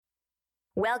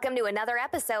Welcome to another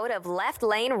episode of Left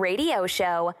Lane Radio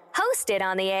Show. Hosted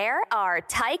on the air are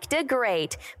Tyke the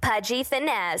Great, Pudgy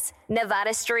Finesse,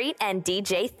 Nevada Street, and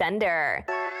DJ Thunder.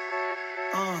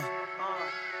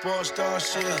 Ball star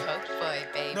shit. Boy,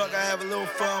 baby. Know I gotta have a little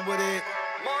fun with it.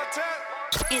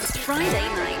 It's Friday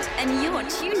night, and you're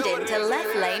tuned in to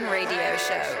Left Lane Radio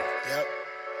Show. Yep.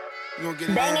 You gonna get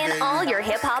it Bang in, in baby. all your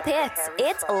hip-hop hits.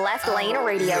 It's Left Lane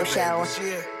Radio Show.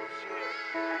 Yeah.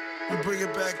 You bring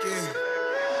it back in.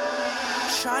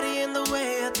 Shawty in the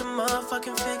way at the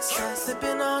motherfucking fix it.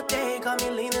 Sipping all day, got me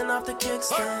leaning off the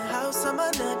kickstand. House on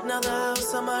my neck, another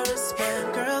house on my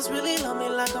wristband. Girls really love me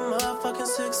like a motherfucking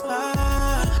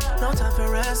six-pack. No time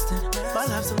for resting. My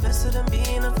life's invested in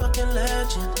being a fucking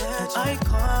legend. An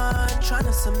icon, trying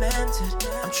to cement it.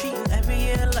 I'm treating every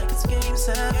year like it's game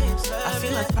 7. I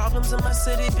feel like problems in my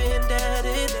city been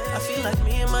deaded. I feel like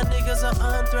me and my niggas are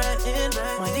unthreatened.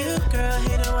 My new girl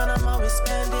hate it when I'm always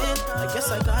spending. I guess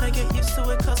I gotta get used to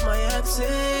it cause my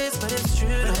exes. But it's true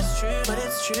though, but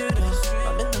it's true though.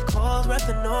 I'm in the cold, rep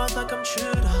the north like I'm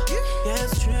true though. Yeah,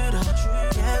 it's true though,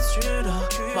 yeah, it's true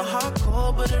though. My heart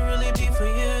cold, but it really be for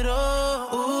you though.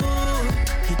 Ooh,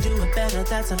 he do it better,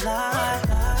 that's a lie.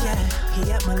 Yeah,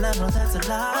 he at my level, that's a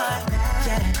lie.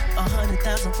 Yeah,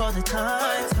 100,000 for the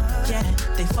time. Yeah,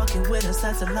 they fucking with us,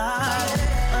 that's a lie.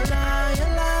 A lie, a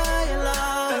lie, a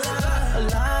lie. A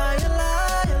lie, a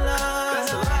lie, a lie.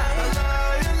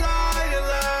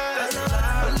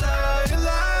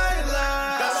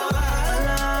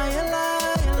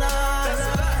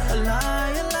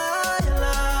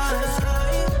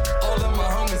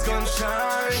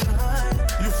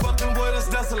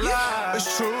 That's a lie.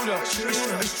 It's true though,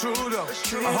 it's true though.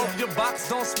 I hope your box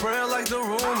don't spread like the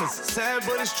rumors. Sad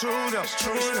but it's true though,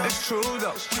 it's true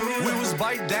though. We was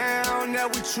bite down, now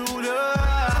we chewed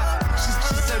up. She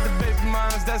said the baby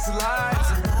moms, that's a lie.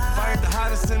 Fired the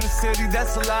hottest in the city,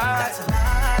 that's a lie.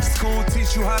 School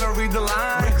teach you how to read the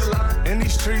lines. In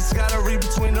these streets, gotta read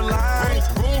between the lines.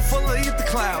 Room full of ether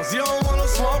clouds, you don't wanna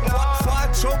smoke. Why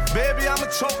I choke, baby, I'ma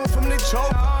choke them from the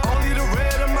choke. Only the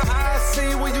red in my eyes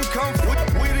see where you come from.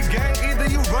 We the gang, either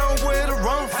you run with or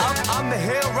run from. I'm the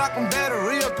hell rockin'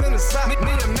 battery up in the sock.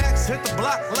 Me and Max hit the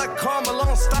block like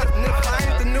Carmelo stock. And if I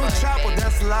ain't the new chopper,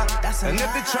 that's a lie. And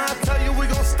if they try to tell you we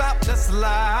gon' stop, that's a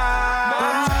lie.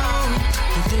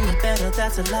 You do it better,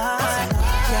 that's a lie.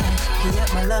 Yeah, he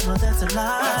at my level, that's a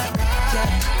lie.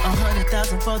 Yeah,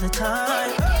 100,000 for the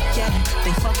time. Yeah,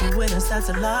 they fucking with us, that's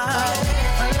a lie.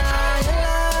 A lie, a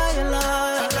lie, a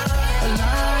lie. A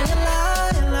lie, a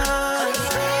lie, a lie.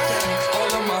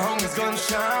 All of my homies gon'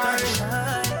 shine.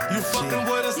 You fucking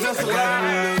with us, that's a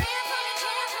lie.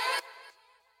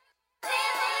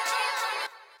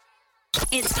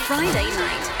 It's Friday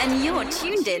night, and you're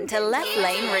tuned in to Left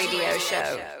Lane Radio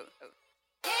Show.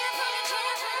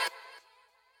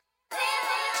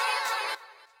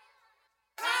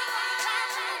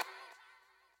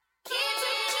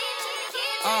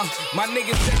 My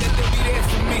niggas said that they'll be there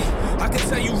for me. I can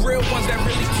tell you real ones that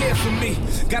really care for me.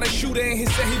 Got a shooter and he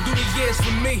said he'd do the years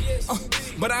for me.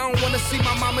 But I don't wanna see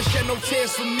my mama shed no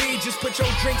tears for me. Just put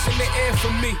your drinks in the air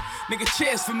for me. Nigga,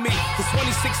 cheers for me, cause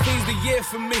 2016's the year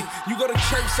for me. You go to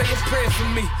church, say a prayer for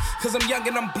me. Cause I'm young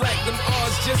and I'm black, them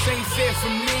odds just ain't fair for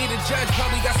me. The judge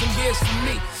probably got some years for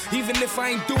me. Even if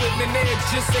I ain't do it, then they'll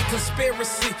just say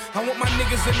conspiracy. I want my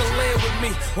niggas in the lair with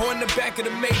me, or in the back of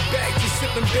the Maybach, just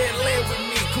sipping bed lair with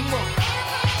me. Come on.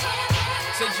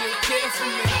 Said you'd care for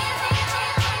me.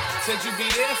 Said you'd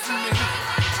be there for me.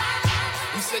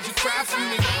 You said you cry for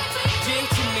me. Give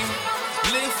to me.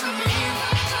 Live for me.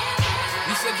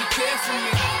 You said you care for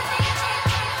me.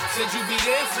 Said you'd be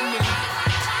there for me.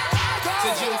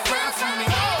 Said you'll cry for me.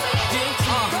 Give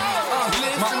to me.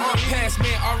 My aunt passed,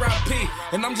 man, R.I.P.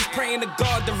 And I'm just praying to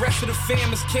God the rest of the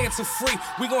fam is cancer free.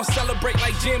 We gon' celebrate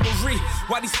like Jamboree.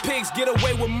 While these pigs get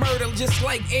away with murder just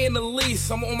like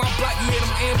Annalise. I'm on my block, you hear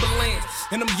them ambulance.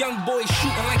 And them young boys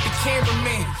shooting like the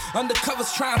cameraman.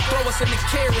 Undercovers trying to throw us in the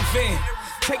caravan.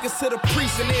 Take us to the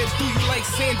priest and they'll do you like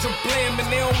Sandra Bland. And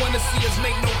they don't wanna see us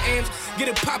make no ends. Get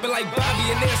it poppin' like Bobby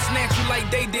and they'll snatch you like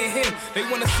they did him. They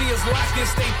wanna see us locked in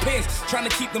state pens. Trying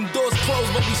to keep them doors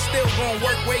closed, but we still gon'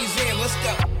 work ways in. Let's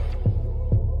go.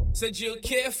 Said you'll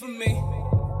care for me.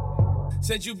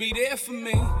 Said you'll be there for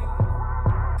me.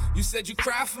 You said you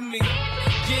cry for me.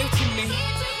 Give to me.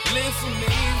 Live for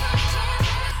me.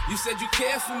 You said you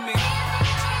care for me.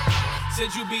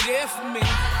 Said you'll be there for me.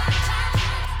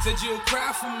 Said you'll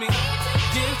cry for me.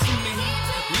 Give to me.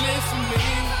 Live for me.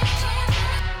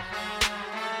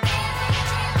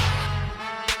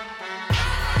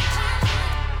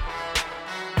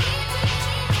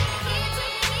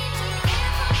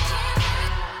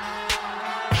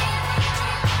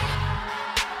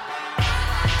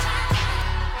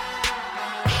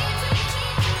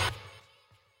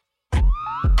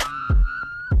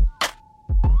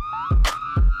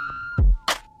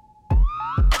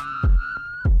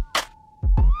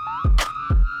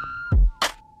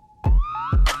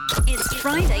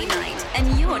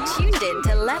 you're tuned in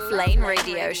to Left Lane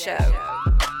Radio Show.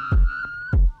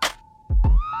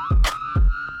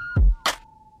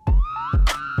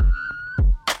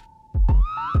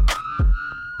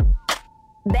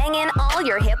 Banging all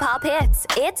your hip-hop hits.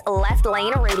 It's Left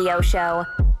Lane Radio Show.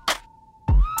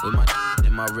 With my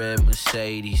in my red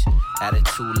Mercedes,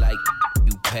 attitude like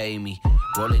you pay me.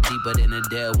 Roll it deeper than a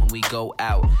Dell when we go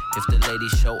out. If the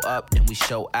ladies show up, then we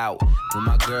show out. With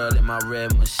my girl in my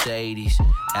red Mercedes,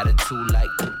 attitude like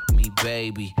me,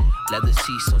 baby. Leather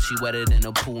seats, so she wetter than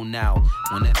a pool now.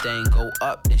 When that thing go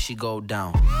up, then she go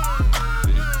down.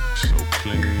 So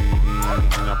clean,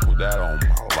 I put that on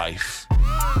my life.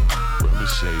 Red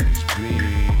Mercedes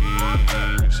green,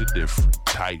 it's a different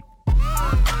type.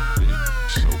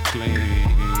 So clean,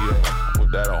 yeah,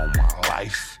 put that on my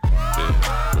life.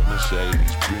 Yeah, Red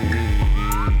Mercedes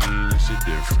green, it's a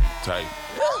different type.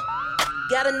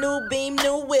 Got a new beam,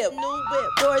 new whip.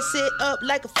 Doors sit up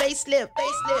like a facelift.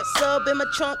 Sub in my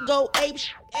trunk, go ape.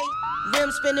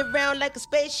 Rim spinning around like a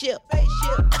spaceship.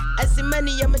 I see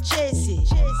money, I'ma chase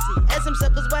it. Ask some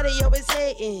suckers why they always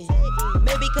hating.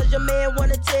 Maybe cause your man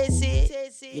wanna taste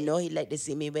it. You know he like to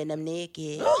see me when I'm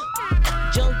naked.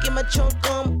 Junk in my trunk,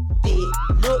 I'm thick.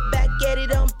 Look back at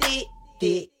it, I'm thick.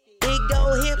 Big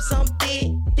old hips, I'm thick.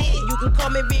 You can call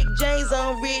me Rick James,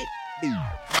 I'm Rick.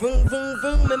 Vroom, vroom,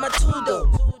 vroom in my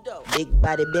two-door. Big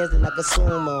body Benz like a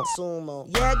sumo.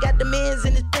 Yeah, I got the men's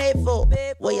and it's paid for.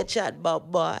 What you chat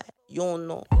about, boy? You don't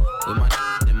know. With my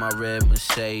in my red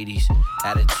Mercedes,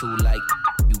 attitude like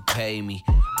you pay me.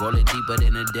 Roll it deeper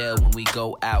than a Dell when we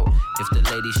go out. If the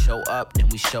ladies show up, then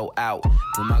we show out.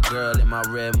 With my girl in my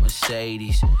red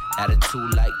Mercedes,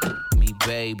 attitude like me,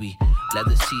 baby.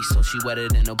 Leather seats, so she wetter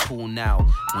than a pool now.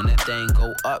 When that thing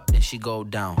go up, then she go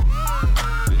down.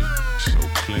 So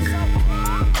clean,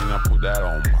 I put that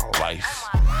on my life.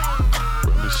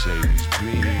 Red Mercedes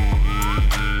green,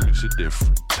 it's a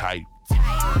different type.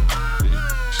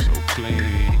 So clean,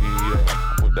 yeah,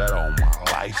 I put that on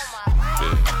my life.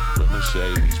 Yeah, Red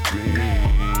Mercedes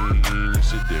green,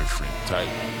 it's a different type.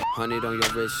 100 on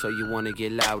your wrist, so you wanna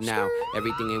get loud now.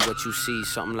 Everything ain't what you see,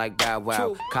 something like Bow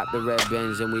Wow. Cop the red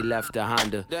Benz and we left the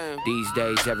Honda. These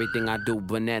days, everything I do,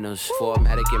 bananas.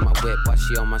 4matic in my whip, while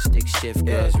she on my stick shift.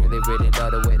 Girls really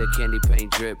love the way the candy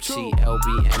paint drip.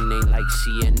 CLBN ain't like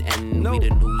CNN. We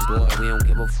the news, boy, we don't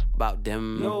give a about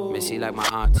them. Missy like my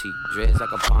auntie, dreads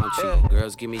like a palm tree.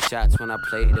 Girls give me shots when I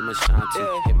play them Ashanti.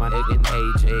 Hit my nigga in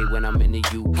AJ when I'm in the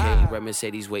UK. Red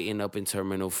Mercedes waiting up in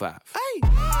Terminal 5.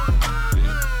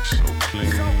 So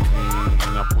clean,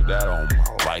 I put that on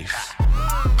my life.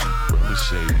 Red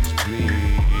Mercedes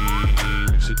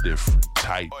green, it's a different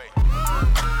type.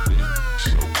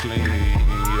 So clean,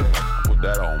 yeah, I put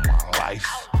that on my life.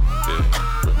 Yeah,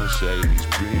 Red Mercedes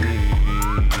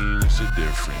green, it's a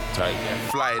different type.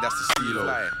 Fly, that's the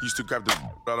stilo. Used to grab the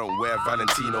I don't wear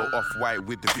Valentino, off-white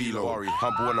with the velo.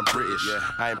 Humble and I'm British,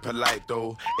 I ain't polite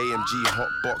though. AMG hot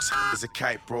box is a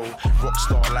kite, bro.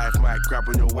 Rockstar life might grab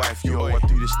on your wife, yo. I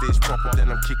do the stage proper, then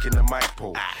I'm kicking the mic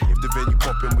pole. If the venue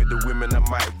popping with the women, I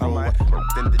might roll.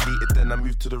 Then delete it, then I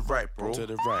move to the right, bro. To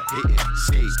the right, hit it,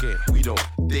 skate. We don't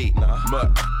date,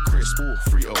 Merc, Chris,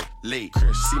 Frito, late.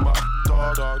 See my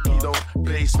dog, he don't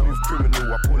play smooth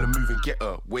criminal. I pull a move and get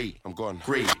a wait. I'm gone,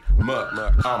 great, Merc,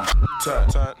 I'm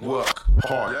turn, work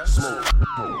hard, smoke.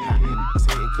 It's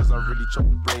hating cause I really chop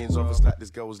the brains off. It's like this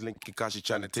girl was linking cause she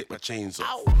trying to take my chains off.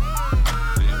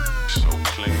 So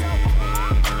clean,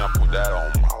 I put that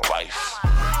on my life.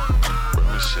 Red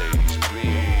Mercedes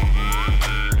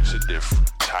green, it's a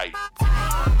different type.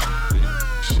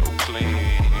 So clean,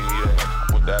 yeah, I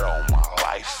put that on my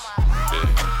life. Yeah,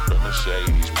 Red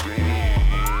Mercedes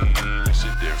green, it's a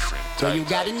different type. Well, you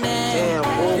got it now.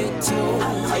 Damn, too.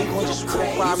 How you gonna just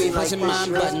walk by me like this? My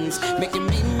buttons, making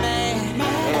me mad.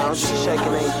 Yeah, I'm just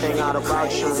checking anything out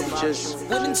about you. Just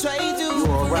wouldn't trade you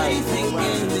alright. Anything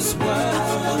in this world.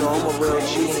 You know, I'm a real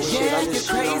G and shit. Yeah, I just,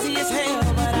 you're crazy as hell,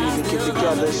 but I need to get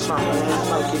together or something, man.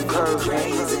 Like your curves,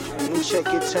 man. Let me check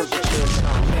your temperature or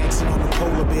something. Maxing on a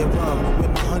polar bear rum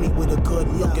with my honey with a good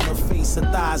look in her face. Her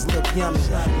thighs look yummy.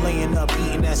 Laying up,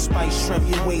 eating that spiced shrimp.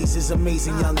 Your ways is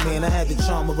amazing, young man. I had the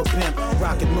charm of a pimp.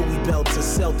 Rocking Louis belts, a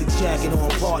Celtic jacket on,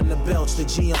 pardon the belch. The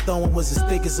G I'm throwing was as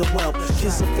thick as a whelp.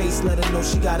 Kiss her face, let her know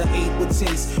she got an 8 with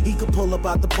taste. He could pull up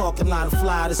out the parking lot and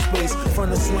fly to space. From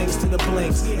the swings to the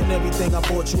blinks and everything I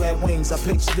bought you had wings. I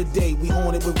picture the day we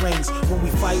on it with rings. When we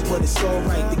fight, but it's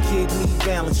alright. The kid need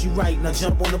balance, you right. Now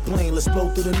jump on the plane, let's blow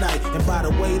through the night. And by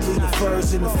the way, leave the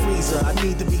furs in the freezer. I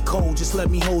need to be cold, just let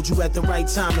me hold you at the right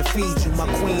time and feed you. My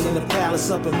queen in the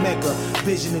palace up in Mecca.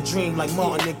 Vision and dream like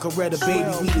Martin and Coretta, baby,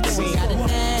 we the team.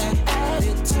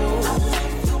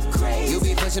 You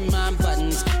be pressing my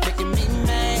buttons, making me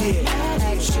mad.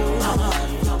 Actual.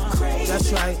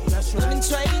 That's right. Wouldn't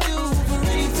trade you for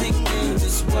anything in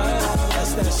this world.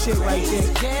 That's that shit right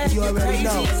there. You already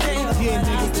know. Yeah,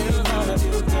 nigga.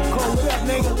 Cole, what up,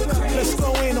 nigga? Let's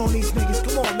go in on these niggas.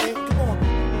 Come on, man. Come on.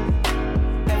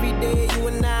 Every day you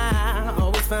and I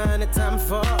always find the time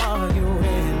for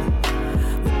arguing.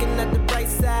 Looking at the bright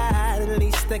side, at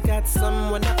least I got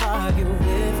someone to argue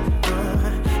with.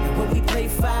 And when we play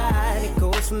fight, it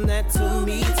goes from that to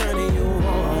me turning you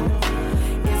on.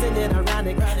 Isn't it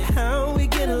ironic how we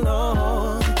get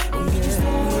along? We just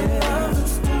want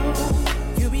lovers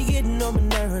do. You be getting on my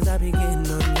nerves, I be getting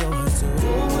on yours too.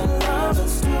 What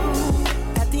lovers do.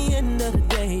 At the end of the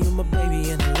day, you're my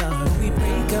baby and I love her. We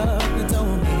break up, we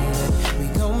don't mean it. We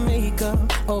gon' make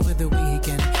up over the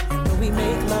weekend. And when we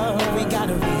make love, we got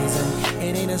a reason.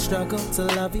 It ain't a struggle to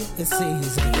love you, it's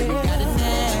easy. You got a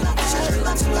name.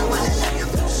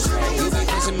 You be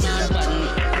pressing my button.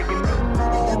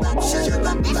 Shut your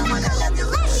mouth, I wanna love you.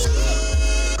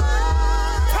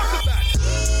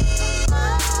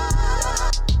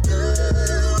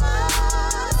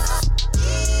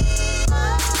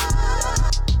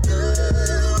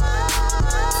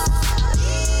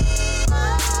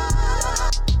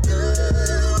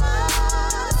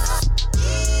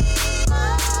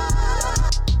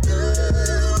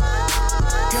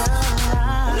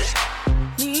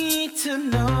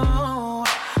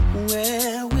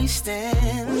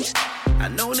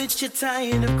 You're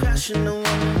tired of crashing, I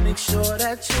wanna make sure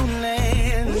that you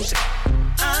land.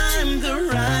 I'm the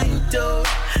right door,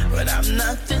 but I'm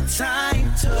not the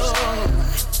type to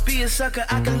be a sucker.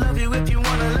 I can love you if you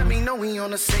wanna let me know we on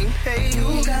the same page.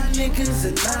 You got niggas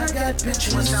and I got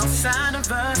bitches. What's outside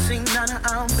of us ain't none of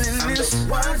our business.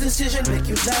 Wise decision make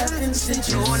you laugh and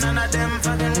stitches. You and none of them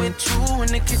fucking with you in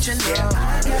the kitchen. Yeah,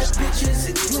 I got bitches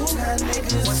and you got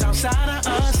niggas. What's outside of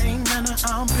us ain't none of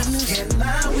our business. Can't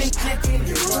lie, we clicking,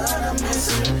 you what I'm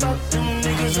missing. Fuck them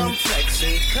niggas, I'm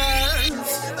flexing, cause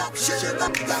shut your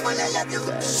mouth, I wanna love you.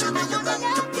 Show me your mouth,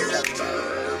 computer.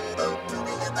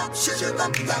 Shut your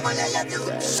mouth, I wanna love you.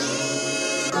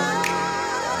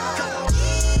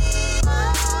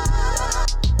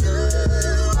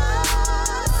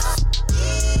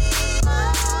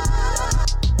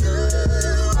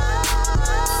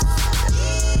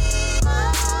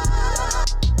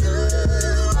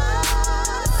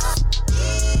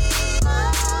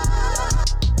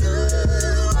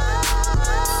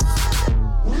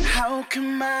 How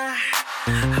come my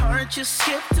heart just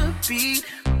skipped a beat?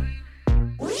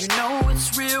 You know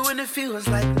it's real when it feels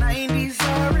like 90s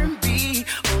R&B.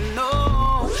 Oh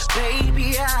no,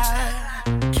 baby, I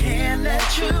can't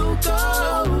let you go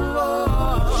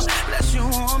unless you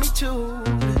want me to.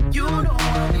 You don't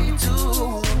want me to.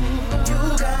 You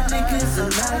got niggas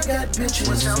and I got bitches.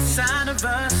 What's outside of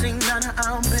us ain't none of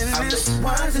our business.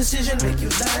 Wise decision make you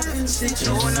laugh and stitches.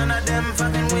 No, none of them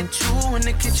fucking with you in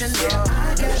the kitchen. Yeah,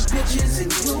 I got bitches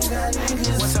and you got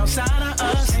niggas. What's outside of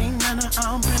us ain't none of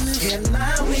our business. Yeah,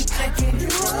 now we clicking, you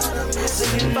what I'm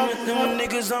missing. Fuck them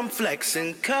niggas, I'm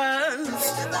flexing, cause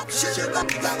shut your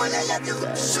mouth, I wanna love you.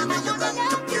 Show me your mouth,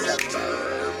 computer.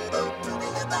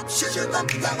 Shut your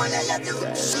mouth, I wanna love you.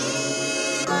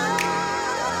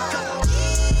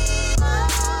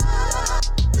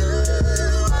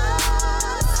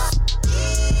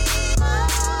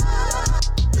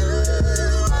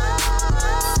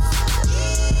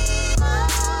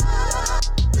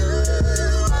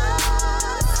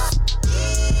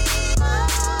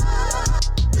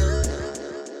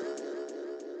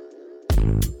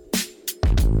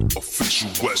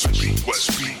 West Beat.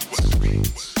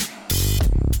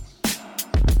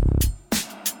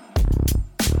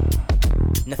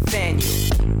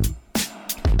 Nathaniel,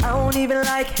 I don't even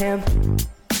like him,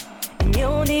 and you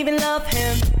don't even love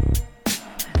him.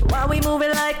 Why we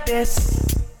moving like this?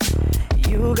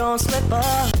 You gon' slip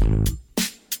up.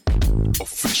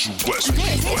 Official West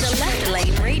This is a Left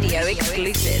Lane Radio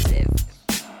exclusive.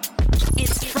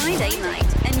 It's Friday night,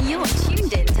 and you're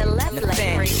tuned in to Left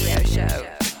Lane Radio Show.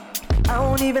 I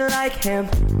don't even like him,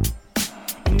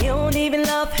 and you don't even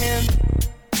love him.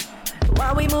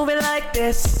 Why we moving like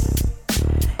this?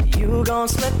 You gon'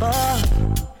 slip up.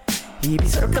 He be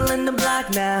circling the block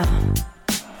now.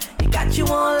 He got you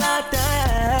on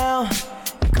lockdown.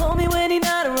 You call me when he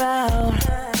not around.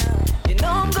 You know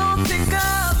I'm gon' pick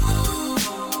up.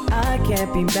 I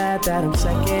can't be mad that I'm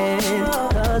second,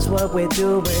 cause what we're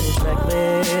doing is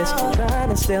reckless. Trying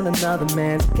to steal another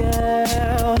man's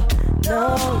girl.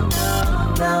 No.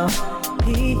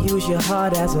 He used your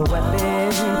heart as a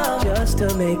weapon, just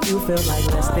to make you feel like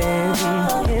less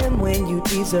than him when you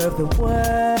deserve the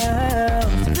world.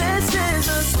 This is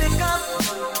a stick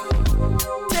up.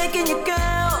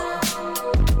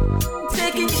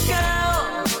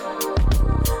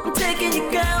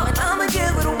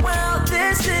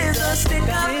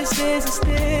 a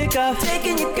stick up.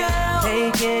 Taking your girl,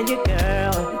 taking your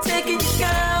girl, taking your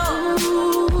girl.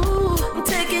 Ooh, I'm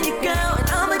taking your girl, and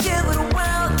I'ma give it a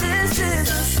whirl. This is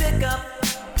a stick up.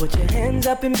 Put your hands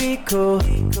up and be cool,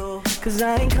 cause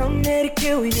I ain't come here to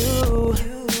kill you.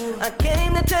 I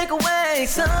came to take away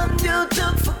something you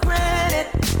took for granted.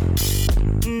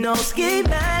 No ski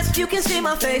mask, you can see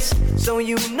my face, so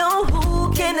you know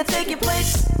who came to take your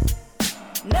place.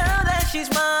 Now that she's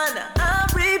mine, I'll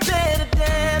repair the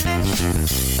damage.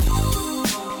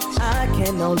 I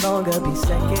can no longer be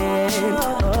second,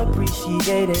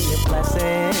 appreciating your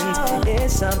blessings.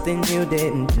 It's something you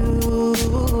didn't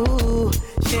do.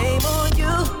 Shame on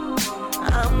you.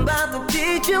 I'm about to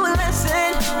teach you a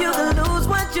lesson. You can lose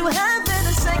what you have in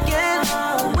a second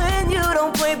when you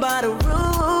don't play by the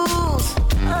rules.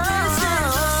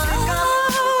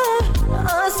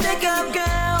 Stick up,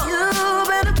 girl. You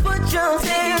better put your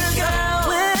take girl.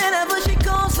 Whenever she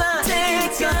goes out,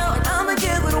 take girl. I'ma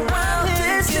give it a while.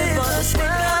 This is for the stick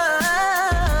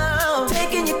up.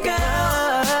 Taking your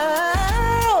girl.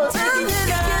 Taking your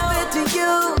girl. Give it to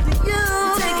you.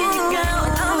 Taking your girl.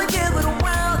 I'ma give it a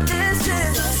while. This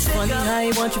is a stick up. Funny how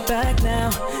you want you back now.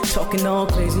 Talking all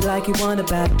crazy like you wanna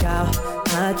back out.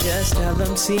 I just tell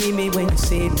him see me when you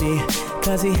see me,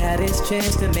 cause he had his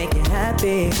chance to make you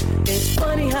happy. It's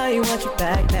funny how you want you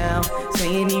back now,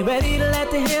 saying he ready to let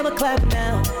the hammer clap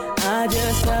now. I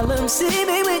just tell him see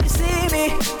me when you see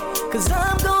me, cause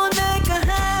I'm gonna make her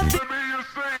happy.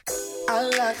 I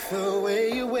like the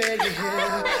way you wear your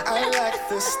hair, I like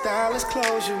the stylish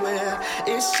clothes you wear.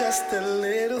 It's just the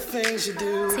little things you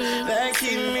do that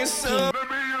keep me so.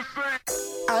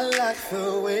 I like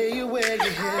the way you wear your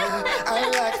hair, I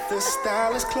like the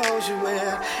stylish clothes you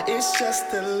wear. It's just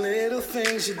the little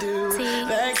things you do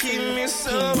that keep me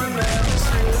so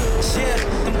relaxed. Yeah,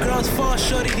 them girls fall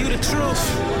short of you the truth.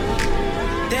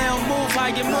 They don't move how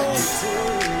you move.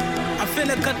 I'm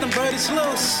finna cut them birdies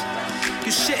loose.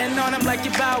 You shitting on them like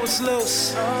your bow was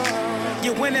loose.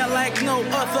 You win it like no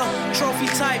other. Trophy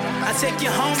type, I take you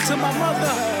home to my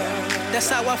mother. That's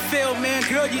how I feel, man,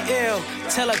 girl, you ill.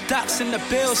 Tell her docs in the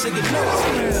bill so you know it's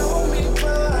real.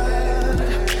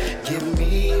 Give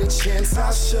me a chance,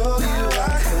 I'll show you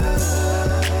I could.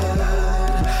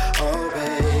 Oh,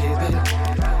 baby,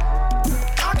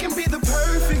 I can be the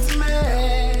perfect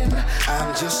man.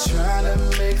 I'm just trying to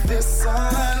make this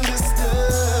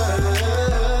understood.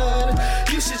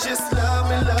 You should just love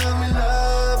me, love me,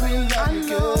 love me, love me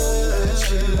good.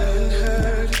 You've been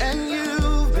hurt and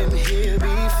you've been here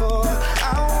before.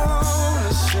 I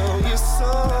wanna show you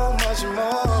so much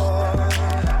more.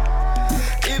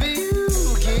 If you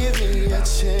give me a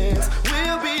chance,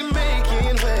 we'll be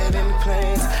making wedding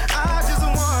plans. I just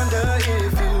wonder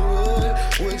if you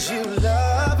would you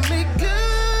love me good?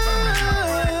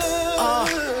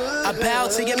 I bow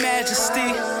to your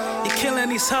majesty. You're killing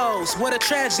these hoes, what a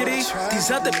tragedy. These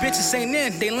other bitches ain't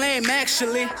in, they lame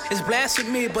actually. It's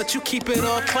blasphemy, but you keep it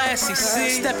all classy, see?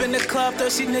 Step in the club,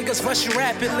 thirsty niggas rushing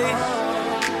rapidly.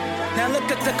 Now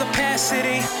look at the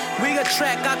capacity. We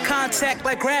attract our contact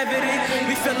like gravity.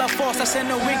 We feel our force, I send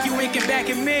a wink, you winking back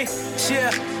at me.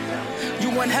 Yeah,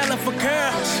 you one hell of a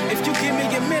girl. If you give me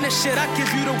a minute, shit, I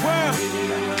give you the world.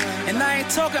 And I ain't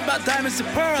talking about diamonds and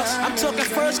pearls. I'm talking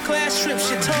first class trips,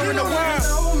 shit, touring the world.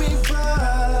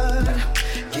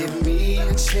 Give me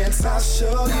a chance, I'll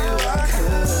show you I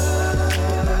could.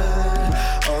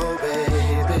 Oh,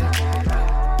 baby,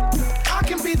 I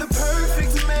can be the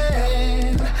perfect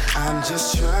man. I'm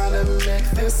just trying to make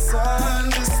this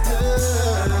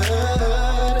understood.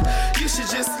 You should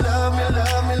just love me,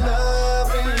 love me, love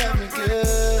me, love me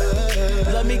good.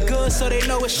 Love me good so they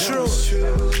know it's true.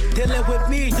 Dealing with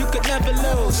me, you could never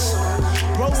lose.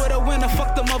 Roll with a winner,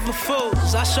 fuck them other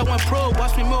fools. I show and prove,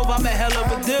 watch me move, I'm a hell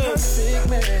of a dude.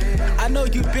 I know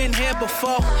you've been here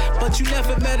before, but you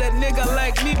never met a nigga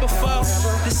like me before.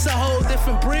 This a whole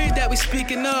different breed that we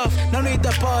speaking of. No need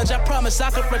to budge, I promise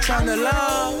I could return the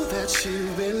love. That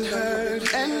you've been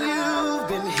hurt and you've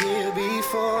been here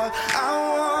before. I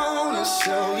wanna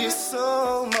show you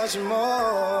so much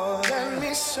more. Let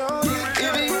me show you.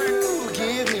 If you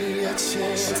give me a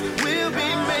chance, we'll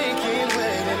be making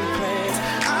wedding plans.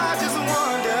 I just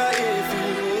wonder if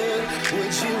you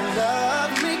would you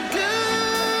love me good?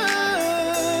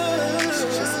 You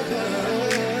should just love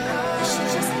me. You should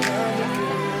just love me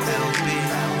good. LB.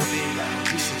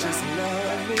 You should just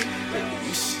love me.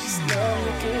 You should just love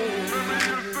me good.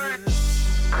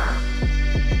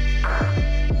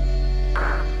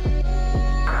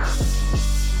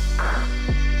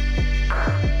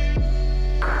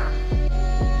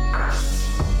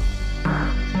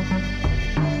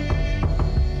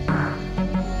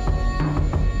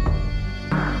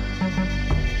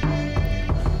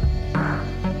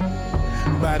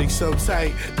 body so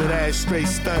tight, that ass straight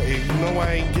stunting. You know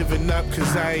I ain't giving up,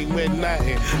 cause I ain't with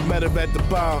nothing. Met her at the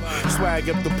bar, swag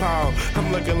up the palm.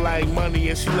 I'm looking like money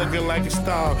and she looking like a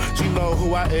star. She know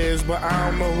who I is, but I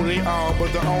don't know who they are.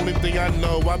 But the only thing I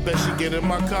know, I bet she get in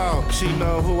my car. She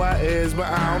know who I is, but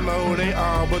I don't know who they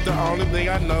are. But the only thing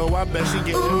I know, I bet she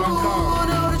get in my car. I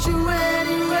know that you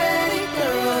ready,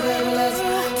 girl, baby, let's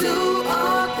do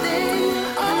our thing.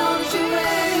 I know that you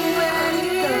ready,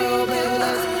 girl, baby,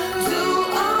 let's do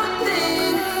our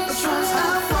thing. Let's try to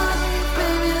have fun,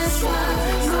 baby, let's slide.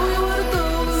 Know you wanna go,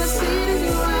 let's see it in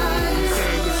your eyes.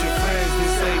 Hey, with your friends,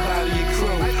 this ain't out of your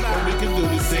crew. And we can do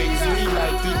the things we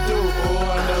like to do. Oh,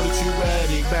 I know that you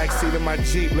ready. Backseat of my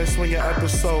Jeep, let's swing your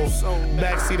episode.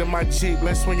 Backseat of my Jeep,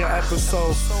 let's swing your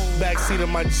episode. Backseat of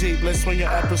my Jeep, let's swing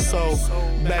your episode.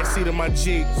 Backseat of my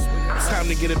Jeep, time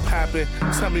to get it poppin'.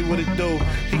 Tell me what it do.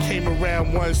 He came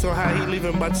around once, so how he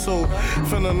leaving by two?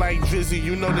 Feeling like Drizzy,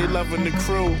 you know they loving the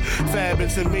crew.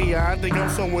 Fabbing to me, I think I'm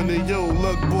someone to you.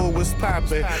 Look, bull, what's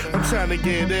poppin'? I'm trying to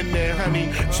get in there,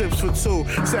 honey. Chips for two.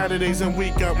 Saturdays and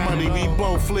week up money, we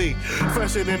both flee.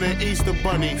 Fresher than an Easter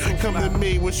bunny. Come to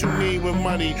me, what you need with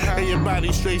money. And your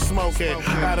body straight smoking.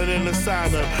 Hotter than the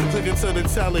sauna. Looking to the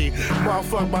telly.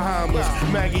 Motherfuck Bahamas.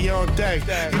 Maggie on deck.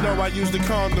 You know I use the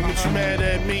condom, what you mad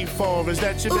at me for? Is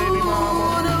that your baby mama?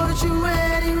 I know that you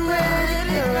ready, girl,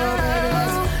 baby,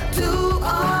 let's do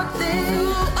our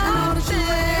thing. I know that you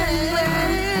ready,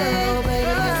 girl,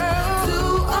 baby, let's do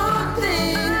our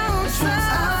thing. Let's try to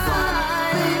have fun,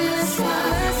 baby, let's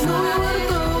slide. Know you wanna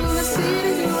go, let's see it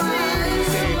in your eyes.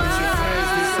 Hey, with your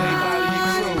friends, this ain't out of your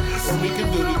crew. And we can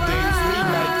do the things we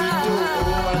like to do.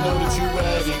 Oh, I know that you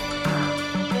ready.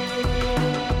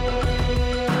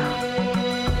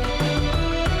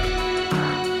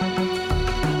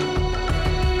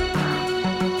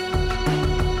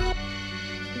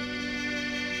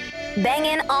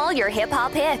 Banging all your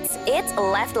hip-hop hits. It's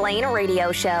Left Lane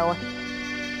Radio Show.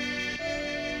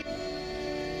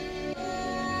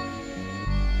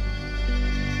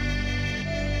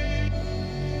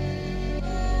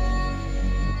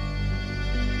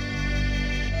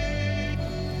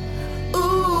 Ooh,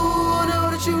 I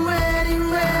know that you ready,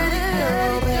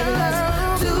 girl, baby, let's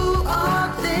do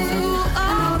our thing. I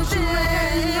know that you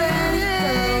ready,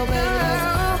 girl, baby,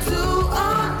 let's do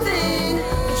our thing.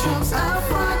 The trump's out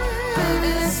front, baby,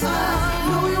 let's slide.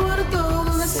 Know you wanna go,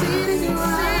 let's see it in your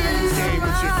eyes. Hey,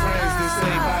 with your friends, this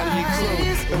ain't out of your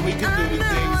crew. And we can do the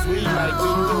things we like to do.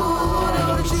 Oh, I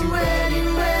know that you ready.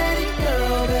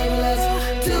 Girl, baby, let's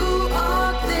do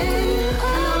our thing.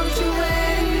 I know that you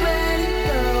ready,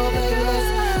 girl, baby, let's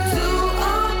do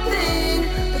our thing.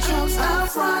 The trump's out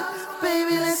front,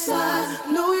 baby, let's slide.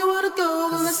 Know you wanna go,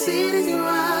 let's see it in your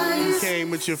eyes. Came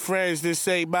with your friends, this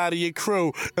ain't out of your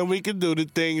crew. And we can do the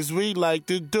things we like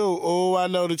to do. Oh, I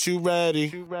know that you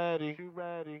ready.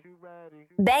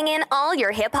 Banging all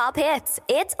your hip-hop hits.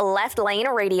 It's Left Lane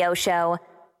Radio Show.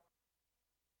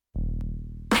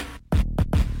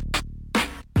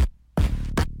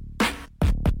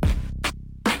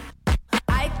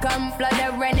 I come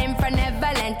fluttering in for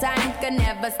Neverland. Time can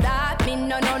never stop me.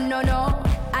 No, no, no, no.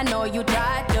 I know you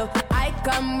tried to. I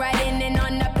come riding in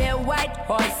on a pale white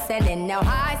horse, selling now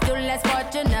high, still less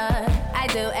fortunate. I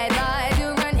do as I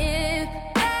do, run in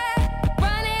back,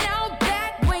 running out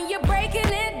back when you're breaking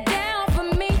it down for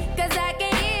me, 'cause I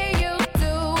can hear you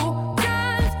 2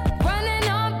 times. Running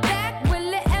on back,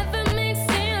 will it ever make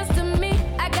sense to me?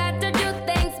 I got to do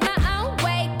things my own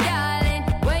way, darling.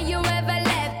 Will you ever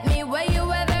let me? Will you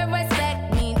ever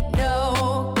respect me?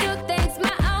 No. Do things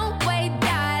my own way,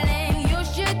 darling. You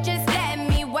should just let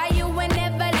me. Why you would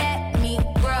never let me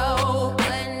grow?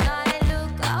 When I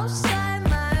look outside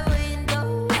my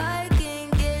window, I can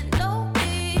get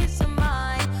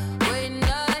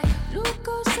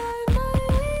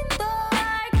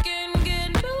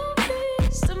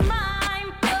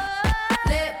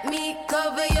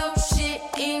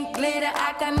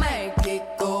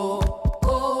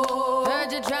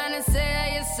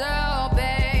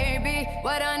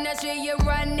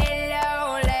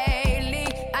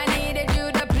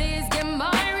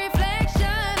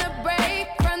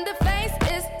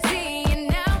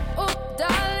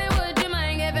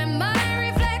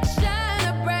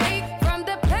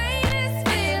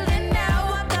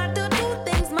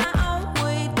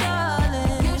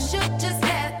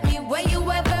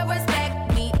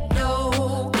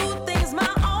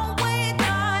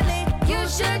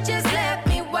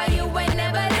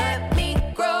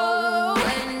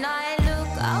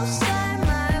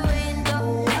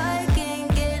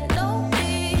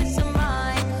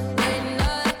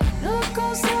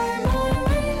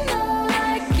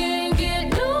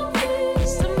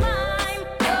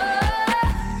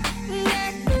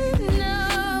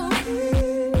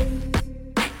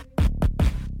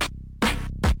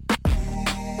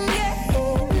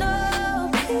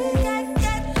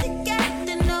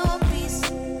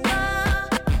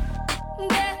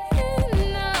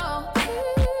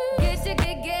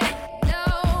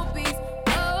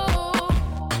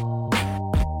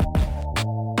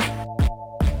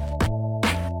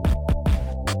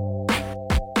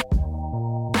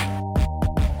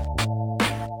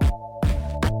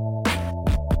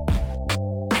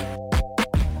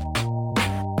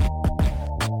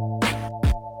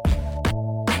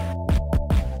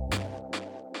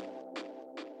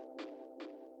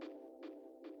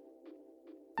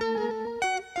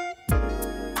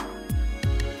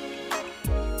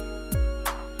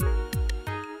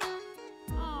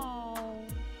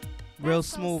Real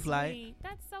smooth, like.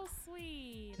 That's so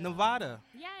sweet. Nevada.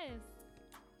 Yes.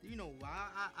 You know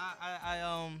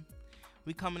why?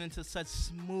 We coming into such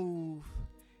smooth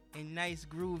and nice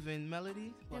grooving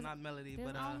melody. Well, not melody,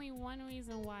 but there's only one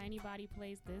reason why anybody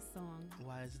plays this song.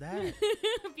 Why is that?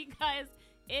 Because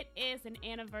it is an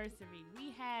anniversary.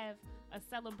 We have a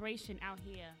celebration out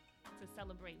here to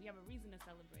celebrate. We have a reason to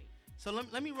celebrate. So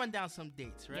let me run down some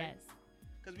dates, right? Yes.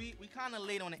 Because we kind of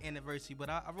late on the anniversary, but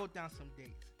I wrote down some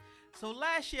dates. So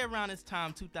last year around this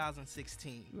time,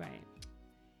 2016. Right.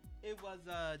 It was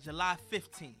July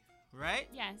 15th, right?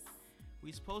 Yes.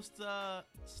 We supposed to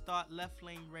start Left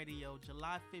Lane Radio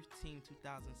July 15,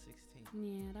 2016.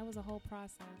 Yeah, that was a whole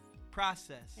process.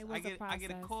 It was a process. I get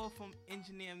a call from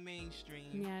Engineer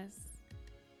Mainstream. Yes.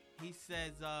 He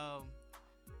says,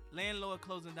 landlord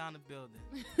closing down the building.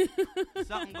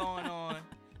 Something going on.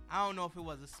 I don't know if it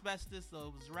was asbestos or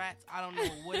it was rats. I don't know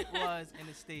what it was in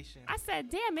the station. I said,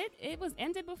 damn it. It was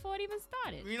ended before it even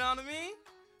started. You know what I mean?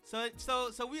 So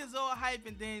we was all hype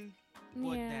and then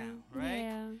put down, right?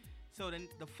 Yeah. So then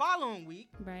the following week,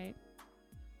 right,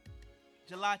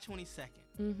 July 22nd,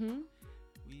 mm-hmm,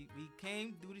 we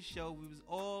came do the show. We was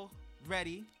all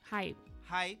ready, hype.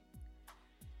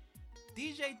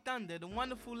 DJ Thunder, the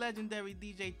wonderful legendary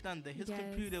DJ Thunder, his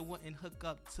computer wouldn't hook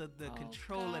up to the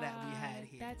controller that we had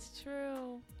here. That's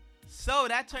true. So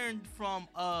that turned from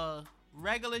a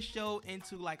regular show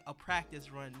into like a practice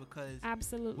run because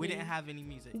absolutely we didn't have any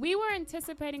music. We were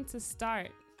anticipating to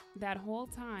start that whole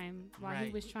time while right.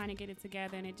 he was trying to get it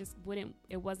together, and it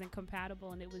wasn't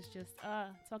compatible, and it was just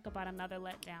talk about another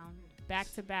letdown.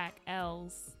 Back to back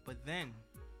L's. But then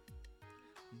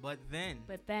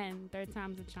third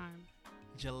time's a charm.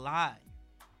 July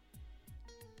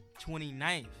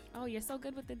 29th. Oh, you're so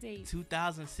good with the dates.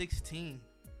 2016.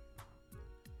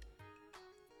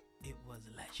 It was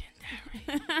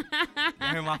legendary. You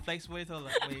heard my flex voice? Hold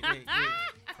up. Wait.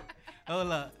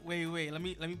 Hold up. Wait. Let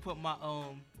me put my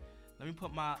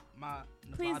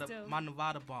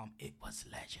Nevada bomb. It was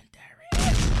legendary.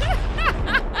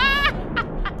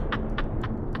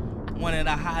 One of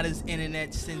the hottest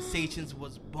internet sensations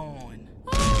was born.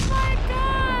 Oh my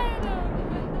God.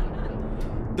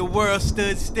 The world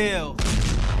stood still.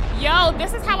 Yo,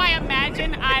 this is how I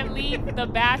imagine I leave the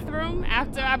bathroom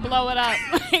after I blow it up.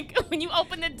 Like when you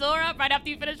open the door up right after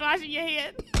you finish washing your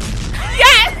hands.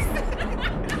 Yes!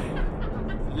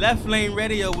 Left Lane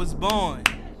Radio was born.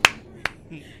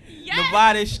 Yes!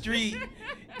 Nevada Street,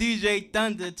 DJ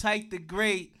Thunder, Tyke the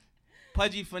Great,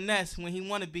 Pudgy Finesse when he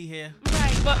want to be here.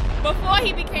 Right, but before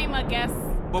he became a guest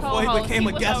co-host,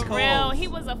 he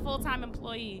was a full-time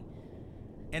employee.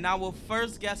 And our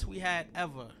first guest we had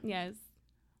ever. Yes.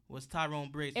 Was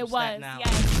Tyrone Briggs. It was,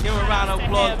 yes. Give a round of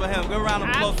applause for him. Give a round of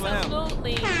applause for him.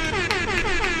 Absolutely. And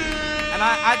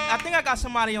I think I got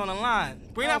somebody on the line.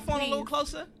 Bring that phone a little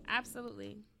closer.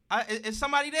 Absolutely. Is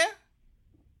somebody there?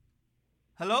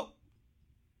 Hello?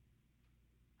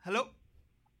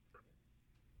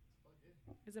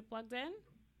 Is it plugged in?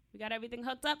 We got everything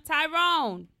hooked up.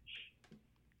 Tyrone,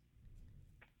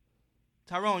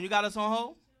 you got us on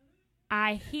hold?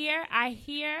 I hear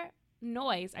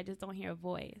noise. I just don't hear a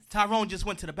voice. Tyrone just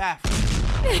went to the bathroom.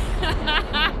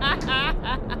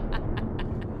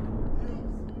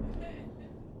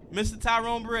 Mr.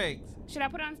 Tyrone Briggs. Should I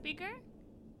put it on speaker?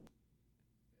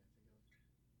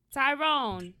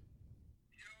 Tyrone.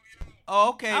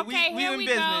 Oh, okay. Okay, we here in we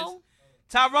business. go.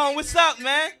 Tyrone, what's up,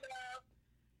 man?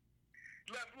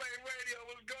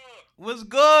 What's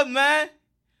good, man?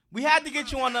 We had to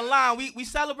get you on the line. We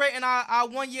celebrating our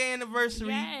 1 year anniversary.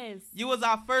 Yes. You was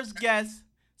our first guest,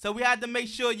 so we had to make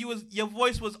sure your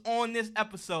voice was on this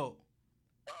episode.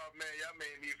 Oh man, y'all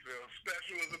made me feel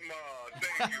special as a mom.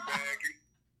 Thank you, man.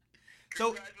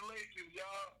 Congratulations,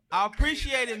 y'all. I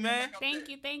appreciate it, man. Thank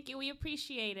you. We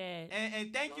appreciate it.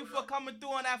 And thank you for coming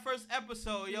through on that first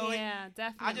episode, yo. Yeah,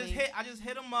 definitely. I just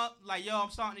hit him up like, yo,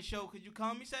 I'm starting the show. Could you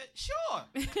come? He said, sure.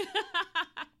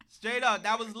 Straight up,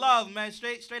 that was love, man.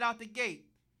 Straight out the gate.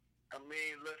 I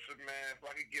mean, listen, man. If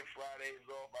I could get Fridays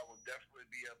off, I would definitely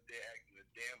be up there acting a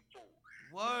damn fool.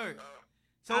 Word.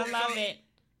 I love it.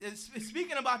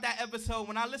 Speaking about that episode,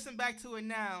 when I listen back to it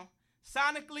now,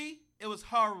 sonically, it was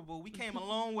horrible. We came a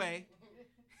long way.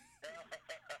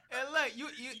 And look,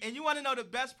 you want to know the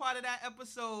best part of that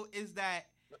episode is that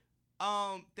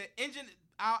our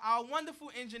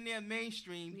wonderful engineer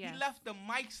Mainstream, he left the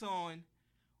mics on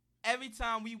every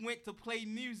time we went to play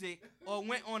music or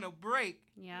went on a break.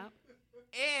 Yeah.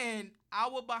 And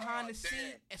our behind the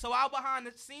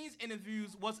scenes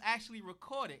interviews was actually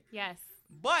recorded. Yes.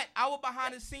 But our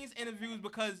behind the scenes interviews,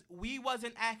 because we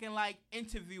wasn't acting like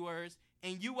interviewers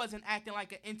and you wasn't acting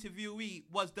like an interviewee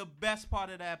was the best part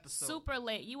of the episode. Super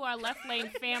lit. You are Left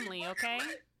Lane family, okay?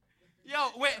 Yo,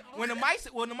 when the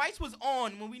mics was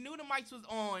on, when we knew the mics was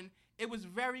on, it was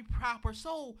very proper.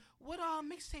 So, what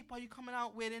mixtape are you coming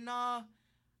out with, and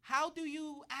how do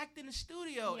you act in the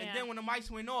studio? Yeah. And then when the mics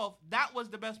went off, that was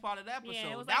the best part of the episode.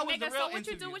 Yeah, it was that like, was nigga, the real so what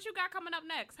interview. you do? What you got coming up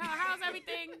next? How's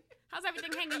everything? How's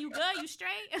everything hanging? You good? You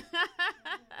straight? Yeah,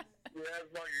 that's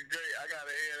fucking great. I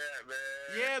gotta hear that,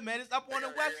 man. Yeah, man, it's up on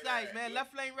the website, man,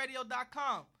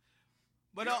 leftlaneradio.com.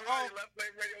 But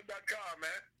leftlaneradio.com,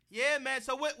 man. Yeah, man.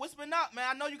 So what's been up, man?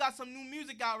 I know you got some new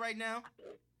music out right now.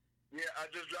 Yeah, I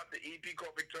just dropped the EP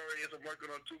called Victorious. I'm working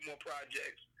on 2 more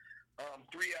projects.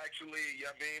 3 actually.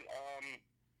 I mean,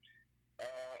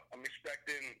 I'm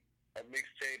expecting a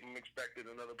mixtape. I'm expecting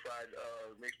another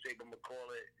mixtape. I'm gonna call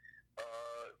it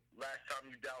Last Time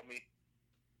You Doubt Me.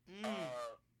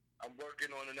 I'm working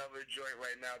on another joint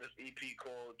right now. This EP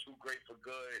called Too Great for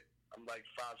Good. I'm like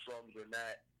 5 songs in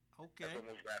that. Okay. That's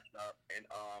almost wrapped up, and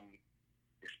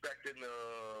expecting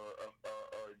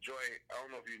a joint. I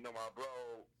don't know if you know my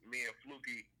bro, me and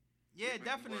Fluky. Yeah,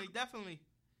 definitely.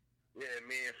 Yeah,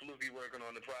 me and Fluky working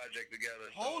on the project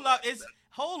together. Hold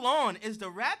on. Is the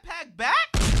Rat Pack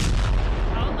back?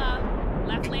 Hold up.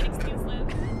 Left Lane exclusive.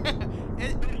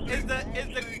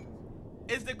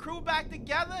 Is the crew back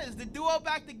together? Is the duo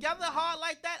back together hard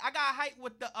like that? I got hyped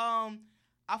with the I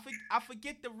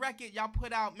forget the record y'all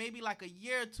put out maybe like a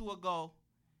year or 2 ago.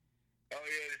 Oh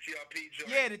yeah, the TRP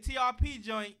joint. Yeah, the TRP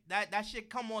joint. That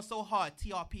shit come on so hard.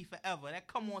 TRP forever.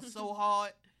 That come on so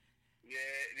hard.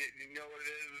 Yeah, you know what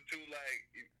it is too. Like,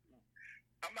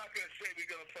 I'm not gonna say we're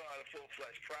gonna put out a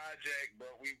full-fledged project,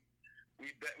 but we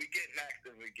getting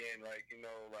active again. Like, you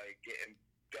know, like getting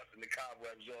dusting the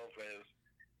cobwebs off as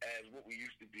what we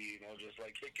used to be. You know, just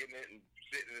like kicking it and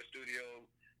sitting in the studio,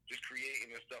 just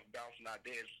creating and stuff, bouncing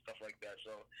ideas and stuff like that.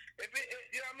 So if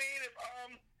you know what I mean, if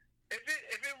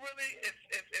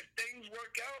things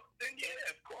work out, then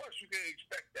yeah, of course you can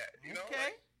expect that. You know.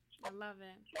 Okay. Like, I love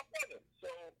it. So,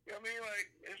 you know what I mean? Like,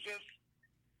 it's just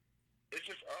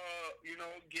you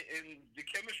know, getting the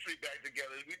chemistry back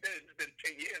together. It's been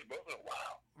 10 years, bro. It's a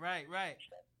while. Right. 10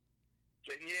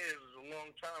 years is a long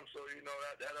time. So, you know,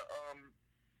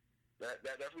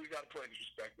 that's what we got to put in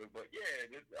perspective. But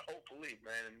yeah, hopefully,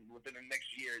 man, within the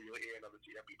next year, you'll hear another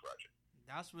TRP project.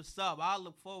 That's what's up. I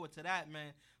look forward to that,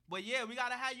 man. But yeah, we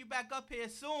gotta have you back up here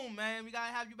soon, man. We gotta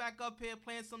have you back up here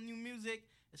playing some new music,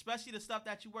 especially the stuff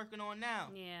that you're working on now.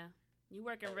 Yeah, you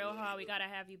working real hard. We gotta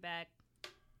have you back.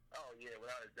 Oh yeah,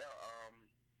 without a doubt.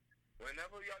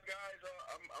 Whenever y'all guys,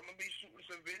 I'm gonna be shooting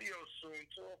some videos soon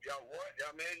too. If y'all want,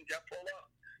 y'all pull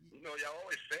up. You know, y'all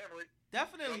always family.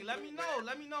 Definitely. Let me know.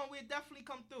 Let me know. We'll definitely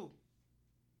come through.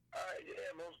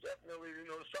 Yeah, most definitely. You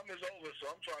know, the summer's over,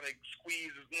 so I'm trying to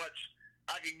squeeze as much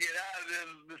I can get out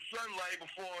of the sunlight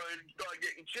before it start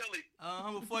getting chilly.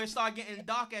 Before it start getting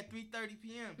dark at 3:30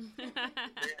 p.m.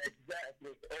 Yeah, exactly.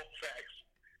 All facts.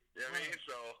 You know what I mean?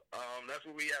 So, that's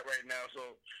where we at right now.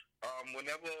 So,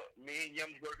 whenever me and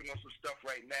Yum's working on some stuff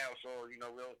right now, so, you know,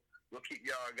 we'll keep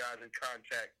y'all guys in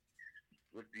contact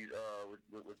with these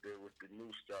with the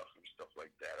new stuff and stuff like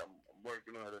that. I'm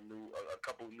working on a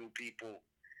couple new people,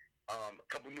 a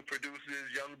couple new producers,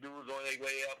 young dudes on their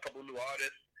way up, a couple new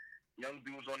artists. Young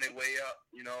dudes on their way up,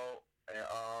 you know,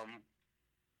 and,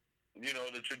 you know,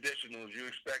 the traditionals you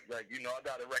expect, like, you know, I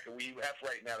got a record with UF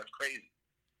right now that's crazy.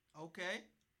 Okay.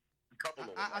 A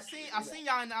couple of them. I seen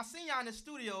y'all in the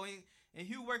studio, and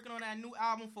Hugh working on that new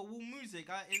album for Woo Music.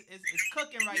 It's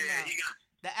cooking right now.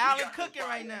 The album cooking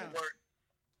right now.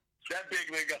 That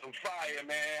big nigga got some fire,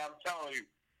 man. I'm telling you.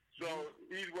 So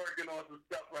he's working on some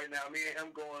stuff right now. Me and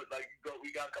him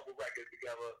we got a couple records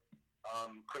together.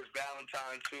 Chris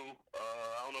Valentine too.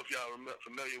 I don't know if y'all are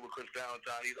familiar with Chris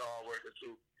Valentine. He's a hard worker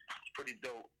too. It's pretty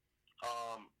dope.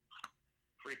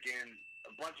 Freaking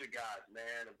a bunch of guys,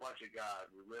 man. A bunch of guys.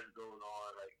 The list goes on.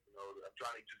 Like, you know, I'm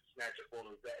trying to just snatch up all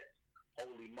of that.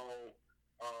 Holy Mo,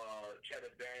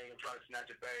 Cheddar Bang. I'm trying to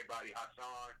snatch up everybody.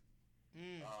 Hassan.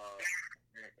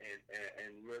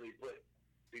 And really put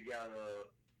together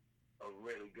a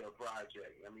really good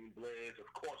project. I mean, Blizz, of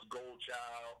course, Gold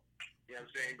Child. You know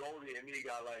what I'm saying? Goldie and me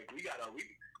got I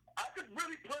could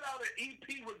really put out an EP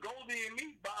with Goldie and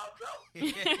me by ourselves.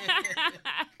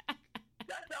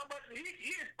 That's how much he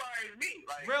inspires me.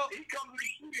 Like, he comes to the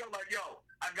studio like, yo,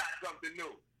 I got something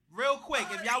new. Real quick,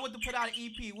 if y'all were to put out an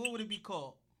EP, what would it be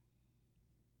called?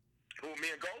 Who,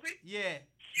 me and Goldie? Yeah.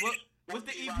 What's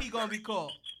the EP gonna be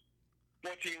called?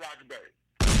 14 Roxbury.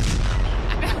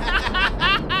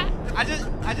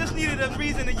 I just needed a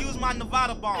reason to use my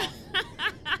Nevada bomb.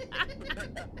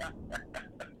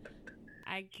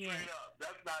 I can't. Straight up.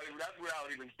 That's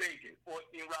without even thinking. 14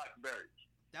 Roxbury.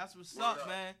 That's what's up,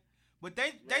 man. But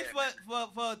thanks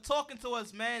for talking to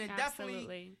us, man, and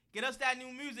definitely get us that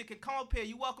new music and come up here.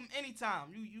 You welcome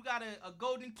anytime. You got a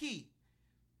golden key.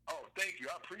 Oh, thank you.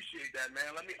 I appreciate that,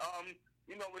 man. Let me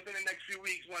within the next few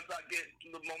weeks, once I get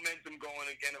the momentum going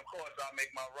again, of course I'll make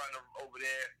my run over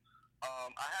there.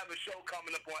 I have a show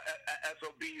coming up on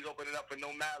SOBs, opening up for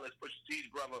No Malice, Push T's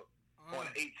brother, on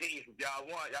the 18th. If y'all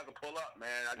want, y'all can pull up,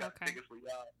 man. I got tickets for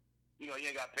y'all. You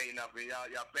ain't got to pay nothing.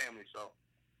 Y'all family, so.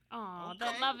 Oh, the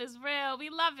love is real.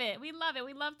 We love it. We love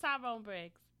Tyrone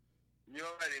Briggs. You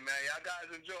already, man. Y'all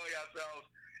guys enjoy yourselves.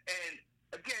 And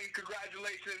again,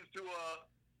 congratulations to a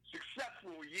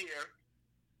successful year.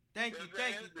 Thank you,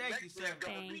 sir.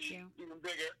 Thank you. Even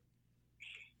bigger.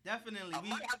 Definitely. I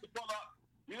might have to pull up.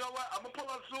 You know what? I'm gonna pull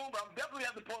up soon, but I'm definitely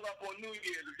have to pull up on New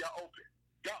Year's if y'all open.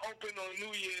 Y'all open on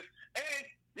New Year's. And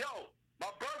my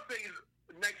birthday's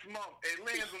next month. It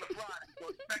lands on the Friday,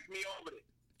 so expect me over there.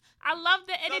 I love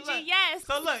the energy, yes.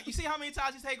 So look, you see how many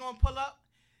times you say gonna pull up?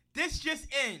 This just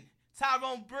in.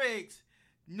 Tyrone Briggs,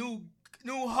 new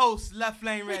host, Left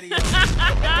Lane Radio.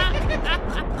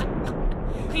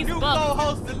 He's new booked.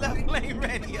 co-host of Left Lane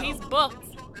Radio. He's booked.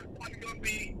 It's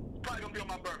probably gonna be on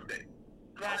my birthday.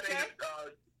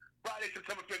 Friday,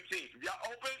 September 15th. If y'all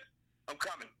open, I'm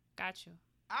coming. Got you.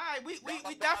 All right, we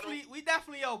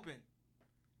definitely open.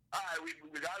 All right,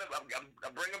 we got it. I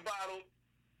bring a bottle.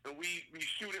 And we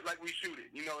shoot it like we shoot it.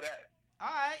 You know that. All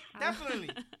right, definitely.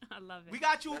 I love it. We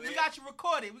got you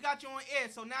recorded. We got you on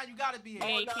air, so now you got to be here.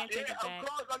 Hey, you can't take it back. Of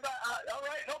course, all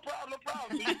right, no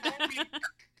problem.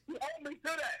 You owe me to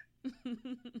that.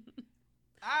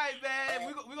 All right, man.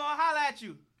 We're going to holler at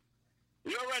you.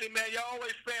 You already, man. Y'all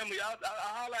always family. I'll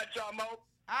holler at y'all, Mo. All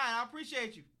right, I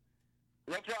appreciate you.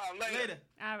 No problem. Later.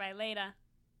 All right, later.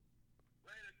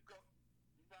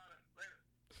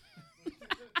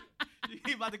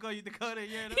 He about to call you Dakota,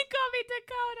 yeah. He called me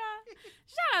Dakota.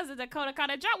 Shout out to Dakota.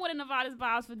 Carter. Drop one of Nevada's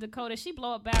bars for Dakota. She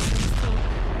blow up bathrooms too.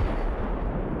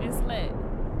 It's lit.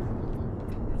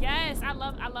 Yes, I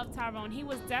love Tyrone. He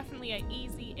was definitely an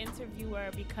easy interviewer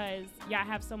because y'all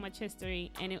have so much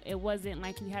history, and it wasn't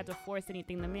like you had to force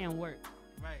anything. The man worked.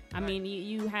 Right. I mean,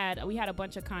 we had a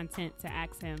bunch of content to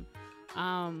ask him,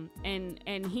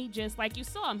 and he just, like you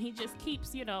saw him, he just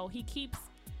keeps, he keeps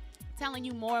telling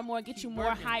you more and more, get you more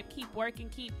hype, keep working,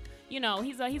 he's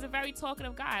a very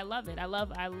talkative guy. I love it. I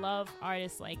love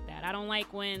artists like that. I don't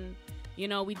like when,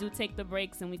 we do take the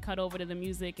breaks and we cut over to the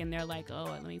music and they're like, oh,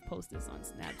 let me post this on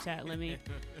Snapchat. Let me,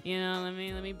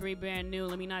 let me breathe brand new.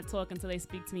 Let me not talk until they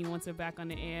speak to me once they're back on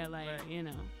the air. Like,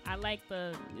 I like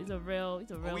he's a real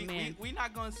man. We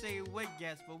not going to say what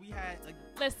guest, but we had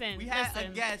a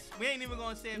guest. We ain't even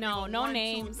going to say if no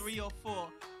names. 2, 3, or 4.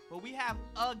 But we have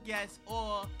a guest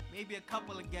or maybe a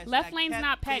couple of guests. Left Lane's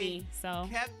not petty, so.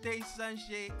 Kept their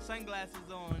sunglasses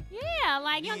on. Yeah,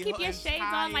 like, you don't keep your shades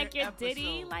on like you're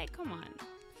Diddy. Like, come on.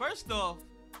 First off,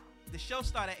 the show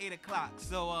started at 8 o'clock,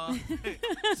 so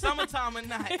summertime or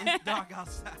not, it's dark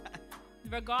outside.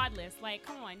 Regardless, like,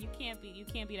 come on, you can't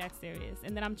be that serious.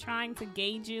 And then I'm trying to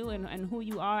gauge you and who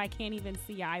you are. I can't even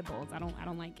see your eyeballs. I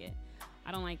don't like it.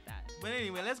 I don't like that. But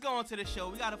anyway, let's go on to the show.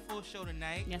 We got a full show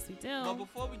tonight. Yes, we do. But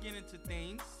before we get into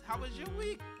things, how was your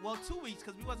week? Well, 2 weeks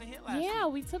because we wasn't here last week. Yeah,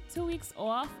 we took 2 weeks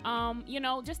off.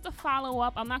 Just to follow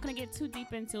up, I'm not going to get too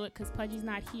deep into it because Pudgy's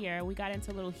not here. We got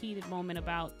into a little heated moment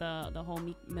about the whole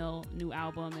Meek Mill new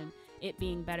album and it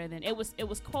being better than it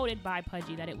was quoted by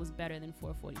Pudgy that it was better than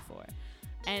 444.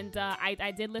 And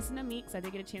I did listen to Meek's. I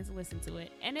did get a chance to listen to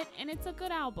it, and it's a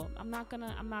good album. I'm not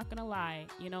gonna lie.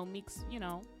 Meek's.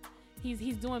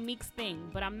 He's doing Meek's thing,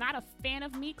 but I'm not a fan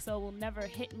of Meek, so it will never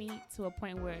hit me to a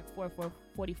point where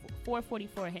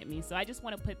 444 hit me. So I just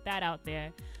want to put that out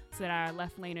there so that our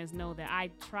left laners know that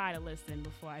I try to listen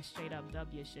before I straight up dub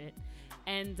your shit.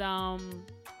 And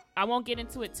I won't get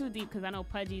into it too deep because I know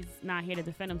Pudgy's not here to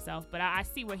defend himself, but I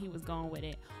see where he was going with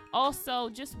it. Also,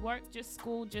 just work, just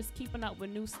school, just keeping up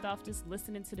with new stuff, just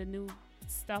listening to the new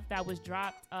stuff that was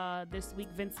dropped this week.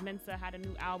 Vince Mensa had a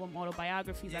new album,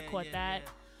 Autobiographies. I caught that.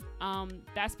 Yeah.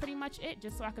 That's pretty much it,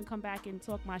 just so I can come back and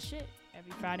talk my shit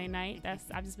every Friday night.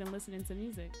 I've just been listening to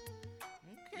music.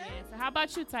 Okay. Yeah, so how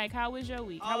about you, Tyke? How was your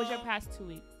week? How was your past 2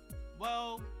 weeks?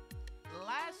 Well,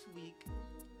 last week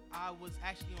I was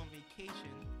actually on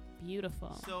vacation.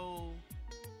 Beautiful. So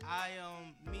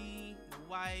me, the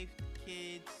wife, the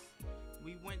kids,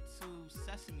 we went to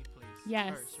Sesame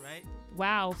Place first, right?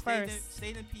 Wow, first.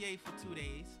 Stayed in PA for 2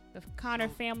 days. The Connor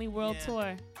Family World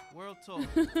Tour. World tour.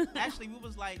 Actually, we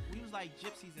was like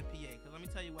gypsies in PA. Cause let me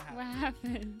tell you what happened. What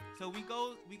happened? So we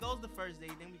goes the first day,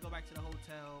 then we go back to the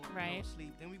hotel, right?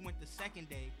 Sleep. Then we went the second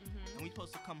day, and we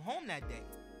supposed to come home that day.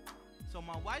 So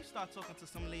my wife started talking to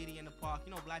some lady in the park.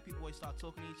 You know, black people always start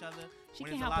talking to each other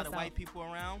when there's a lot of white people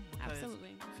around because you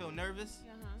feel nervous.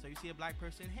 So you see a black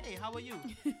person, hey, how are you?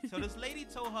 So this lady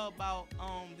told her about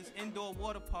this indoor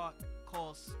water park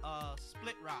called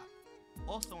Split Rock,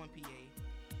 also in PA.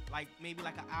 Like maybe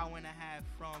like an hour and a half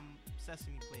from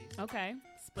Sesame Place. Okay,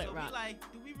 Split Rock. So we like,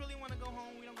 do we really want to go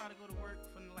home? We don't gotta go to work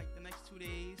for like the next 2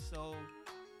 days. So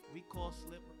we called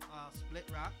Split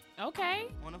Rock. Okay.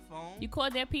 On the phone. You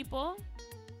called their people.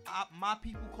 My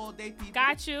people called their people.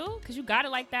 Got you, cause you got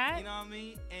it like that. You know what I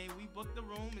mean? And we booked the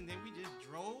room, and then we just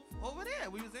drove over there.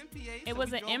 We was in PA. It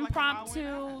was an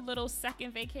impromptu little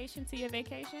second vacation to your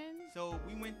vacation. So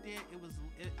we went there.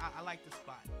 I like the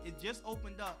spot. It just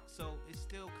opened up, so it's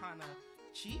still kind of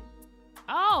cheap.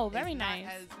 Oh, very nice.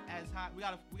 Not as high. We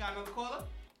got another caller.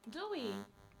 Do we?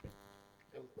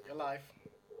 Your life.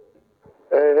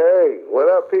 Hey, what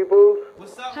up, peoples?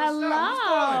 What's up?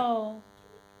 Hello.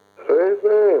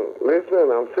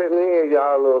 Listen, I'm sitting here,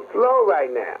 y'all a little slow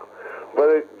right now.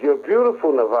 But you're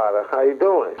beautiful, Nevada. How you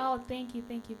doing? Oh, thank you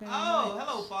very much. Oh,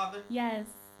 hello, Father. Yes,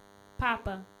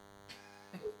 Papa.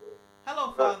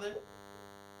 Hello, Father.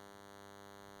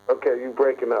 Okay, you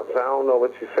breaking up, so I don't know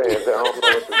what you're saying. So I don't know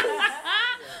what you're saying.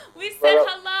 We said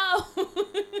hello.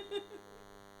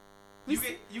 You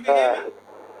can hear me?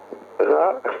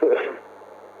 Huh?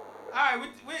 All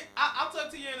right, I'll talk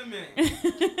to you in a minute.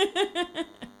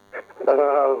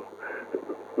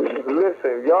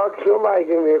 Listen, y'all, somebody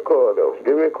give me a call, though.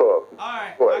 Give me a call. All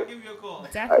right, I'll give you a call.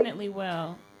 Definitely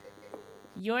will.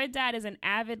 Your dad is an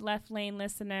avid Left Lane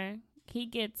listener. He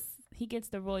gets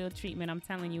the royal treatment, I'm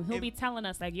telling you. He'll be telling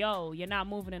us, like, yo, you're not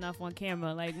moving enough on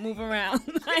camera. Like, move around.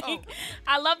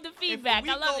 I love the feedback.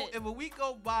 I love it. If a week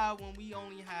go by when we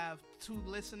only have 2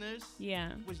 listeners,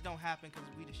 which don't happen because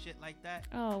we the shit like that.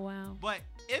 Oh, wow. But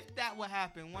if that would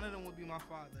happen, one of them would be my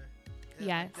father.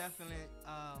 Yes. Definite.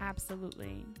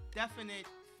 Absolutely. Definite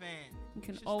fan. You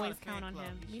can always count on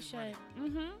him. We should.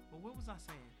 Mm-hmm. But what was I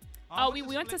saying? Oh, we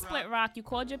went to Split Rock. You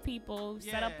called your people,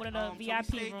 set up one of the VIP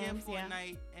so we stayed rooms. There for a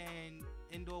night and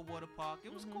indoor water park.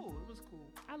 It was cool. It was cool.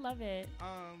 I love it.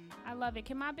 I love it.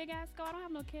 Can my big ass go? I don't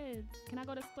have no kids. Can I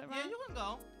go to Split Rock? Yeah, you can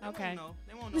go. Okay.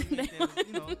 They won't know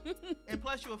you know. And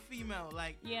plus, you're a female.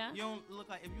 Like, you don't look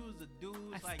like if you was a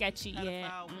dude. Like sketchy,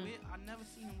 I never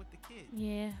seen him with the kid.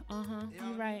 Yeah.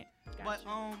 You're right. But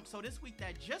so this week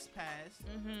that just passed.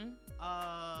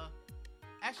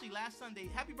 Actually, last Sunday,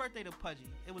 happy birthday to Pudgy.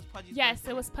 It was Pudgy's birthday. Yes,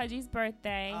 it was Pudgy's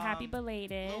birthday. Happy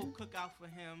belated. Little cookout for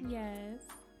him. Yes.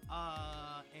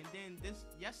 And then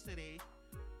yesterday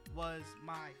was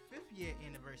my 5th year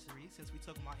anniversary since we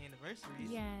took my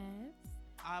anniversaries. Yes.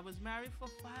 I was married for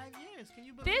 5 years. Can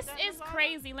you believe that? This is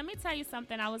crazy. Let me tell you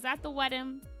something. I was at the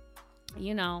wedding,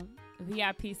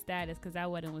 VIP status because that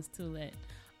wedding was too lit.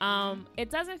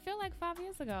 It doesn't feel like 5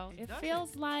 years ago. It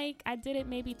feels like I did it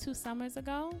maybe 2 summers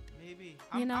ago. Maybe.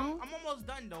 I'm almost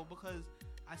done though because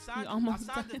I signed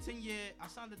the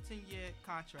 10-year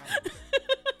contract.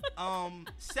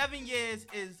 7 years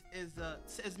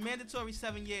is mandatory.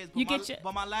 7 years. But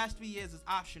but my last 3 years is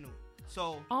optional.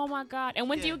 So. Oh my God! And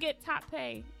when do you get top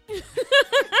pay?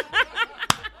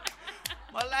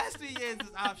 My last 3 years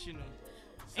is optional.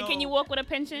 So, and can you walk with a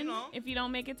pension if you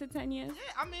don't make it to 10 years?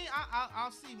 Yeah, I mean,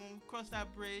 I'll see when we cross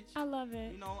that bridge. I love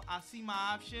it. I'll see my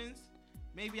options.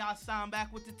 Maybe I'll sign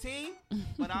back with the team,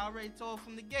 but I already told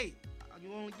from the gate,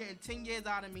 you're only getting 10 years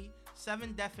out of me,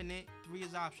 7 definite, 3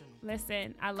 is optional.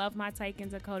 Listen, I love my Tyke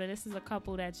and Dakota. This is a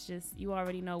couple that's just, you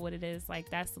already know what it is. Like,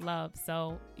 that's love.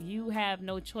 So you have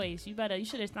no choice. You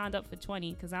should have signed up for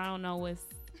 20 because I don't know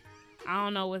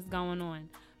what's going on.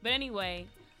 But anyway.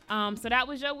 So that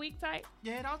was your week, Type?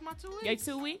 Yeah, that was my 2 weeks.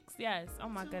 Your 2 weeks? Yes. Oh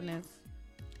my goodness.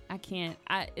 I can't.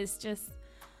 It's just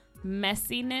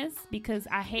messiness because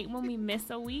I hate when we miss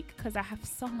a week because I have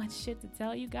so much shit to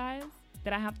tell you guys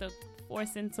that I have to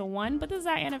force into one. But this is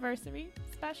our anniversary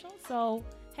special, so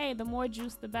hey, the more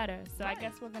juice, the better. So I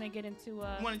guess we're gonna get into. You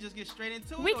want to just get straight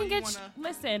into it? We can get.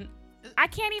 Listen. I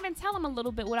can't even tell him a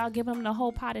little bit without giving him the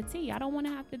whole pot of tea. I don't want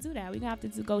to have to do that. We're gonna have to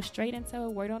go straight into a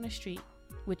word on the street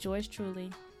with yours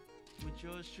truly. With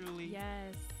yours truly.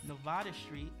 Yes. Nevada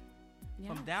Street. Yes.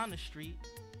 From down the street.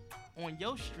 On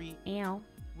your street. Ow.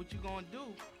 What you gonna do?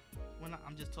 When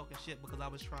I'm just talking shit because I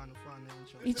was trying to find the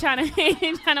intro. You trying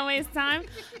to waste time?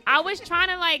 I was trying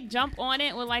to jump on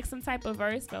it with some type of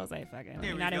verse, but I was like, fuck it.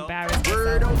 I'm not embarrassed.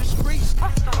 Word on the streets.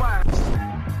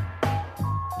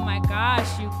 Oh my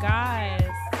gosh, you guys.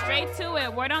 Straight to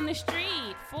it. Word on the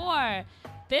street. 4.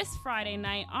 This Friday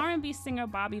night, R&B singer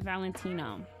Bobby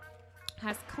Valentino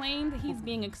has claimed he's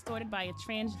being extorted by a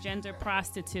transgender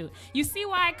prostitute. You see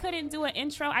why I couldn't do an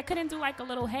intro? I couldn't do like a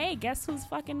little, hey, guess who's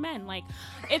fucking men? Like,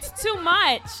 it's too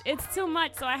much. It's too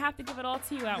much, so I have to give it all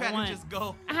to you at once. You had to just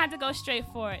go. I had to go straight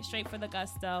for it, straight for the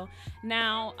gusto.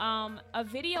 Now, a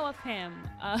video of him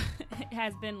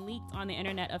has been leaked on the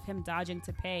internet of him dodging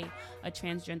to pay a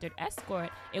transgendered escort.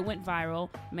 It went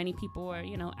viral. Many people were,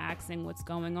 asking what's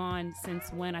going on,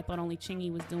 since when. I thought only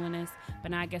Chingy was doing this, but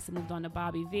now I guess it moved on to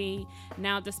Bobby V.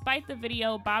 Now, despite the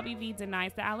video, Bobby V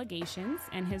denies the allegations,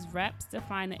 and his reps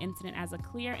define the incident as a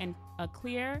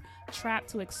clear trap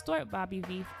to extort Bobby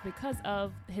V because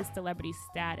of his celebrity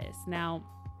status. Now,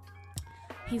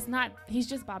 he's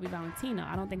just Bobby Valentino.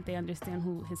 I don't think they understand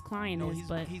who his client is.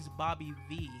 But he's Bobby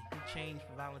V. He changed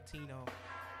for Valentino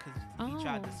because he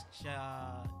tried to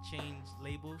change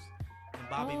labels, and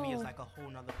Bobby V is like a whole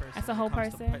nother person. That's a whole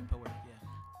person?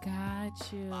 Yeah.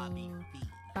 Got you. Bobby V.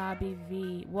 Bobby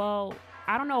V. Well,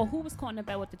 I don't know who was caught in the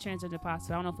bed with the transgender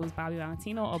prostitute. I don't know if it was Bobby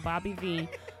Valentino or Bobby V,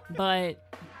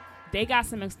 but they got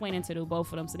some explaining to do,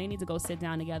 both of them, so they need to go sit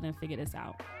down together and figure this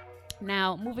out.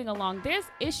 Now, moving along, there's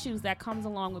issues that comes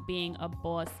along with being a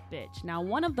boss bitch. Now,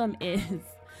 one of them is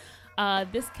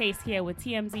this case here with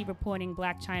TMZ reporting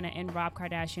Blac Chyna and Rob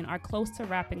Kardashian are close to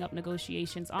wrapping up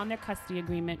negotiations on their custody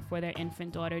agreement for their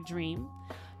infant daughter, Dream.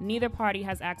 Neither party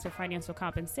has asked for financial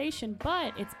compensation,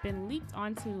 but it's been leaked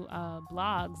onto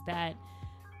blogs that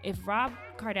if Rob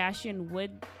Kardashian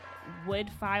would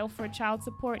file for child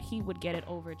support, he would get it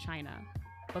over Chyna,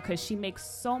 because she makes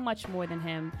so much more than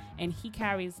him, and he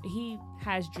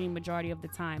has Dream majority of the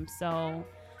time. So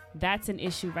that's an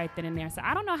issue right then and there. So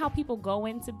I don't know how people go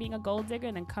into being a gold digger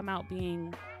and then come out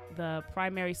being the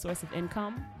primary source of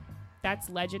income.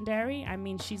 That's legendary. I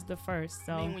mean, she's the first.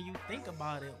 So I mean, when you think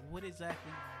about it, what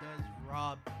exactly does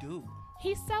Rob do?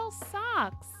 He sells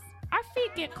socks. Our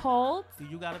feet get cold. Do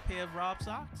you got a pair of Rob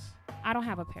socks? I don't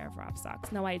have a pair of Rob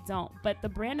socks. No, I don't. But the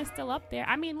brand is still up there.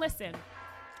 I mean, listen.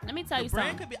 Let me tell you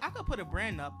something. I could put a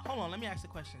brand up. Hold on. Let me ask a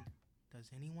question. Does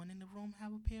anyone in the room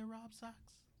have a pair of Rob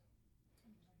socks?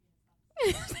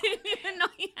 Didn't even know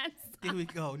he had socks. There we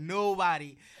go.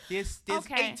 Nobody. There's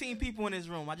okay. 18 people in this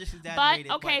room. I just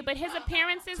exaggerated. But his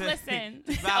appearances, listen.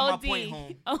 Drive my point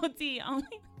home. OD. Only,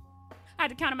 I had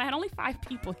to count in my head. Only 5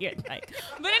 people here. But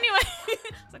anyway,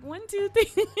 it's like 1, 2,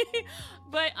 3.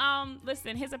 But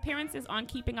listen, his appearances on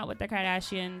Keeping Up with the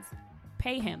Kardashians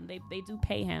pay him. They do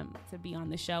pay him to be on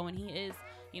the show, and he is,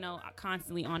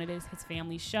 constantly on it. Is his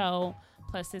family's show.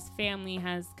 Plus, his family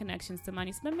has connections to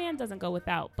money, so the man doesn't go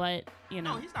without. But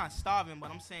no, he's not starving. But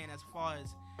I'm saying, as far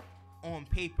as on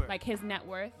paper, like his net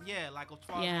worth. Yeah, like as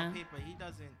far as on paper, he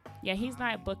doesn't. Yeah, he's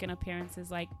not booking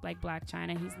appearances like Blac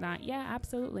Chyna. He's not. Yeah,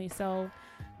 absolutely. So,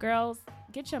 girls,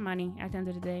 get your money at the end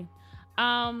of the day.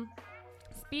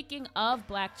 Speaking of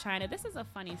Blac Chyna, this is a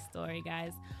funny story,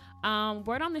 guys.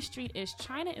 Word on the street is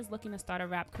Chyna is looking to start a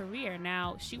rap career.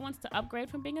 Now, she wants to upgrade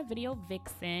from being a video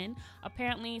vixen.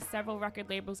 Apparently, several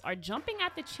record labels are jumping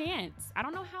at the chance. I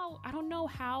don't know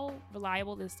how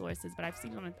reliable this source is, but I've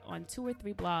seen it on 2 or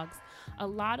 3 blogs. A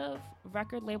lot of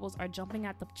record labels are jumping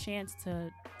at the chance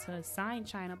to sign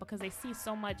Chyna because they see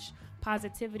so much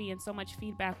positivity and so much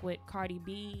feedback with Cardi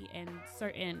B and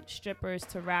certain strippers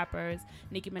to rappers.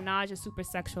 Nicki Minaj is super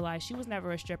sexualized. She was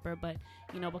never a stripper, but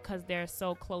because they're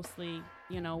so closely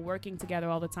working together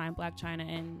all the time, Blac Chyna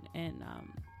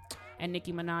and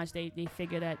Nicki Minaj, they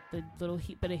figure that the little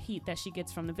bit of heat that she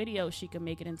gets from the video, she can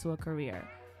make it into a career.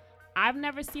 I've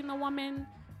never seen the woman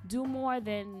do more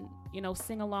than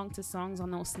sing along to songs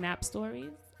on those Snap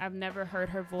stories. I've never heard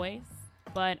her voice.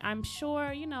 But I'm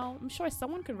sure,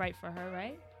 someone could write for her,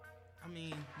 right? I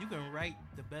mean, you can write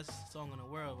the best song in the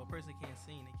world. If a person can't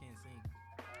sing, they can't sing.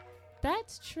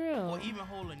 That's true. Or even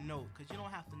hold a note, because you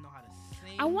don't have to know how to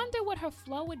sing. I wonder what her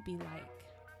flow would be like.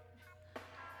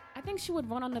 I think she would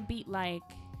run on the beat like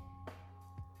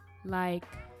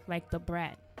the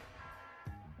Brat.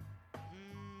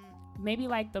 Maybe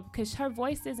because her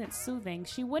voice isn't soothing.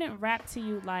 She wouldn't rap to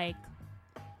you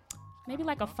maybe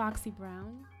like a Foxy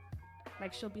Brown.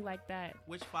 Like, she'll be like that.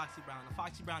 Which Foxy Brown? The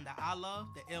Foxy Brown that I love,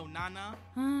 the Il Nana,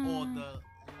 or the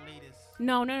latest?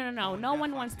 No. No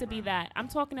one wants to be that. I'm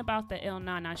talking about the Il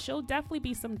Nana. She'll definitely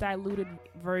be some diluted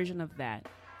version of that.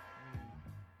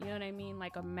 You know what I mean?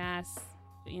 Like a mass,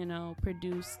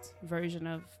 produced version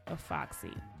of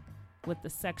Foxy with the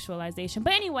sexualization.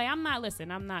 But anyway, I'm not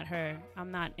her. I'm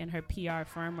not in her PR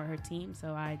firm or her team,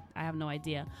 so I have no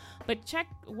idea. But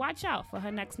watch out for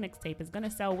her next mixtape. It's going to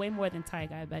sell way more than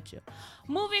Tyga, I bet you.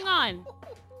 Moving on.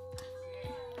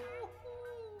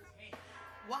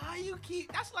 Why you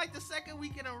keep? That's like the second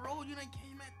week in a row you done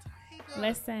came at Tiger.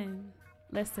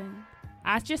 Listen.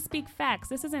 I just speak facts.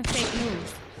 This isn't fake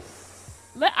news.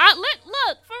 Look,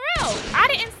 for real.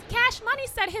 Cash Money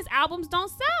said his albums don't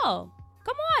sell.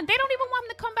 Come on. They don't even want him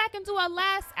to come back and do a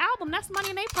last album. That's money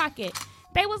in their pocket.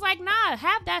 They was like, nah,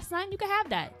 have that, son. You can have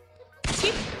that.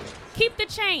 Keep the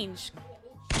change.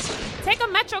 Take a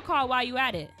Metro card while you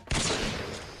at it.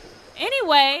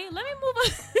 Anyway, let me move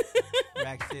on.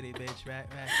 Rack City, bitch. Rack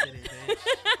City, bitch.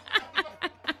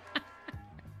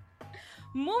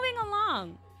 Moving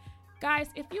along. Guys,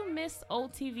 if you miss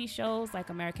old TV shows like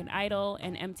American Idol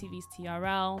and MTV's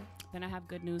TRL, then I have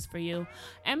good news for you.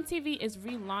 MTV is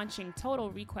relaunching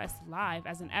Total Request Live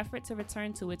as an effort to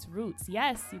return to its roots.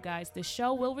 Yes, you guys, the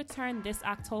show will return this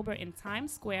October in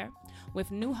Times Square with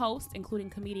new hosts,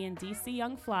 including comedian DC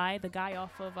Young Fly, the guy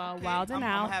off of Wild 'N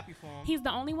Out. I'm happy for him. He's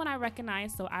the only one I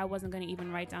recognize, so I wasn't going to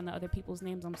even write down the other people's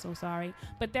names. I'm so sorry.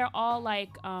 But they're all like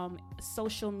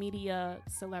social media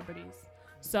celebrities.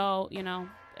 So,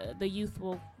 the youth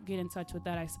will get in touch with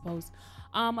that, I suppose.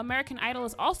 American Idol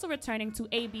is also returning to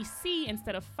ABC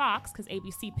instead of Fox because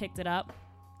ABC picked it up.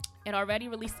 It already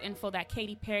released info that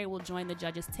Katy Perry will join the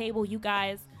judges' table. You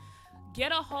guys,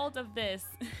 get a hold of this.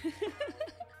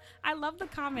 I love the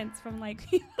comments from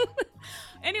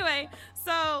Anyway,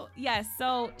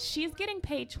 so she's getting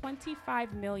paid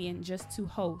 $25 million just to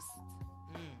host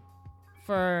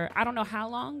for I don't know how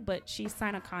long, but she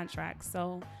signed a contract.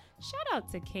 So shout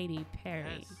out to Katy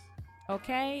Perry. Yes.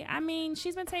 Okay? I mean,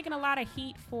 she's been taking a lot of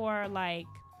heat for,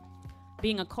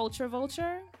 being a culture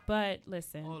vulture, but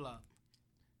listen. Hold up.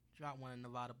 Drop one of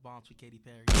Nevada bombs for Katy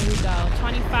Perry. Here we go.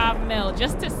 25 mil.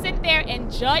 Just to sit there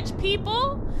and judge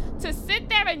people?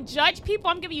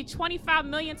 I'm giving you 25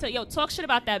 million to, talk shit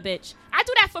about that bitch. I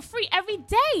do that for free every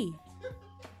day.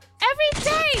 Every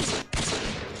day.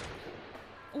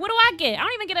 What do I get? I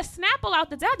don't even get a Snapple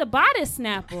out the day. I have to buy this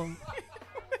Snapple.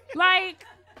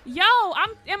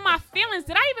 I'm in my feelings.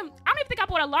 I don't even think I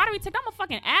bought a lottery ticket. I'm a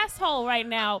fucking asshole right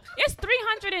now. It's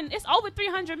over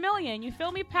 300 million. You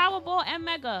feel me? Powerball and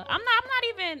Mega. I'm not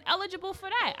even eligible for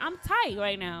that. I'm tight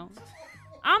right now.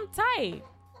 I'm tight.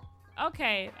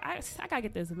 Okay, I gotta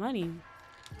get this money.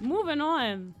 Moving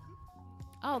on.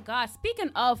 Oh God.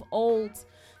 Speaking of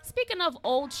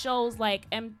old shows like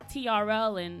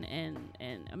MTRL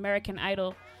and American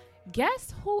Idol.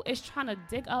 Guess who is trying to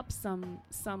dig up some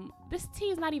this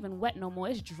tea is not even wet no more.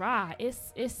 It's dry.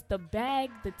 It's the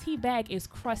tea bag is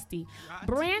crusty.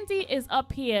 Brandy is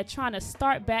up here trying to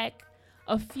start back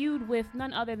a feud with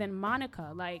none other than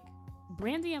Monica.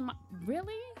 Brandy and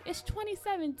really? It's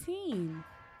 2017.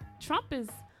 Trump is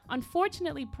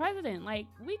unfortunately president.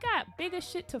 We got bigger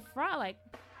shit to fry.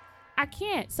 I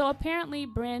can't. So apparently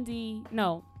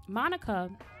Monica,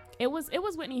 it was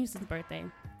Whitney Houston's birthday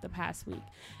the past week,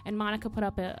 and Monica put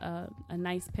up a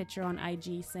nice picture on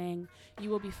IG saying,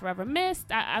 "You will be forever missed."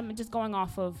 I'm just going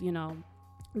off of,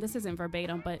 this isn't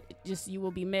verbatim, but just you will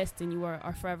be missed and you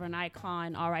are forever an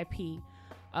icon, RIP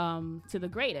to the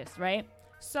greatest, right?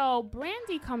 So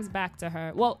Brandy comes back to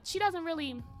her. Well, she doesn't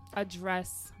really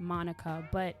address Monica,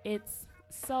 but it's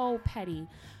so petty.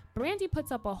 Brandy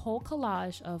puts up a whole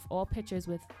collage of all pictures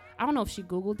with, I don't know if she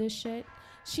Googled this shit.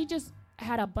 She just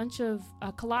had a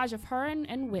collage of her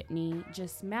and Whitney,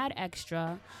 just mad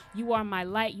extra. You are my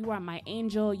light, you are my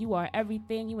angel, you are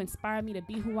everything, you inspire me to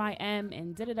be who I am,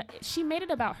 and she made it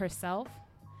about herself,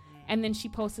 and then she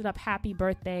posted up happy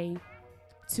birthday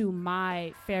to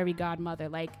my fairy godmother.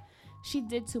 She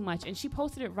did too much, and she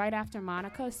posted it right after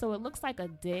Monica, so it looks like a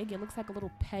dig. It looks like a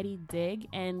little petty dig,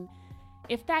 and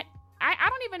if that I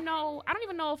don't even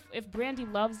know if Brandy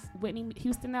loves Whitney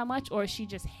Houston that much, or she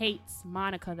just hates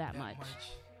Monica that much.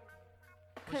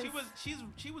 Well,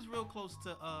 she was real close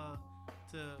to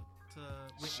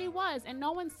Whitney. She was, and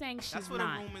no one's saying she's not. That's where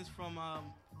the rumors from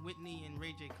Whitney and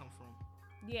Ray J come from.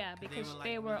 Yeah, because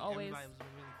they were always. Everybody was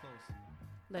really close.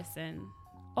 Listen,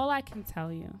 all I can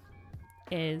tell you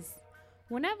is,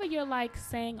 whenever you're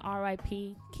saying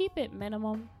R.I.P., keep it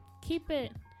minimum. Keep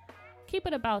it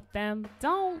about them.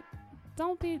 Don't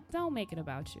make it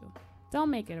about you. Don't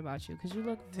make it about you, because you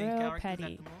look real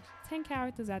petty. 10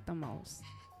 characters at the most.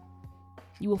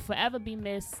 You will forever be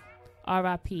missed.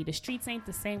 R.I.P. The streets ain't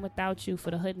the same without you,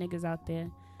 for the hood niggas out there.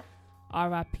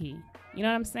 R.I.P. You know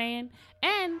what I'm saying?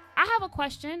 And I have a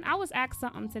question. I was asked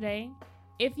something today.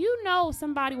 If you know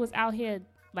somebody was out here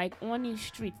on these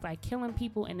streets killing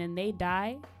people and then they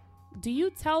die, do you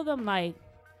tell them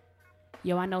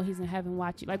yo, I know he's in heaven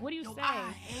watching. Like, what do you say?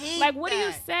 I hate Like, what do that.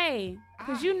 you say?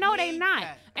 Because you know they not.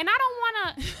 that. And I don't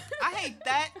want to. I hate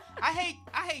that. I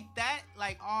hate that.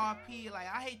 Like RP. Like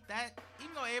I hate that.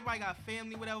 Even though everybody got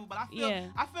family, whatever. But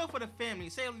I feel for the family.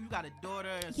 Say you got a daughter,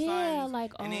 a son,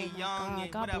 like, and they young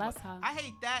and God whatever. bless her. I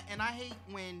hate that, and I hate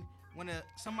when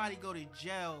somebody go to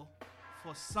jail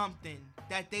for something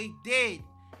that they did.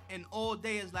 And all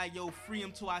day is like, yo, free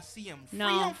him till I see him. No.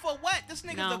 Free him for what? This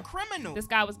nigga's a criminal. This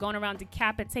guy was going around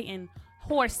decapitating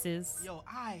horses. Yo,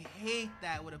 I hate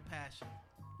that with a passion.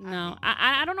 No,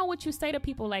 I don't know what you say to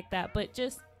people like that, but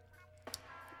just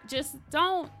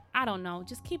don't, I don't know.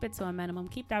 Just keep it to a minimum.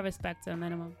 Keep that respect to a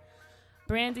minimum.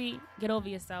 Brandy, get over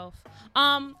yourself.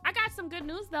 I got some good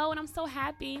news, though, and I'm so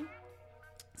happy.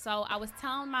 So I was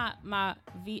telling my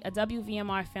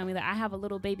WVMR family that I have a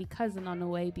little baby cousin on the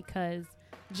way because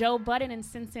Joe Budden and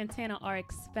Sin Santana are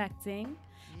expecting.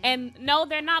 And no,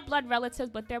 they're not blood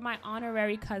relatives, but they're my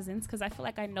honorary cousins because I feel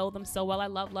like I know them so well. I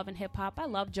love Love and Hip Hop. I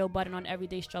love Joe Budden on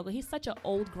Everyday Struggle. He's such an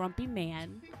old, grumpy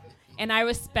man, and I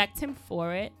respect him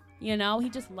for it. You know, he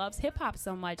just loves hip hop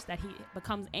so much that he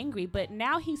becomes angry. But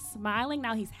now he's smiling.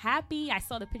 Now he's happy. I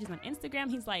saw the pictures on Instagram.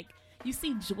 He's like, you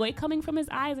see joy coming from his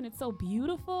eyes, and it's so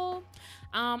beautiful.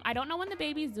 I don't know when the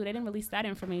baby's due. They didn't release that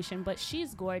information, but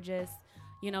she's gorgeous.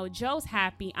 You know, Joe's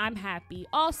happy. I'm happy.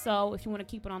 Also, if you want to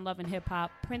keep it on Love and Hip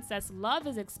Hop, Princess Love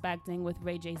is expecting with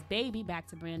Ray J's baby. Back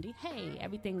to Brandy. Hey,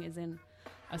 everything is in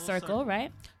a circle,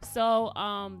 right? So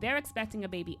they're expecting a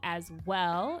baby as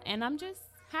well, and I'm just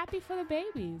happy for the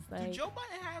babies. Like, Did Joe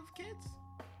Budden have kids?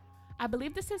 I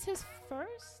believe this is his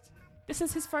first. This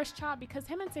is his first child because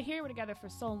him and Tahiri were together for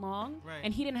so long,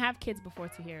 and he didn't have kids before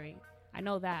Tahiri. I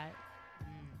know that.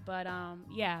 But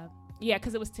yeah,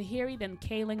 because it was Tahiri, then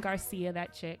Kaylin Garcia,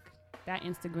 that chick, that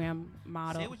Instagram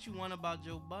model. Say what you want about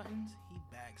Joe Buttons, he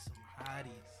bags some hotties.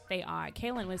 They are.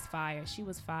 Kaylin was fire. She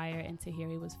was fire, and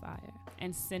Tahiri was fire.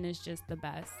 And Sin is just the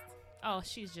best. Oh,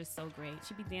 she's just so great.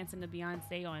 She be dancing to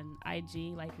Beyonce on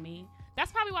IG like me.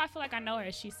 That's probably why I feel like I know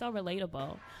her. She's so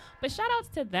relatable. But shout outs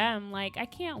to them. Like, I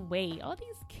can't wait. All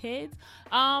these kids.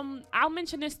 I'll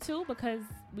mention this too because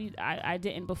I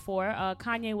didn't before.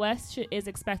 Kanye West is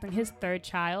expecting his third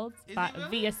child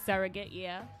via surrogate.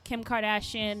 Yeah. Kim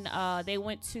Kardashian, they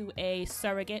went to a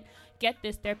surrogate. Get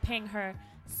this, they're paying her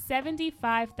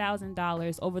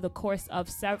 $75,000 over the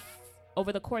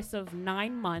course of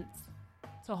 9 months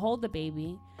to hold the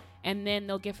baby. And then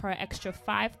they'll give her an extra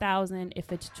 $5,000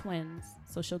 if it's twins.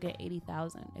 So she'll get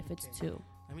 $80,000 if it's two.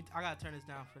 I gotta turn this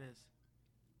down for this.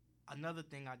 Another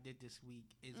thing I did this week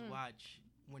is watch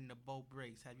When the Boat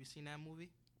Breaks. Have you seen that movie?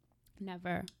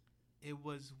 Never. It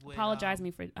was with I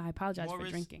apologize for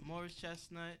drinking. Morris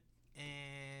Chestnut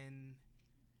and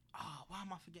why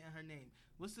am I forgetting her name?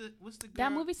 What's the girl?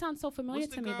 That movie sounds so familiar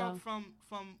to me though. From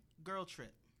Girl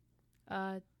Trip.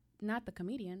 Not the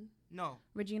comedian. No.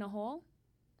 Regina Hall.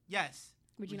 Yes.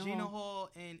 Regina Hall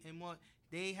and more.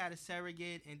 They had a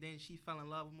surrogate, and then she fell in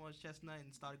love with Morris Chestnut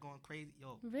and started going crazy.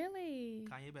 Yo. Really?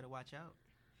 Kanye better watch out.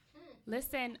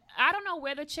 Listen, I don't know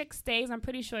where the chick stays. I'm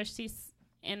pretty sure she's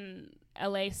in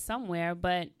LA somewhere,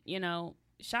 but, you know,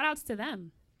 shout outs to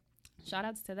them. Shout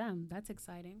outs to them. That's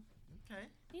exciting. Okay.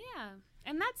 Yeah.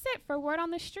 And that's it for Word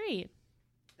on the Street.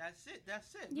 That's it.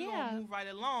 Yeah. We're going to move right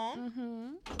along.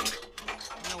 Mm-hmm.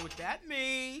 You know what that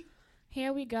means.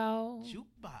 Here we go.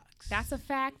 Jukebox. That's a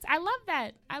fact. I love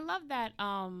that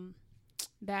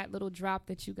that little drop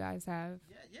that you guys have.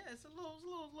 Yeah, it's a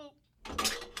little.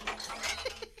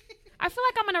 I feel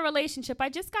like I'm in a relationship. I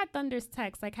just got Thunder's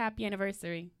text, like, happy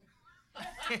anniversary.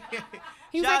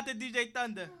 Shout out to DJ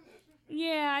Thunder.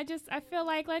 Yeah, I feel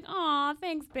like, aw,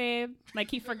 thanks, babe.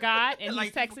 Like, he forgot, and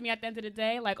he's texting me at the end of the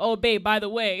day, like, oh, babe, by the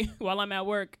way, while I'm at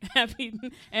work, happy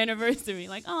anniversary.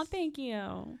 Like, oh, thank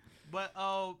you. But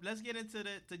let's get into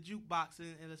the jukebox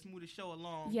and let's move the show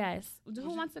along. Yes. Who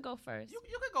wants to go first? You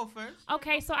can go first.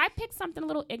 Okay, so I picked something a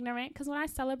little ignorant because when I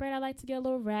celebrate, I like to get a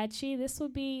little ratchy. This will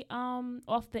be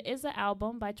off the IZA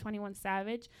album by 21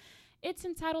 Savage. It's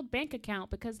entitled Bank Account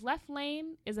because Left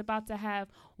Lane is about to have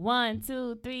 1,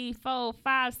 2, 3, 4,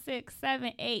 5, 6,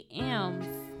 7, 8 M's.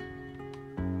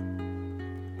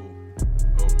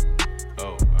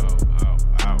 Oh,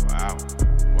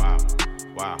 wow.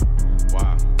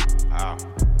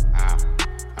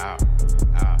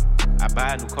 I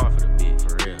buy a new car for the bitch.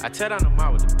 For real. I tear down the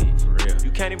mall with the bitch. For real.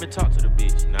 You can't even talk to the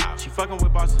bitch. Nah. She fucking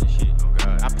with bosses and shit. Oh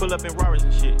God. I pull up in Rarers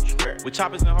and shit. Swear. With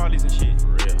choppers and Harleys and shit. For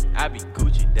real. I be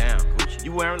Gucci down. Gucci.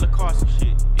 You wearing Lacoste and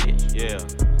shit. Bitch.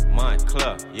 Yeah.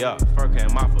 Montclair. Yeah. Fur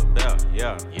came off a belt.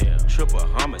 Yeah. Yeah. Triple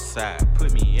homicide.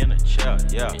 Put me in a chair.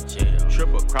 Yeah. In jail.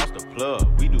 Triple across the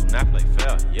plug. We do not play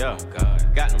fair. Yeah. Oh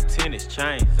God. Got them tennis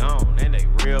chains on and they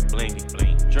real blingy.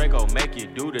 Bling. Draco make you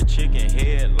do the chicken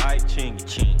head like chingy.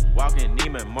 Ching. Walking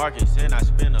Neiman Marcus and I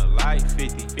spend a life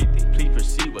 50-50. Please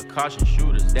proceed with caution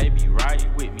shooters. They be right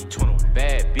with me. 21.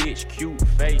 Bad bitch, cute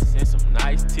face and some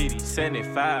nice titties.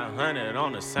 7,500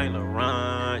 on a Saint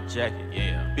Laurent jacket.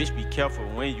 Yeah. Bitch, be careful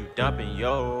when you dumping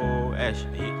your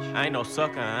action. Bitch. I ain't no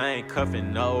sucker. I ain't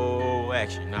cuffing no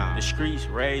action. Nah. The streets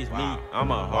raised me.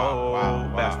 I'm a whole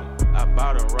bastard. I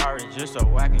bought a Rari just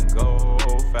so I can go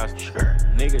faster. Sure.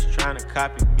 Niggas tryna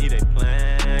copy me, they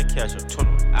plan catch up.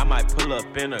 21. I might pull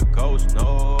up in a ghost,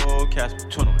 no Casper.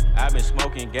 21. I been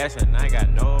smoking gas and I got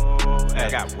no ass. I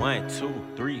got 1, 2,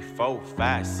 3, 4,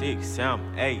 5, 6,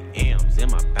 7, 8 M's in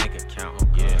my bank account.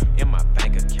 Yeah. In my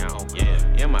bank account.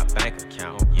 Yeah. In my bank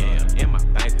account. Yeah. In my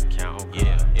bank account.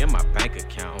 Yeah. In my bank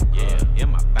account. Yeah. In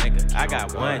my bank account. I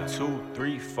got 1, 2,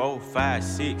 3, 4, 5,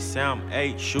 6, 7,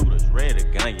 8 shooters ready to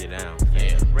gun you down.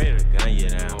 Yeah. Ready to gun you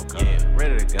down. Yeah.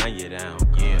 Ready to gun you down.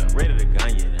 Yeah. Ready to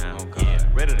gun you down. Yeah.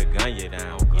 Ready to gun you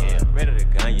down. Yeah. Ready to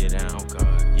gun you down.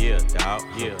 Yeah, dawg.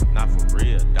 Yeah. Not for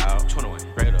real, dawg. 21.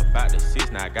 Straight up out the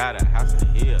 6, now I got a house in the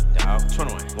hill, dawg.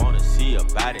 21. Wanna see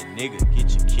about it, nigga, get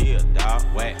you killed, dawg.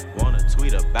 Whack. Wanna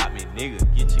tweet about me, nigga,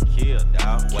 get you killed,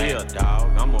 dawg. Kill,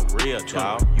 dawg. I'm a real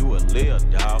dawg. You a lil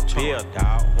dawg. Bill,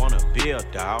 dawg. Wanna build,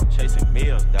 dawg. Chasing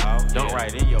meals, dawg. Don't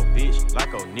write in your bitch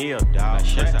like O'Neal, dawg.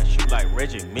 Shots I shoot like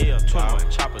Reggie Mills,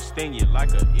 dawg. Chopper sting you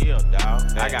like a eel,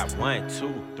 dawg. I got 1,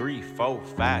 2, 3, 4,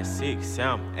 5, 6,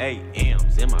 7, 8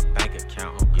 M's in my bank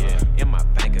account. Yeah. In my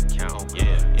bank account.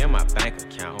 Yeah. In my bank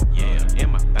account. Yeah. In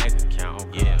my bank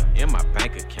account. Yeah. In my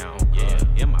bank account. Yeah.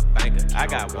 In my bank account. I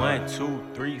got 1, 2,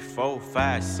 3, 4,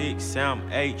 5, 6,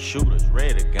 7, 8 shooters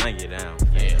ready to gun you down.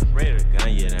 Yeah. Ready to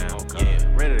gun you down.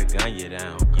 Yeah. Ready to gun you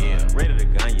down. Yeah. Ready to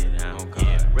gun you down.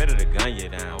 Yeah. Ready to gun you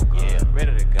down. Yeah.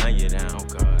 Ready to gun you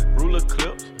down. Ruler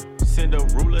clips. Send a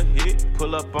ruler hit,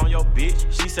 pull up on your bitch.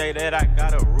 She say that I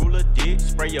got a ruler dick.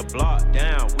 Spray your block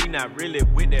down, we not really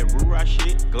with that Rura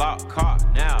shit. Glock cock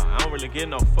now, I don't really give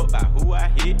no fuck about who I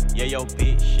hit. Yeah, yo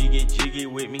bitch, she get jiggy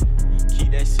with me.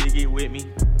 Keep that ciggy with me.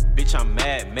 Bitch, I'm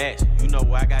Mad Max, you know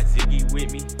I got Ziggy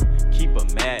with me. Keep a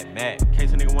Mad Max,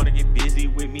 case a nigga wanna get busy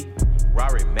with me.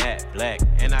 Rari matte black,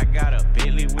 and I got a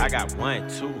Bentley with me. I got 1,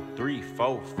 2, 3,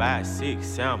 4, 5, 6,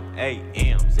 7, 8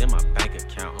 M's in my bank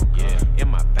account. Yeah. In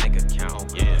my bank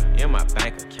account. Yeah. In my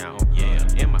bank account. Yeah.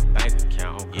 In my bank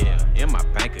account. Yeah. In my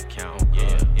bank account.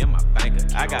 Yeah. In my bank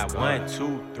account. I got 1,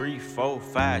 2, 3, 4,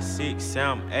 5, 6,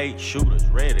 7, 8 shooters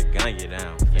ready to gun you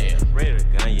down. Yeah. Ready to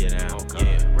gun you down.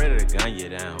 Yeah. Ready to gun you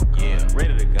down. Yeah.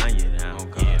 Ready to gun you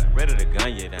down. Yeah. Ready to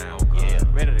gun you down. Yeah.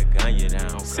 Ready to gun you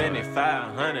down.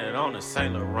 7,500 on a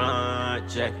Saint Laurent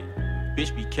jacket.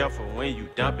 Bitch, be careful when you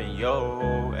dumping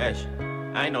your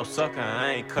action. I ain't no sucker,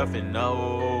 I ain't cuffing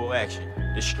no action.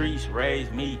 The streets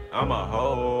raised me, I'm a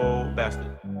whole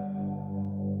bastard.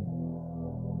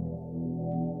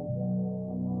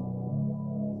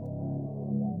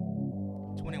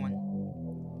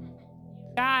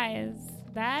 Guys,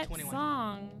 that 21.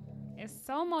 Song is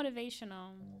so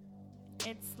motivational.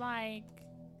 It's like,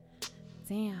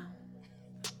 damn.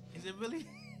 Is it really?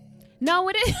 No,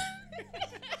 it is.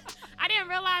 I didn't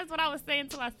realize what I was saying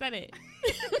until I said it.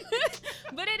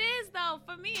 But it is, though.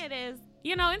 For me, it is.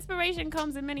 You know, inspiration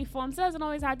comes in many forms. It doesn't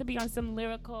always have to be on some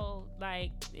lyrical,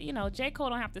 like, you know, J. Cole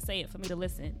don't have to say it for me to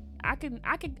listen. I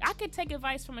could take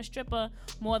advice from a stripper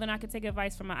more than I could take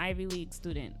advice from an Ivy League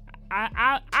student.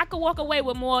 I could walk away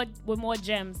with more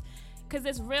gems. Because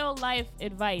it's real life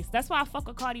advice. That's why I fuck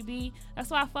with Cardi B. That's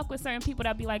why I fuck with certain people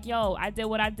that be like, yo, I did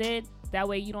what I did. That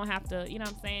way you don't have to, you know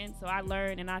what I'm saying? So I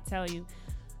learn and I tell you.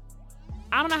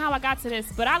 I don't know how I got to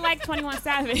this, but I like 21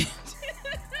 Savage.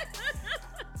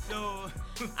 So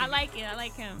I like it. I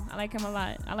like him. I like him a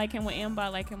lot. I like him with Amber. I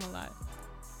like him a lot.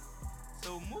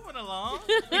 So moving along.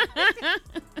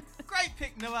 Great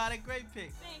pick, Nevada. Great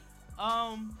pick. Thanks.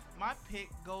 My pick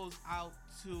goes out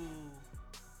to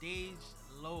Dej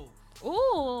Loaf.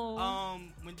 Ooh.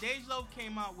 When Dej Loaf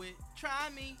came out with Try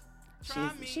Me.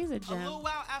 She's a gem. A little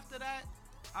while after that,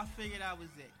 I figured I was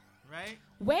it, right?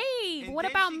 Wait, and what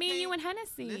about Me, You, and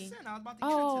Hennessy? Listen, I was about to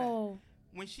get into that.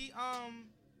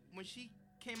 When she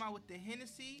came out with the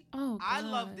Hennessy, I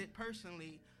loved it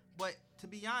personally, but to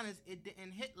be honest, it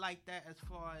didn't hit like that as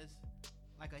far as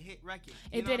like a hit record.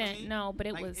 It know didn't, what I mean? no, but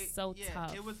it Like, was so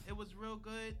tough. It was real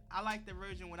good. I like the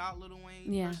version without Lil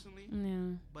Wayne personally.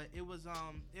 Yeah. But it was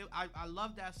I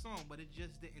love that song, but it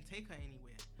just didn't take her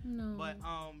anywhere. No. But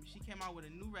she came out with a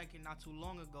new record not too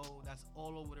long ago that's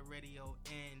all over the radio,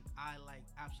 and I like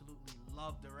absolutely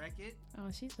love the record. Oh,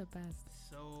 she's the best.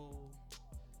 So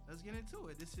let's get into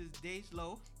it. This is Dej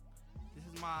Loaf. This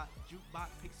is my jukebox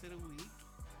picks of the week.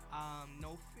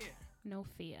 No Fear. No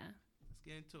Fear. Let's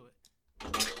get into it.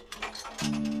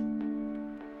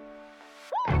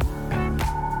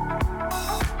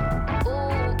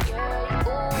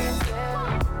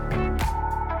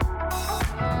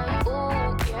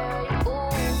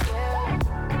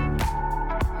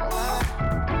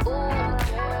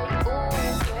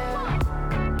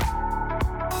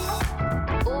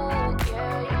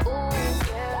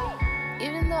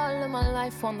 Even though I live my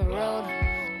life on the road,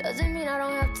 doesn't mean I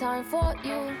don't have time for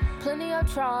you. Plenty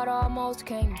I've tried, almost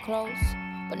came close,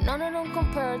 but none of them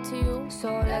compared to you.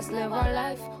 So let's live our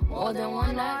life more than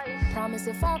one night. Promise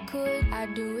if I could,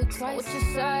 I'd do it twice. What you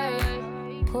say?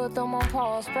 Put them on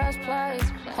pause, press play.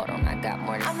 Hold on, I got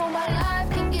more to say. I know my life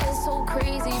can get so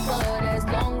crazy, but as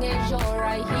long as you're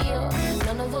right here,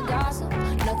 none of the gossip,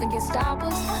 nothing can stop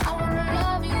us. I wanna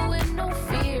love you with no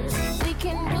fears. We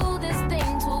can do this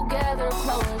thing together.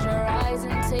 Close your eyes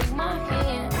and take my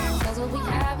hand, 'cause what we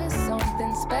have is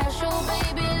something special,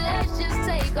 baby. Let's just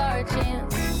take our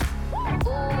chance.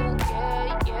 Ooh,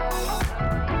 yeah,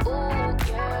 yeah. Ooh,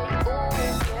 yeah, ooh,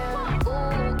 yeah.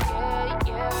 Ooh, yeah,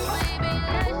 yeah. Baby,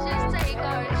 let's just take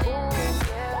our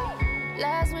chance.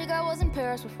 Last week I was in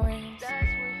Paris with friends.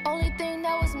 Only thing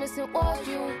that was missing was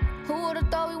you. Who would've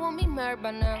thought we wouldn't be married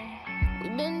by now?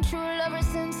 We've been true lovers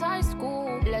since high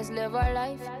school. Let's live our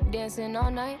life, dancing all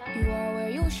night. You are where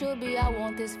you should be, I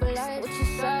want this for life. What you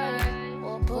say?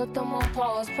 Or put them on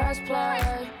pause, press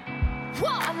play.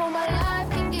 I know my life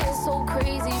can get so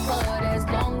crazy, but as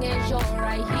long as you're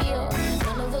right here,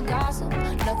 none of the gossip,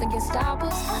 nothing can stop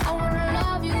us. I wanna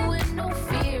love you with no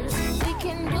fears. We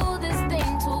can do this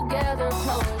thing together.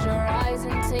 Close your eyes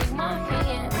and take my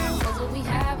hand, 'cause what we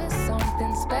have is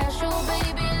something special,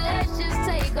 baby. Let's just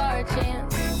take our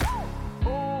chance.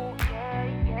 Ooh, yeah,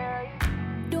 yeah.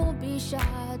 Don't be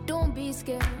shy, don't be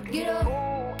scared. Get up. Ooh,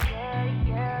 yeah,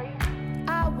 yeah.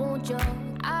 I want you,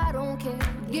 I don't care.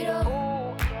 Get up.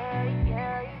 Ooh, yeah,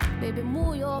 yeah. Baby,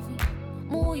 move your feet,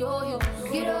 move your hips.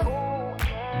 Get up. Ooh,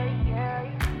 yeah,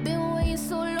 yeah. Been waiting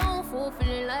so long for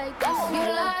feeling like this.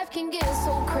 Your life can get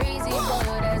so crazy,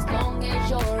 but as long as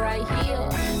you're right here,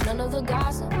 none of the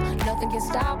gossip, nothing can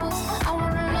stop us. I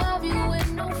wanna love you with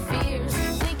no fears.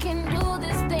 We can do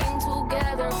this thing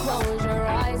together. Close your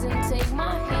eyes and take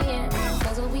my hand,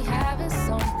 'cause what we have is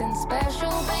something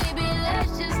special, baby.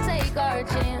 Let's just take our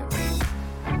chance.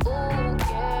 Ooh,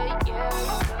 yeah,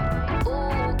 yeah.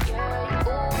 Ooh, yeah,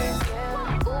 ooh, yeah.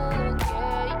 Ooh,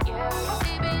 yeah, yeah.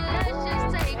 Baby, let's just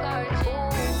take our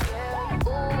chance.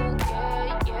 Ooh, yeah,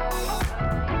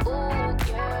 yeah. Ooh,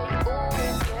 yeah, ooh,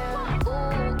 yeah.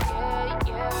 Ooh, yeah,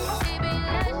 yeah. Baby,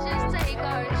 let's just take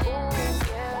our chance.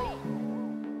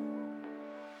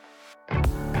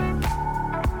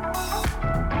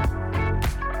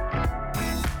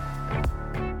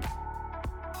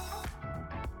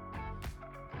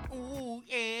 Ooh,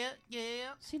 yeah,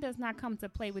 yeah. She does not come to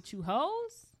play with you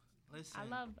hoes. Listen, I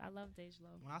love Dej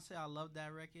Loaf. When I say I love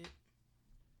that record,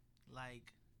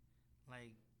 like,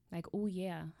 ooh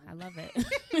yeah, I love it.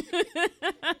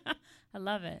 I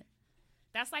love it.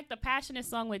 That's like the passionate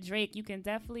song with Drake. You can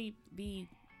definitely be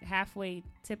halfway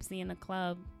tipsy in the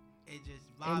club. It just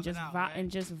vibing out, rock, right? and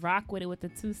just rock with it with the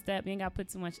two-step. You ain't gotta put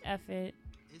too much effort.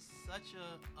 It's such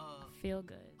a feel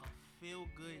good. Feel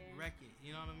good record.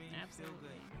 You know what I mean? Absolutely.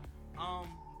 Feel good.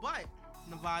 But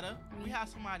Nevada, we have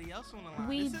somebody else on the line.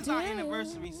 We this is our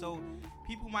anniversary, so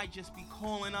people might just be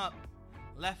calling up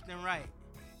left and right.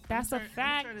 That's a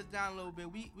fact. Let me turn this down a little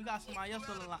bit. We got somebody else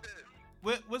on the line.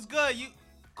 What's good?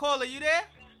 Caller, you there?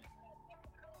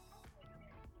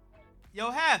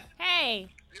 Yo, Hef. Hey.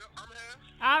 Yo, I'm here.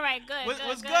 All right, good. What's good,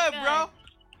 What's bro? going on?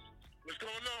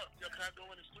 Yo, can I go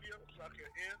in the studio so I can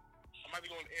air? I might be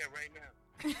going to air right now.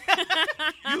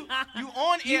 you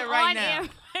on air right now.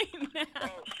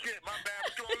 Oh shit, my bad.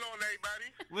 What's going on, everybody?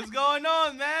 What's going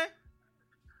on, man?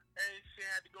 Hey, shit,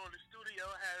 I had to go in the studio.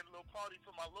 I had a little party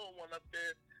for my little one up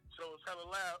there, so it's hella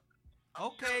loud.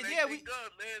 Okay, yeah, we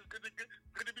good, man. It's good to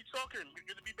be talking.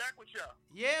 Good to be back with y'all.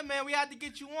 Yeah, man, we had to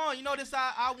get you on. You know, this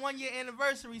our 1 year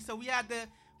anniversary, so we had to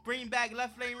bring back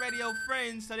Left Lane Radio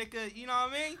friends so they could, you know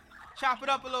what I mean, chop it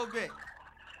up a little bit.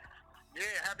 Yeah,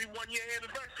 happy 1 year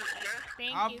anniversary, man.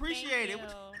 Thank I you, appreciate thank it.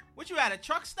 you. What you at, a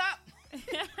truck stop? Nah.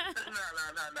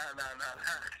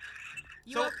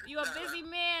 You a busy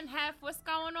man, Hef. What's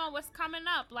going on? What's coming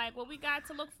up? Like, what we got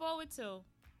to look forward to?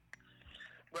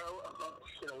 Well,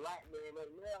 shit, a lot, man. Like,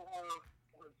 now, on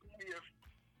the 20th,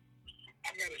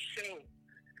 I got a show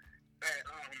at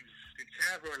the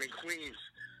Tavern in Queens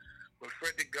with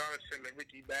Frederick Garson and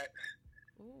Ricky Batts.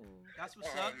 Ooh, that's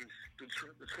what's up. The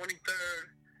 23rd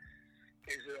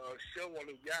is a show on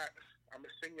the yacht. I'm going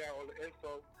to send y'all all the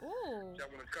info. Ooh. Y'all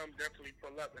want to come, definitely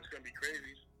pull up. It's going to be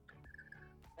crazy.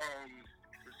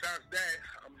 Besides that,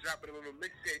 I'm dropping a little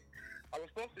mixtape. I was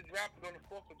supposed to drop it on the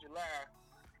 4th of July,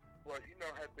 but you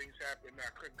know how things happen. I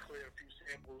couldn't clear a few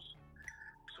samples,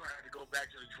 so I had to go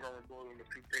back to the drawing board on a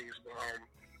few things. But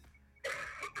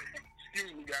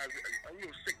excuse me, guys. I'm a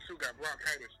little sick too. Got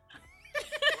bronchitis.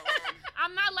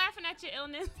 I'm not laughing at your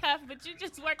illness, Hef, but you're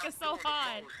just working so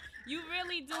hard. You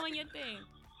really doing your thing.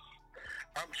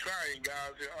 I'm trying,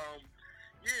 guys.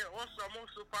 Yeah, also, I'm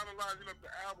also finalizing up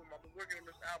the album. I've been working on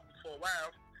this album for a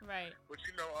while. Right. But,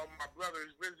 you know, my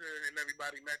brothers, Vincent and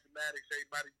everybody, Mathematics,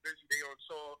 everybody's busy. They on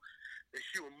tour. They're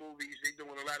shooting movies. They're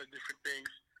doing a lot of different things.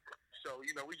 So,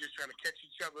 you know, we just trying to catch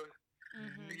each other,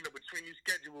 you know, between these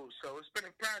schedules. So it's been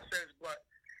a process, but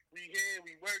we here,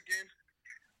 we working.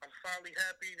 I'm finally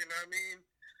happy, you know what I mean?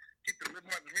 Get to live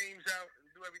my dreams out and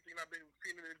do everything I've been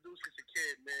feeling to do since a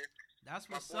kid, man. That's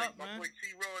what's up, man. My boy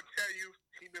Tyrone tell you,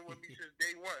 he been with me since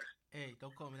day one. Hey,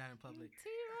 don't call me that in public.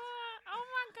 Tyrone, oh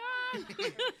my God.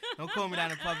 Don't call me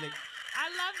that in public. I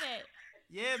love it.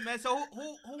 Yeah, man. So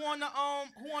who on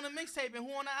the mixtape and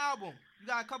who on the album? You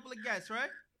got a couple of guests, right?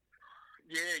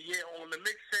 Yeah. On the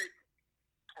mixtape,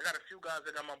 I got a few guys.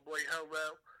 I got my boy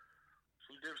Hellrell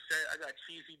from Dipset. I got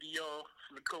Cheesy Dior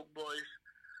from the Coke Boys.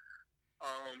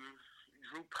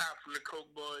 Drew Pop from the Coke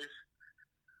Boys.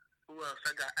 Who else?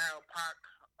 I got Al Pac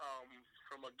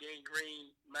from a Gang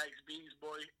Green, Max B's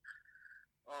boy.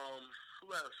 Who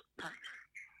else? A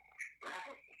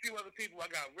few other people. I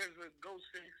got RZA,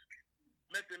 Ghostface,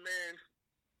 Method Man.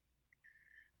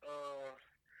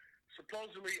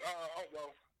 Supposedly,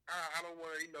 I don't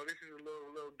want to, you know, this is a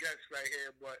little guess right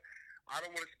here, but I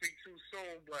don't want to speak too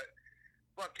soon, but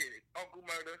fuck it. Uncle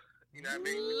Murder. You know what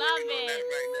I mean? Love it. That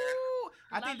right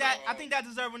now. I think that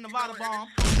deserves a Nevada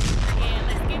bomb. Yeah,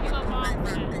 let's give you a bomb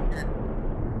for that.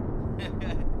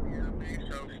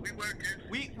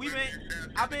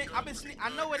 I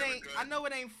know it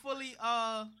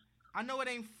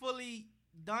ain't fully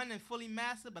done and fully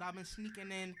mastered, but I've been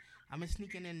sneaking in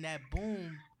that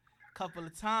boom a couple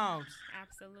of times.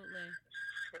 Absolutely.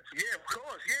 Yeah, of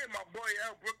course. Yeah, my boy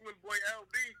Brooklyn boy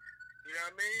LB. You know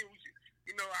what I mean?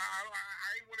 You know, I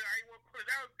ain't want to put it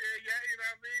out there yet. You know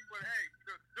what I mean? But hey,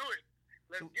 do it.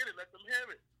 Let's get it. Let them hear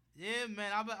it. Yeah,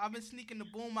 man. I've been sneaking the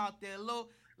boom out there little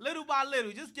by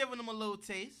little, just giving them a little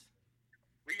taste.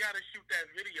 We gotta shoot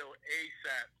that video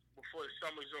ASAP before the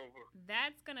summer's over.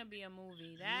 That's gonna be a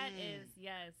movie. That is,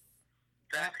 yes.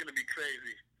 That's gonna be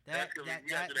crazy. That could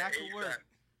work.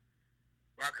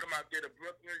 When I come out there to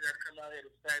Brooklyn, I come out here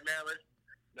to Staten Island.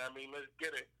 I mean, let's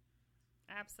get it.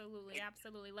 Absolutely.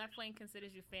 Left Lane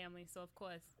considers you family, so of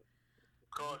course.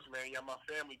 Of course, man. You're my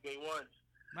family, day one.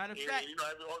 Matter of fact, you know,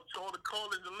 all the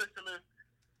callers and listeners,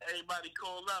 everybody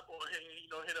call up or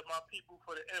hit up my people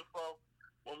for the info.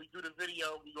 When we do the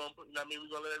video, we're gonna let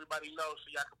everybody know so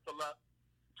y'all can pull up,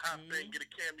 hop in, get a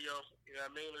cameo. You know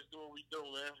what I mean? Let's do what we do,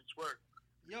 man. It's work.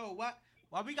 Yo,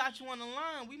 while we got you on the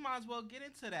line, we might as well get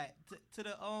into that to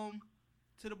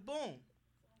the boom.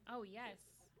 Oh yes.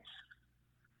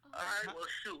 All right, well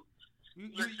shoot.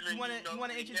 You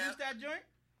wanna introduce that joint?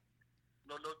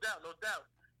 No doubt.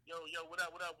 Yo, what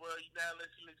up, world? You now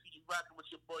listening to you rocking with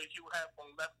your boy Hugh Hef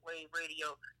on Left Lane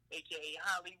Radio, aka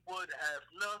Hollywood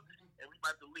Hefna, and we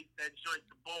about to leak that joint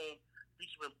to boom,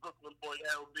 featuring Brooklyn boy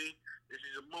LB. This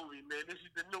is a movie, man. This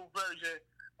is the new version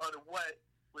of the What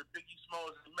with Biggie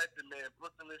Smalls and Method Man,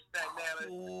 Brooklyn and Staten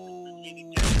Island.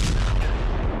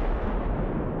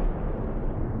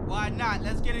 Why not?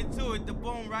 Let's get into it. The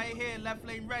boom right here, Left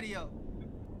Lane Radio.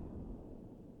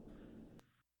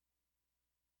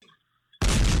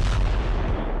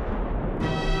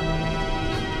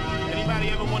 Anybody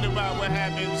ever wonder about what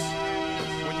happens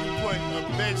when you put a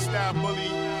Bed-Stuy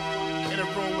bully in a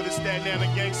room with a Staten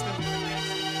Island gangster?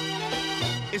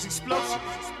 It's explosive.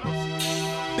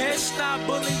 Bed-Stuy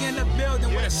bully in the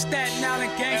building with a Staten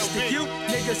Island gangster. You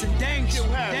niggas in danger.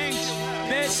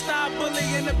 Bed-Stuy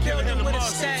bully in the building with a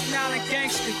Staten Island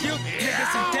gangster. You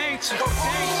niggas in danger.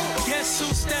 Guess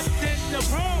who stepped in the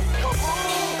room?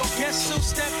 Guess who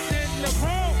stepped in the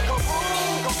room?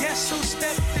 Guess who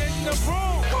stepped in the room?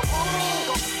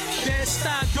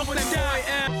 Bed-Stuy doing the boy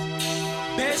F.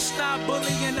 Best style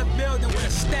bully in the building with a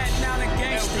Staten Island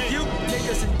gangster. You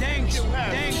niggas in danger,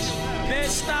 danger.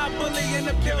 Best style bully in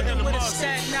the building with a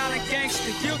Staten Island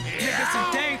gangster. You niggas in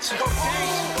danger,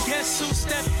 danger. Guess who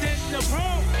stepped in the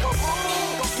room?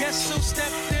 Guess who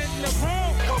stepped in the room?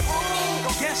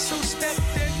 Guess who stepped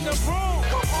in the room?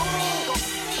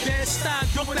 Best style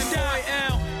doing the boy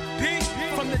L.B.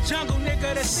 From the jungle,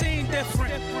 nigga, the scene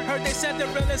different. Heard they said the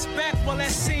realest back, well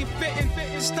that scene fitting.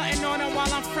 Stunting on them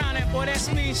while I'm frowning, boy that's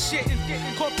mean shitting.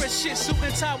 Corporate shit, suit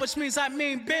and tie, which means I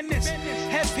mean business.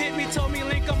 Hef hit me, told me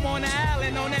link 'em on the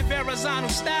island, on that Verrazano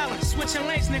styling. Switching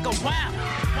lanes, nigga, wow.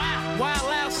 Wild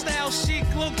out style, chic,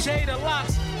 look, Jada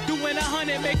locks. Doing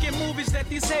 100, making movies that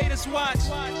these haters watch.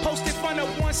 Posted front of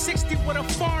 160 with a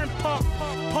foreign park.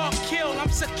 Park kill, I'm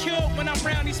secure when I'm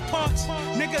round these parts.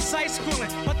 Niggas ice schooling,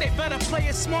 but they better play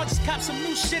it smart. Just cop some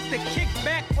new shit to kick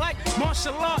back like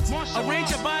martial arts.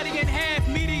 Arrange your body in half,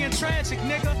 median, tragic,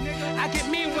 nigga. I get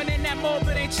mean when in that mode,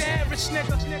 but ain't your average,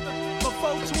 nigga.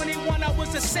 Before 21, I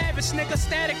was a savage, nigga.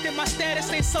 Static, then my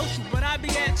status ain't social, but I be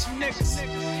at you, niggas.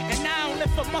 And now I don't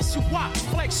lift a muscle, why?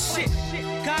 Flex shit.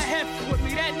 God have with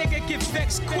me, that nigga get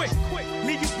vexed quick.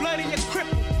 Leave you bloody and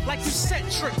crippled, like you set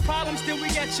trick. Problems, then we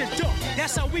at your door.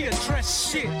 That's how we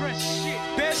address shit.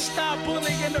 Best style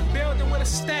bully in the building with a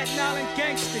Staten Island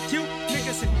gangster. You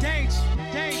niggas in danger,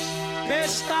 danger.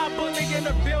 Best style bully in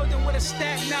the building with a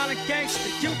Staten Island gangster.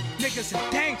 You niggas in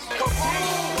danger,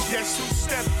 danger. Guess who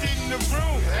stepped in the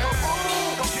room?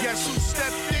 Guess who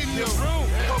stepped in the room?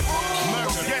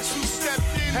 Guess who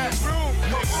stepped in the room?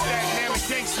 Staten Island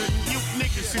gangster. You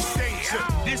niggas in danger.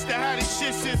 This the hottest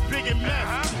shit since Big and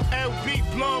Meth. LB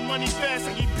blowing money fast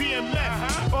like he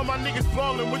BMF. All my niggas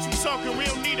ballin', what you talking? We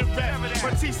don't need a rap.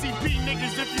 My TCB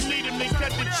niggas, if you need them, they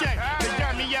cut the check. They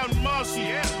got me out in Marcy.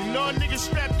 You know niggas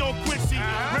strapped on Quincy.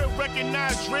 Real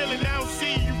recognized, real, and I don't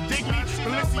see you dig me.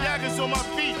 Balenciaga's on my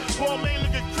feet. Ball man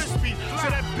looking crispy. So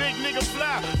that big nigga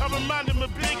fly. I remind him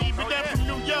of Biggie, but that from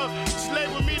New York. Slay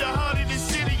with me, the heart of the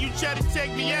city. You try to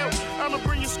take me out, I'ma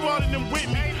bring your squad and them with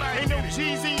me. Ain't no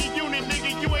G's in your unit,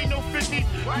 nigga. You ain't no 50.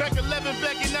 Mac 11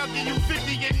 backing out, give you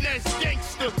 50, and that's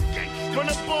gangster. Run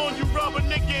up on you, rob a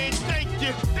nigga, and thank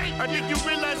you. I think you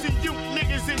realizing you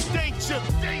niggas in danger.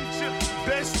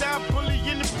 Best style bully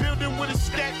in the building with a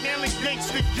Staten Island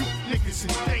gangster. You niggas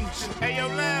in danger. Hey yo,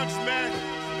 Lounge, man.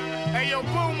 Hey yo,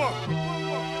 Boomer.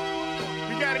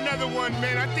 We got another one,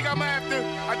 man. I think I might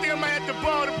have to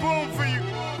borrow the boom for you.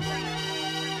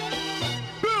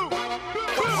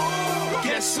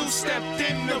 Guess who stepped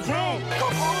in the room?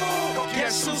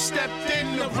 Guess who stepped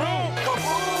in the room?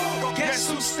 Guess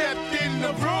who stepped in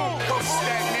the room?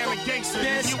 Staten Island gangster,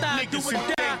 you niggas in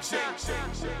danger.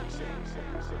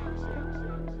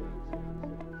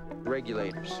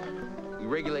 Regulators. We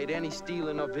regulate any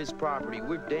stealing of his property.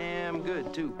 We're damn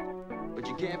good, too. But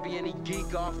you can't be any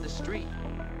geek off the street.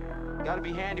 Gotta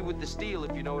be handy with the steel,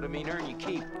 if you know what I mean. Earn your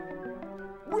keep.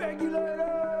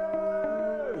 Regulators!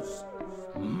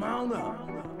 Mount up.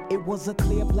 It was a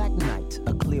clear black night,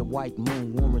 a clear white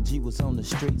moon. Warren G was on the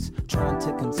streets trying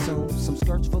to consume some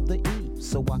skirts for the E,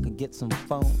 so I could get some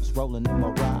phones. Rolling in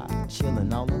my ride,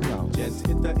 chilling all alone. Just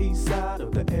hit the east side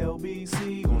of the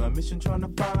LBC on a mission trying to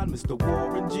find Mr.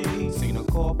 Warren G. Seen a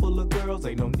car full of girls,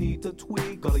 ain't no need to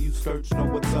tweak. All of you search know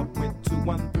what's up with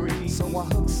 213. So I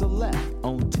hooked select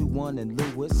on 21 and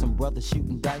Lewis. Some brothers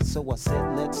shooting dice, so I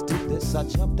said, let's do this. I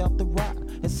jumped out the ride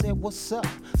and said, what's up?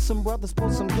 Some brothers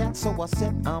pulled some gas, so I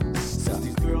said, I'm stuck. Since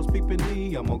these girls peeping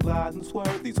me, I'm gonna glide and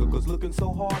swerve. These hookers looking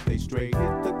so hard, they straight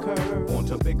hit the curve. Want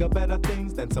to bigger, better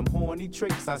things than some horny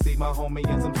tricks. I see my homie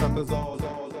and some suckers all.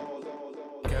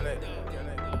 Kill it.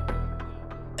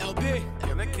 LB.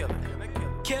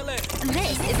 Kill it.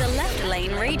 This is a Left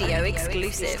Lane Radio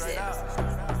exclusive.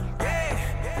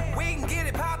 Yeah, we can get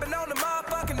it poppin' on the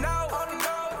motherfucking nose.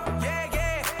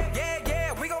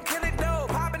 Yeah, we gon' kill it though.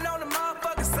 Poppin' on the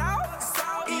motherfucking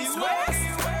south, east, west.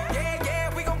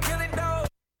 Yeah, we gon' kill it though.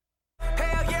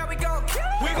 Hell yeah, we gon' kill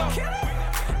it. We gon' kill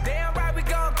it. Damn right, we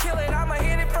gon' kill it. I'ma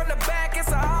hit it from the back. It's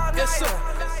a all nighter.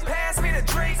 Pass me the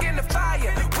drink and the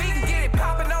fire. We can get it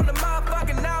poppin' on the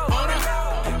motherfucking nose.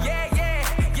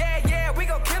 Yeah, we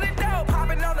gon' kill it though.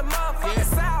 Poppin' on the motherfucking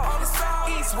south,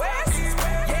 east, west.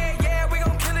 Yeah, we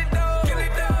gon' kill it though.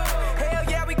 Hell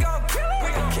yeah, we gon' kill it.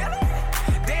 We gon' kill it.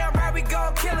 Damn right, we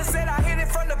gon' kill it. Said I hit it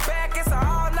from the back. It's a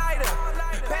all nighter.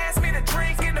 Pass me the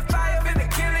drink and the fire. Finna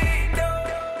kill it though.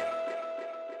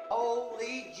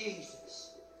 Holy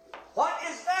Jesus! What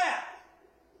is that?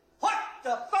 What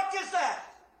the fuck is that?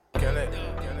 Kill it.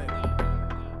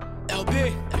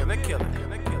 LB.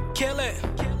 Kill it.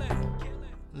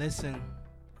 Listen,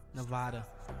 Nevada.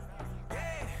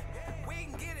 We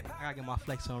can get it. I gotta get my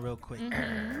flex on real quick.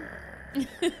 Mm-hmm.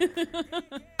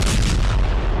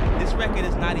 This record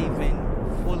is not even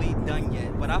fully done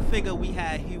yet, but I figure we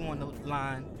had Hugh on the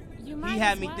line. He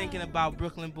had me thinking about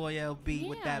Brooklyn Boy LB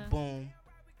with that boom.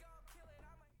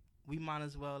 We might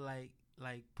as well like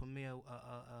premiere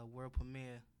a world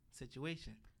premiere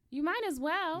situation. You might as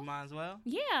well. You might as well.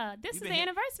 Yeah, this is the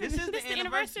anniversary. This is the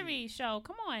anniversary show.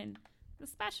 Come on, the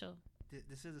special.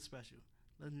 This is a special.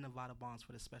 Let's Nevada Bonds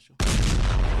for the special.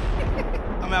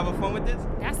 I'm having fun with this.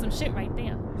 That's some shit right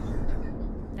there.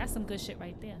 That's some good shit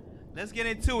right there. Let's get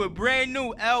into it. Brand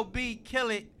new LB,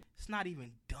 Kill It. It's not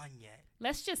even done yet.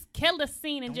 Let's just kill the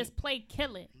scene and just play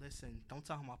Kill It. Listen, don't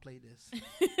tell him I play this.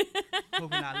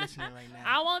 Hope you're not listening right now.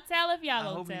 I won't tell if y'all I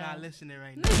don't hope tell. you're not listening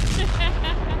right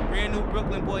now. Brand new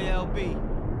Brooklyn Boy LB.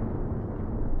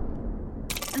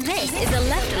 This is a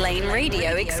Left Lane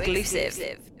Radio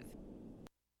exclusive.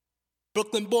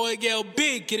 Brooklyn Boy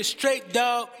LB, get it straight,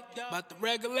 dog. About to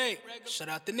regulate. Shout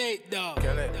out to Nate, dog.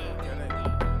 Kill it.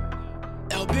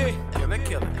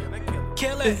 LB.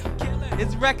 Kill it.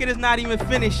 This record is not even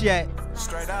finished yet.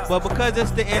 Straight up. But because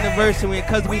it's the anniversary and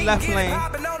because we left lane.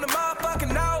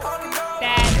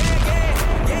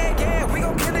 Yeah, we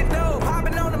gon' kill it though.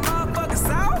 Poppin' on the motherfucking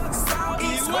south,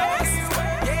 east, west.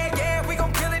 Yeah, we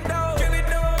gon' kill it though.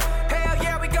 Hell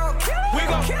yeah, we gon' kill it. We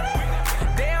gon' kill it.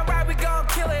 Damn right, we gon'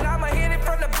 kill it. I'ma hit it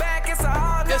from the back. It's a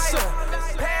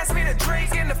all-nighter. Pass me the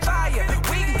drink and the fire.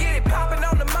 We can get it poppin'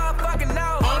 on the motherfucking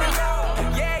nose.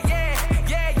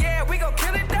 Yeah, we gon'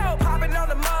 kill it though. Poppin' on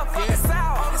the motherfucking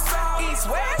south, east,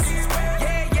 west.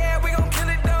 Yeah, we gon' kill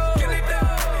it though.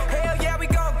 Hell yeah, we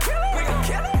gon' kill it. We gon'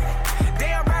 kill it.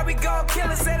 Damn right, we gon' kill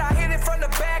it. Said I hit it from the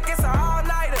back. It's a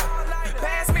all-nighter.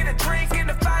 Pass me the drink and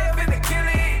the fire. Finna kill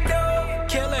it though.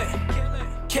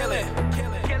 Kill it.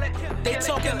 They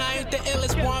talking I ain't the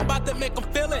illest, boy, I'm about to make them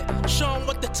feel it. Show them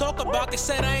what to talk about, they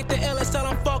said I ain't the illest. Tell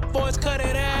them fuck boys, cut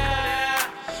it out.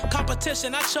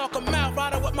 Competition, I chalk them out.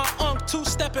 Riding with my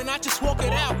two-stepping, I just walk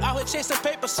it out. Out here chasing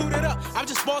paper, suited up. I'm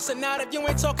just bossing out. If you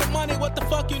ain't talking money, what the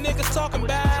fuck you niggas talking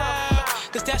about?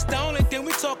 Cause that's the only thing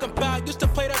we talking about. Used to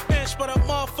play the bench, but a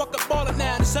motherfucker ballin'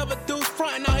 now. This other dude's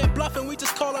frontin' out here bluffing, we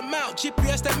just call him out.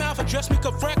 GPS that mouth, address me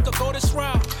correct or go this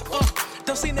route.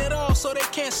 Done seen it all, so they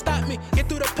can't stop me. Get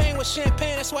through the pain with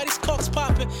champagne, that's why these cokes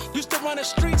poppin'. Used to run the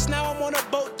streets, now I'm on a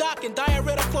boat docking.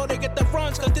 Diarrhea the floor to get the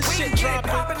runs, cause this shit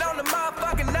droppin'. Poppin' on the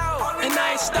motherfucking nose. And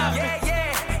I ain't stopping.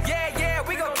 Yeah,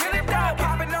 we gon' kill it though.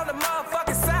 Poppin' on the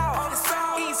motherfucking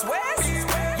south, east, west.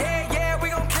 Yeah, we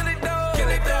gon' kill it though.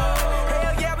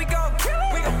 Hell yeah, we gon' kill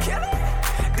it. We gon' kill it.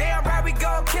 Damn right, we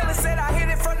gon' kill it. Said I hit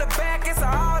it from the back. It's a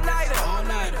all-nighter.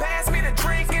 Pass me the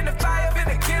drink and the fire.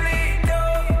 Finna kill it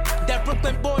though. That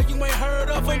Brooklyn boy, you ain't heard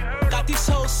of him. Got these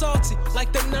hoes salty,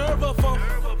 like the nerve of them.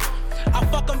 I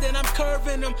fuck them, then I'm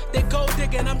curving them. They gold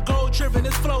digging, I'm gold driven.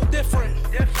 This flow different.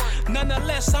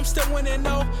 Nonetheless, I'm still winning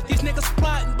though. These niggas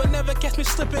plotting, but never catch me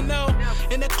slipping though.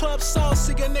 In the club,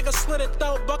 saucy, a nigga slit it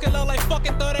though. Bucket low like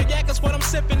fucking throw that yak is what I'm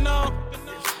sipping on.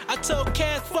 I told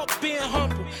Cass, fuck being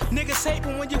humble. Niggas hate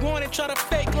me when you want it, try to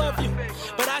fake love you.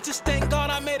 But I just thank God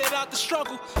I made it out the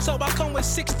struggle. So I come with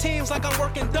 6 teams like I'm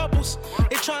working doubles.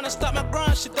 They trying to stop my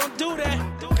grind, shit, don't do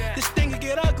that. This thing can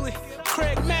get ugly.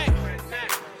 Craig Mack.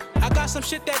 I got some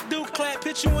shit that do clap,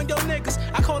 pitch you and your niggas.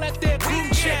 I call that their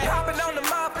group chat. Poppin' on the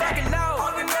motherfucking nose.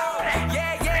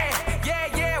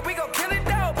 Yeah, we gon' kill it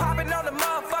though. Poppin' on the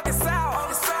motherfucking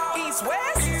south, east,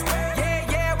 west.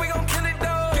 Yeah, we gon' kill it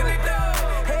though.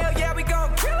 Hell yeah, we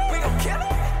gon' kill it. We gon' kill it.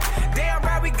 Damn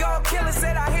right, we gon' kill it.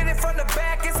 Said I hit it from the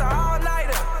back. It's a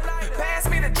all-nighter. Pass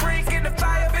me the drink and the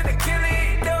fire. Finna kill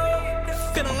it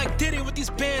though. Feeling like Diddy with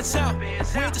these bands out. We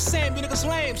ain't the same, you niggas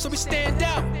lame, so we stand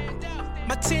out.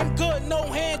 My team good, no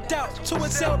handout. 2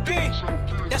 is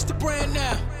LB, that's the brand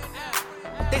now.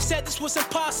 They said this was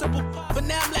impossible, but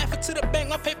now I'm laughing to the bank,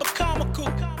 my paper comical.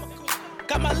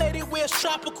 Got my lady wears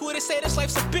tropical, they say this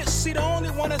life's a bitch, see the only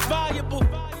one that's valuable.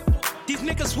 These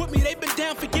niggas with me, they been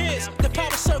down for years. The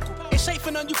power circle, ain't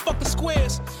chafing on you fucking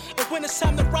squares. And when it's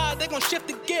time to ride, they gon' shift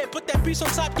the gear. Put that piece on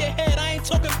top of your head, I ain't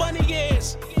talking bunny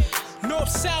ears. North,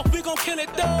 south, we gon' kill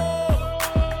it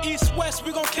though. East, west,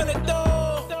 we gon' kill it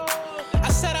though. I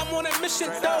said I'm on a mission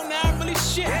though, now I'm really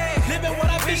shit. Living what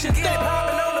I vision though.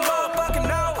 Poppin' on the motherfucking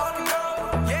nose.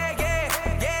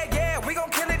 Yeah, we gon'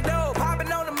 kill it though.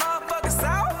 Poppin' on the motherfucking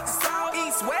south,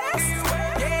 east, west.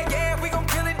 Yeah, we gon'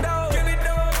 kill it though.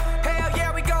 Hell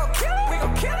yeah, we gon' kill it. We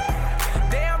gon' kill it.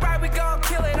 Damn right, we gon'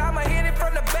 kill it. I'ma hit it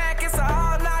from the back. It's a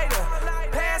all-nighter.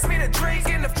 Pass me the drink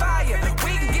and the fire.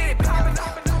 We can get it poppin'.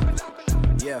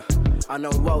 Yeah.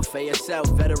 Unknown wealth, ASL,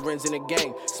 veterans in the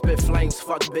game. Spit flames,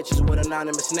 fuck bitches with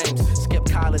anonymous names. Skip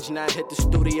college, now hit the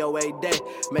studio a day.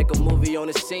 Make a movie on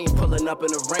the scene, pulling up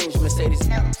in a range. Mercedes.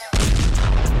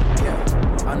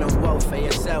 Unknown wealth,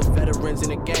 ASL, veterans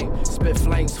in the game. Spit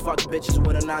flames, fuck bitches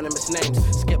with anonymous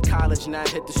names. Skip college, now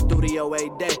hit the studio a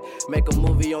day. Make a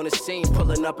movie on the scene,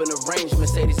 pulling up in a range.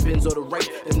 Mercedes Benz or the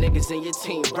rate. The niggas in your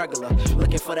team regular.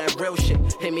 Looking for that real shit.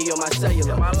 Hit me on my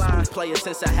cellular. Smooth player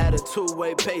since I had a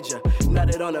two-way pager.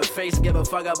 Nutted on her face, give a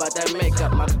fuck about that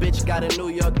makeup. My bitch got a New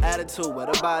York attitude with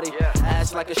a body.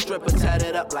 Ass like a stripper,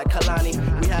 tatted up like Kalani.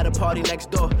 We had a party next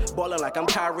door, ballin' like I'm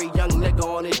Kyrie. Young nigga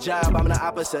on his job, I'm the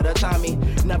opposite of Tommy.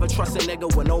 Never trust a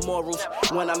nigga with no morals.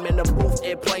 When I'm in the booth,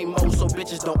 airplane mode, so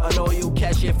bitches don't annoy you.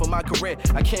 Cashier for my career,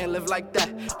 I can't live like that.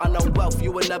 I know wealth,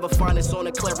 you would never find this on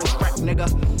a clearance track, nigga.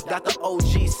 Got the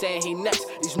OG saying he next.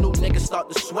 These new niggas start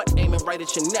to sweat, aiming right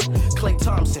at your neck. Klay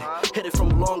Thompson, hit it from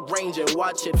long range and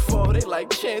watch it fall. They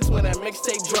like chance when that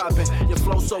mixtape dropping. Your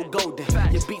flow so golden,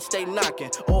 your beats stay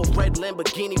knocking. Old red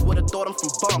Lamborghini, would've thought I'm from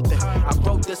Bompton. I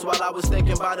wrote this while I was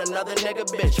thinking about another nigga,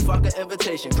 bitch. Fuck an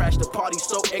invitation, crash the party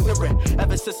so ignorant.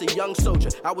 Ever since a young soldier,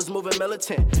 I was moving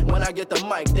militant. When I get the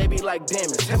mic, they be like, damn,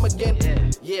 it's him again?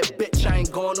 Yeah, bitch, I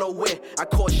ain't going nowhere. I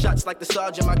call shots like the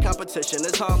sergeant, my competition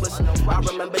is harmless. I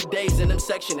remember days in them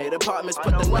Section 8 apartments,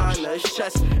 put the 9 to his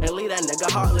chest and leave that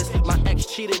nigga heartless. My ex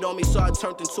cheated on me, so I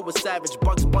turned into a savage.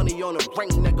 Bugs Bunny on a ring,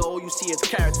 nigga, all you see is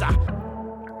carrots.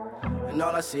 And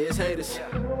all I see is haters.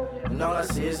 And all I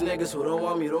see is niggas who don't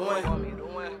want me to win.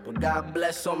 But God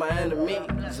bless all my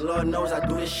enemies. Lord knows I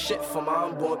do this shit for my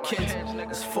unborn kids.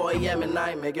 It's 4 a.m. and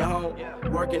I ain't make it home.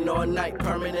 Working all night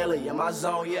permanently in my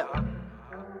zone, yeah.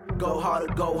 Go hard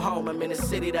or go home. I'm in a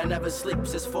city that never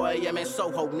sleeps. It's 4 a.m. in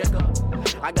Soho, nigga.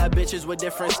 I got bitches with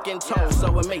different skin tones,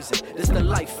 so amazing. This the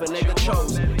life a nigga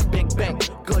chose. Big bank,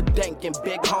 good dank, and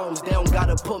big homes. They don't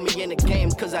gotta put me in the game,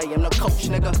 cause I am the coach,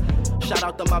 nigga. Shout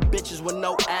out to my bitches with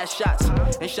no ass shots.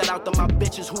 And shout out to my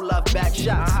bitches who love back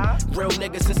shots. Real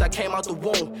nigga since I came out the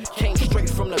womb. Came straight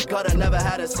from the gutter, never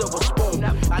had a silver spoon.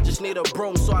 I just need a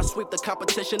broom, so I sweep the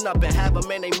competition up and have them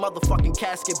in a motherfucking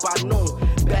casket by noon.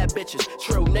 Bad bitches,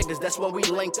 true niggas, that's when we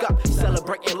link up.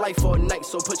 Celebrating life all night,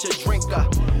 so put your drink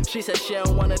up. She said she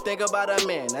don't wanna think about a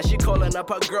man. Now she calling up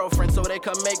her girlfriend so they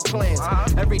can make plans.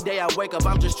 Every day I wake up,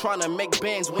 I'm just trying to make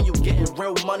bands. When you getting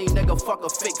real money, nigga, fuck a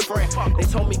fake friend. They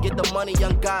told me get the money,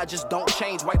 young God, just don't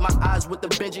change. Wipe my eyes with the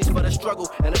Benjis for the struggle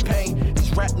and the pain.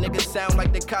 These rap niggas sound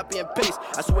like they copy and paste.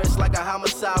 I swear it's like a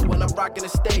homicide when I'm rocking the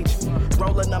stage.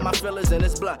 Rolling up my feelings in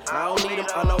this blunt. I don't need them,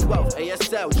 unknown wealth.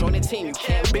 ASL, join the team, you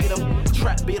can't beat them.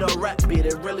 Trap beat or rap beat,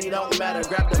 it really don't matter.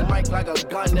 Grab the mic like a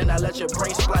gun, then I let your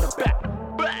brain splatter back.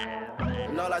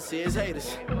 And all I see is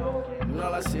haters. And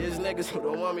all I see is niggas who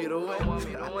don't want me to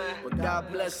win. But God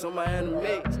bless all my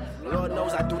enemies. Lord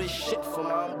knows I do this shit for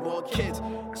my unborn kids.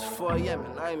 It's 4 a.m.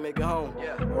 and I ain't make it home.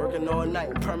 Working all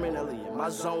night permanently in my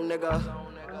zone, nigga.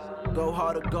 Go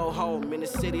hard or go home. In a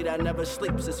city that never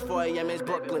sleeps. It's 4 a.m. It's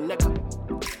Brooklyn, nigga.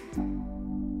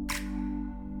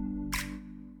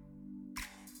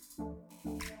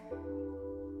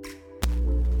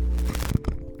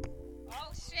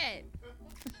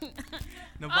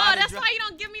 Oh, that's why you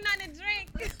don't give me nothing to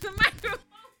drink. The microphone.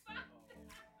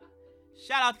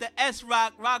 Shout out to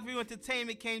S-Rock. Rockview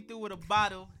Entertainment came through with a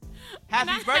bottle.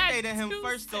 Happy birthday to him,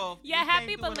 first off. Yeah,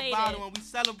 happy belated. With a bottle and we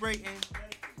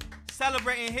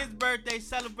celebrating his birthday,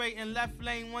 celebrating Left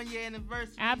Lane 1 year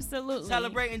anniversary. Absolutely.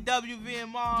 Celebrating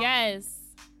WVMR. Yes.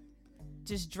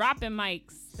 Just dropping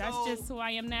mics. That's just who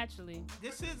I am naturally.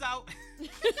 This is out. You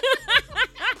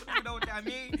know what I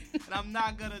mean? And I'm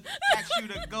not going to ask you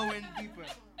to go in deeper.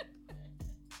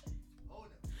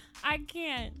 I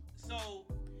can't. So,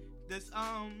 this,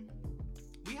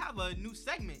 we have a new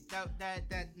segment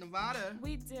that Nevada.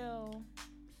 We do.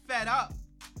 Fed up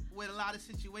with a lot of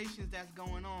situations that's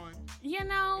going on. You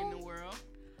know. In the world.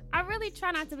 I really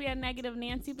try not to be a negative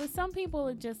Nancy, but some people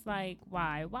are just like,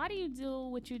 why? Why do you do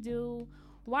what you do?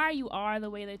 Why you are the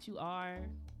way that you are?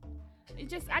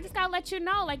 I just gotta let you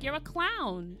know, like, you're a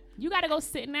clown. You gotta go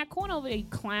sit in that corner over there, you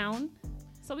clown.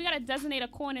 So we gotta designate a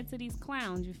corner to these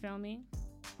clowns, you feel me?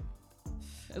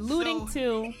 Alluding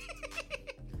to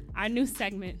our new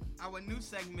segment. Our new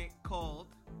segment called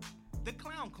The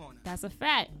Clown Corner. That's a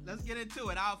fact. Let's get into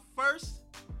it. Our first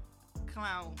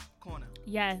Clown Corner.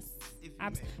 Yes.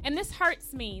 And this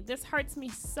hurts me. This hurts me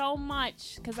so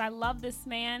much because I love this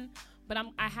man, but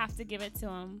I have to give it to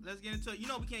him. Let's get into it. You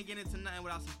know we can't get into nothing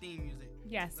without some theme music.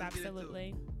 Yes, let's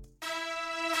absolutely.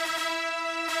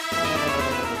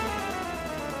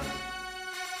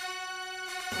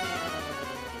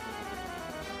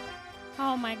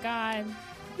 Oh my God.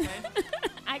 Okay.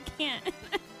 I can't.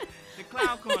 The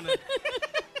clown corner.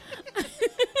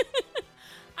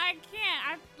 I can't.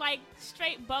 I'm like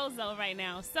straight bozo right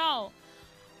now. So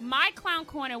my clown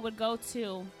corner would go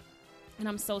to, and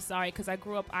I'm so sorry because I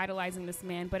grew up idolizing this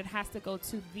man, but it has to go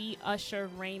to the Usher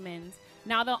Raymond.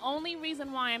 Now, the only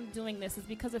reason why I'm doing this is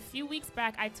because a few weeks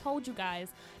back, I told you guys,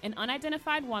 an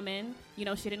unidentified woman, you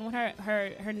know, she didn't want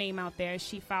her name out there.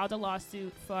 She filed a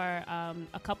lawsuit for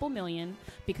a couple million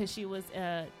because she was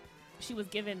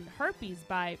given herpes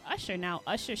by Usher. Now,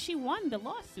 Usher, she won the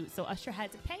lawsuit, so Usher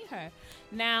had to pay her.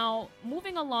 Now,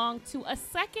 moving along to a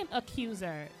second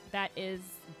accuser that is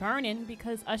burning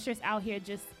because Usher's out here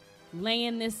just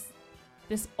laying this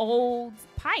old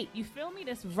pipe. You feel me?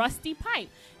 This rusty pipe.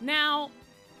 Now,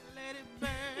 let it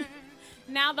burn.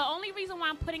 Now, the only reason why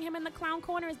I'm putting him in the clown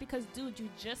corner is because, dude, you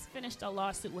just finished a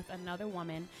lawsuit with another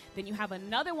woman. Then you have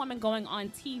another woman going on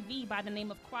TV by the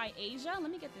name of Asia. Let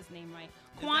me get this name right.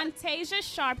 Quantasia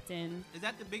Sharpton. Is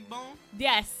that the big bone?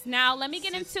 Yes. Now, let me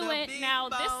get Sister into it. Big Now,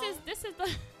 Bone.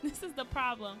 this is the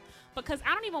problem because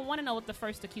I don't even want to know what the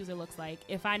first accuser looks like.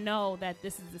 If I know that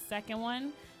this is the second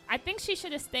one, I think she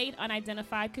should have stayed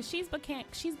unidentified because she's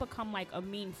become like a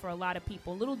meme for a lot of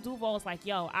people. Little Duval's like,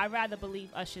 yo, I'd rather believe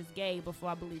Usher's gay before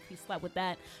I believe he slept with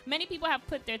that. Many people have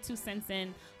put their 2 cents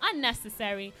in,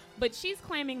 unnecessary, but she's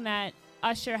claiming that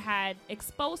Usher had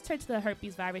exposed her to the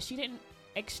herpes virus. She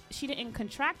didn't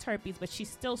contract herpes, but she's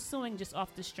still suing just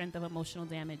off the strength of emotional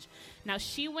damage. Now,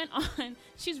 she went on,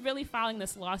 she's really filing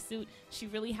this lawsuit. She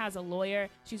really has a lawyer.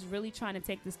 She's really trying to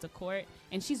take this to court,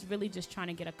 and she's really just trying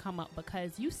to get a come up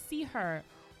because you see her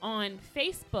on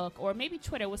Facebook or maybe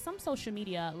Twitter with some social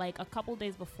media like a couple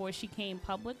days before she came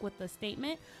public with a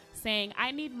statement saying,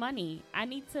 I need money. I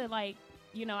need to I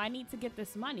need to get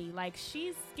this money. Like,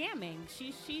 she's scamming.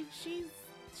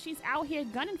 She's out here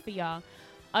gunning for y'all.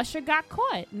 Usher got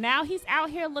caught. Now he's out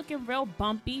here looking real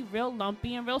bumpy, real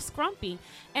lumpy, and real scrumpy.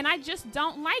 And I just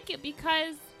don't like it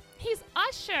because he's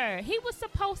Usher. He was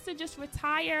supposed to just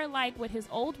retire like with his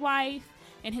old wife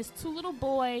and his 2 little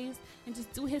boys and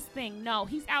just do his thing. No,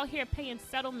 he's out here paying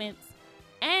settlements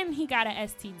and he got an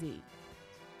STD.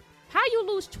 How you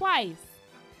lose twice?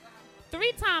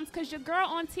 3 times because your girl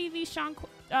on TV,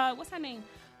 what's her name?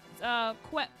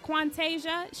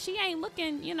 Quantasia, she ain't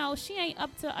looking, she ain't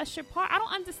up to Usher part. I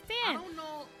don't understand. I don't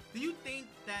know. Do you think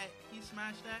that he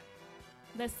smashed that?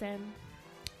 Listen,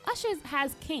 Usher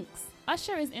has kinks.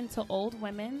 Usher is into old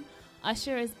women.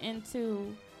 Usher is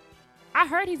into, I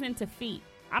heard he's into feet.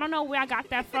 I don't know where I got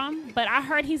that from, but I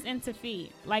heard he's into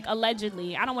feet. Like,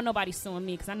 allegedly. I don't want nobody suing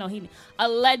me because I know he,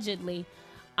 allegedly.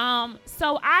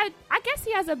 So I guess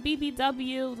he has a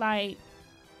BBW,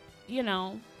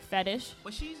 fetish.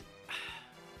 But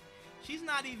she's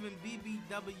not even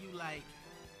BBW like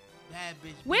bad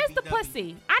bitch. Where's BBW. the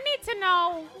pussy? I need to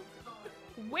know.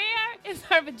 Where is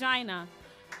her vagina?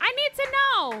 I need to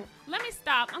know. Let me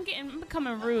stop. I'm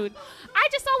becoming rude. I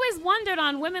just always wondered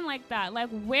on women like that. Like,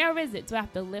 where is it? Do I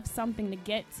have to lift something to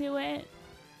get to it?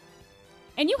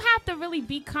 And you have to really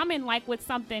be coming like with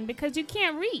something because you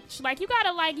can't reach. Like, you got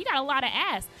a lot of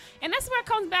ass. And that's where it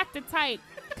comes back to tight.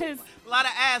 Cause a lot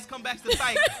of ass come back to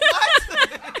tight. What?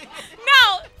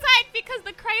 No, tight because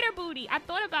the crater booty. I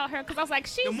thought about her because I was like,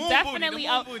 she's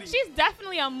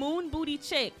definitely a moon booty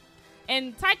chick.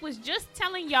 And Tyke was just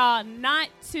telling y'all not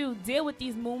to deal with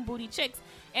these moon booty chicks.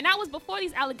 And that was before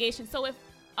these allegations. So if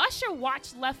Usher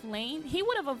watched Left Lane, he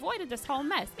would have avoided this whole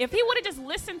mess. If he would have just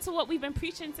listened to what we've been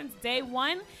preaching since day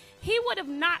one, he would have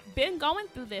not been going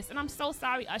through this. And I'm so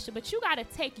sorry, Usher, but you got to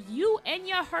take you and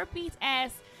your herpes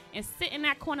ass and sit in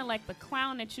that corner like the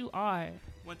clown that you are.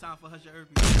 One time for Usher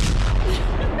herpes.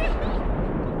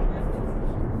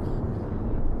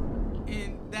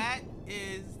 And that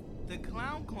is the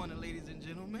clown corner, ladies and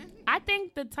gentlemen. I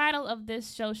think the title of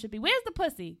this show should be "Where's the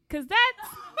Pussy?" Because that's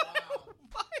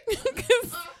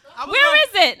where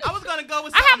is it? I was gonna go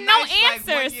with. I have no nice, answers.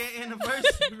 Like 1 year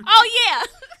anniversary. Oh yeah.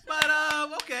 But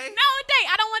okay. No, dang!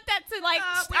 I don't want that to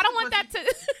I don't want that to.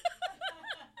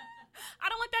 I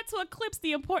don't want that to eclipse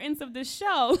the importance of this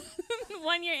show.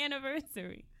 1 year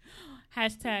anniversary.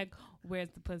 Hashtag Where's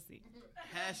the Pussy?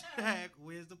 Hashtag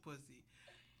Where's the Pussy?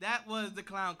 That was the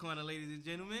clown corner, ladies and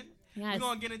gentlemen. Yes. We're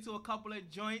going to get into a couple of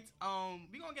joints.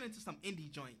 We're going to get into some indie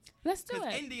joints. Let's do it.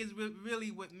 Because indie is really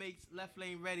what makes Left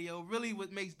Lane Radio, really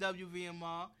what makes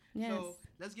WVMR. Yes. So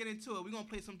let's get into it. We're going to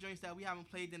play some joints that we haven't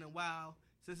played in a while.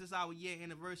 Since it's our year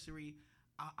anniversary,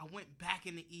 I went back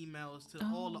in the emails to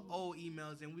all the old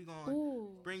emails, and we're going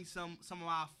to bring some of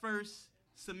our first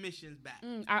submissions back.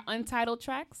 Our untitled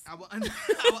tracks? Our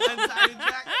untitled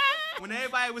track. When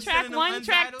everybody was track sending them 1,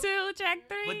 untitled. track 2, track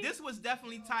 3. But this was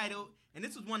definitely titled, and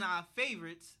this was one of our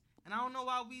favorites. And I don't know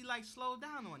why we like slowed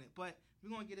down on it, but we're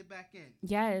gonna get it back in.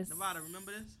 Yes. Nevada,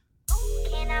 remember this?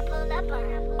 Can I pull up on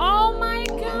her? Oh my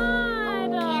God.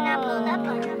 Can I pull up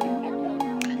on her?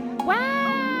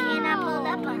 Wow. Can I pull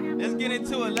up on her? Let's get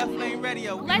into it. Left Lane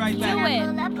Radio. We'll be Let's right back. do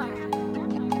it.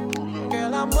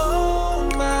 Girl, I'm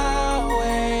on my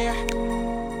way.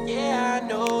 Yeah, I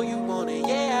know you want it.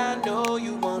 Yeah, I know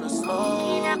you wanna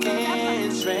smoke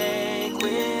and drink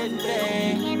with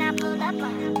me. Can I pull up on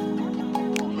her?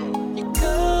 You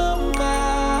come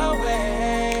my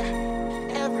way.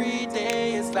 Every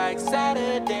day is like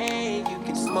Saturday. You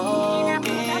can smoke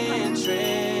and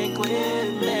drink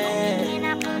with me. Can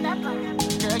I pull up on her?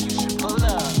 Girl, you should pull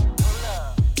up.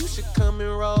 You should come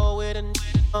and roll with a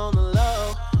on the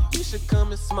low. You should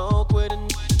come and smoke with a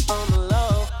on the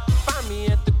low. Find me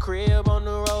at the crib on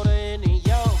the road or in the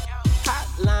yo.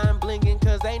 Hotline blinking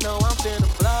cause they know I'm finna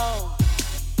blow.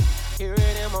 Hear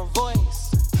it in my voice.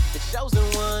 The chosen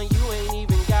one, you ain't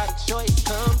even got a choice.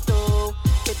 Come through,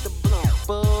 hit the blunt,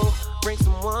 boo. Bring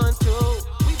some ones too.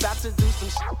 We about to do some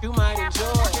shit you might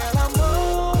enjoy. Girl, I'm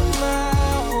on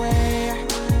my way.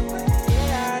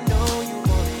 Yeah, I know you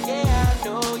want it. Yeah, I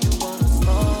know you wanna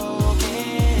smoke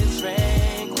and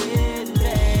drink with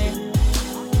me.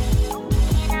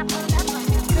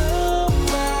 Come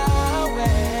my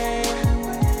way.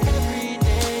 Every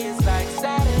day is like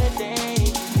Saturday.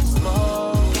 You can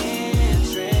smoke and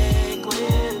drink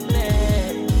with me.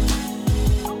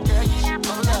 Girl, you should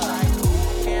pull up.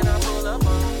 Can I pull up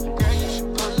on? Girl, you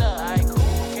should pull up.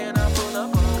 Can I pull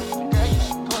up on? Girl, you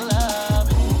should pull up.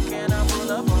 Can I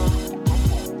pull up on?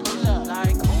 Pull up.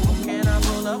 Can I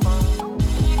pull up on?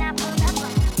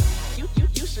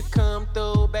 You should come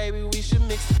through, baby. We should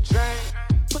mix the drink.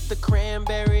 Put the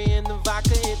cranberry in the vodka,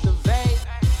 hit the vape.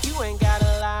 You ain't gotta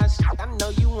lie, I know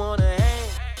you wanna hang.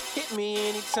 Hit me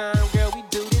anytime, girl. We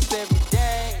do this every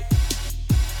day.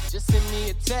 Just send me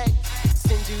a text,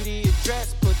 send you the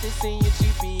address. Put this in your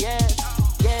GPS.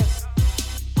 Yes,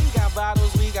 we got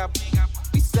bottles, we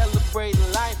celebrate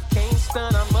life. Can't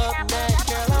stun, I'm up next,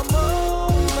 girl. I'm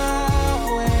on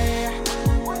my way.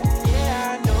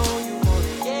 Yeah, I know you want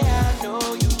it. Yeah, I know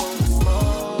you wanna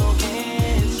smoke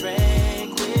and drink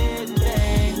with me.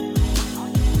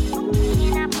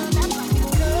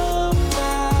 Come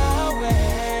my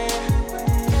way.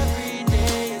 Every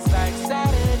day is like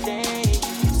Saturday. You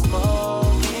can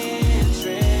smoke and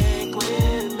drink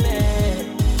with me.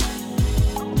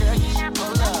 Girl, you should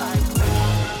pull up.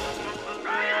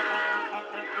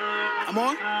 I'm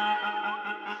on.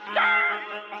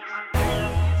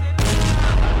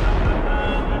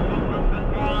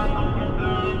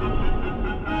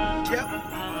 Yep.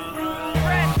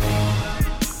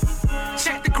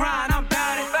 Check the grind, I'm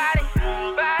bout it.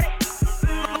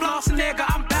 Lost a nigga,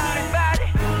 I'm bout it.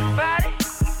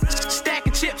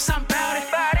 Stacking chips, I'm bout it.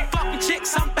 Fucking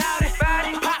chicks, I'm bout it.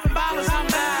 Popping bottles, I'm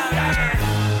bout it.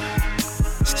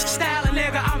 Styling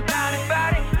nigga, I'm bout it.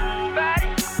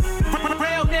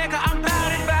 Real nigga, I'm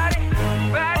bout it.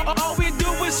 All we do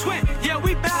is swim, yeah,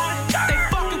 we bout it. They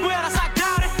fucking with us, I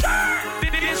doubt it.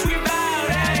 Bitch, we bout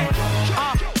it.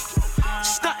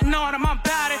 Stunting on them, I'm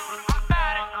bout it.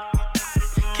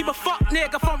 Keep a fuck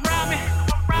nigga from round me.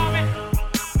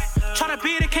 Tryna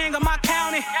be the king of my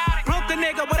county. Broke the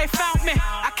nigga where they found me.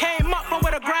 I came up from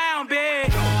where the ground big.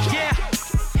 Yeah,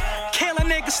 killing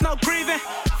niggas, no grieving.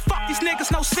 Fuck these niggas,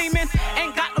 no semen.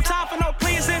 Ain't got no time for no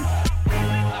pleasing.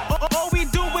 All we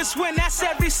do is win, that's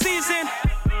every season.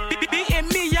 Beating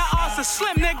me, y'all also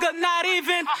slim, nigga, not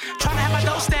even. Tryna have my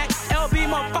dough stack, LB,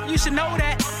 motherfucker, you should know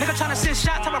that. Nigga tryna send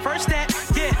shots, tell my first that.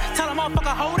 Yeah, tell a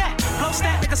motherfucker, hold that. Blow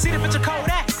stack, nigga, see the picture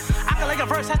Kodak. I can like a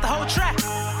verse, have the whole track.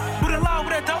 With a law,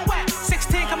 with a dough whack.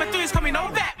 16 coming threes, coming no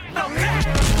back. No back.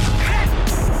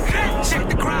 Check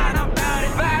the grind, I'm bout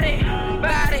it.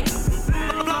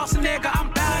 Lost a nigga, I'm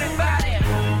bout it.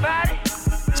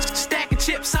 Stacking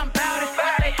chips, I'm bout it.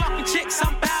 Fucking chicks,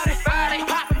 I'm bout it.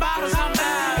 Popping bottles, I'm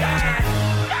bout it.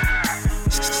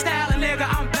 Styling nigga,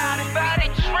 I'm bout it.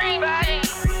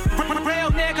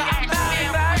 Real nigga, I'm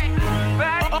bout it.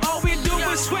 All we do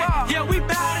is swim, yeah, we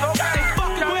bout it. They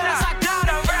fucking with us, I doubt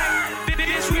it.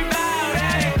 Bitch, we bout it.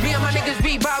 Me and my niggas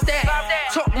be bout that.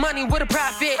 Talk money with a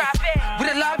profit.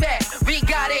 With a love that, we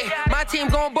got it. My team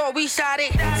gon' ball, we shot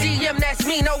it. CM, that's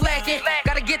me, no lacking.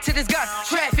 Gotta get to this gut,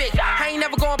 traffic. I ain't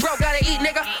never going broke, gotta eat,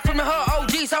 nigga. From the hood,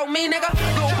 OGs, hold me, nigga.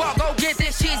 Go walk, go get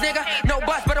this cheese, nigga. No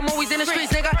bus, but I'm always in the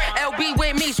streets, nigga. LB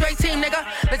with me, straight team, nigga.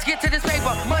 Let's get to this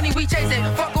paper, money we chasing.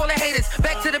 Fuck all the haters,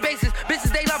 back to the bases.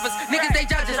 Bitches, they love us, niggas, they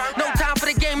judges. No time for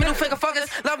the game, middle finger fuckers.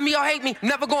 Love me or hate me,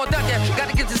 never gon' duck ya.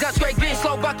 Gotta get this gut straight, bitch,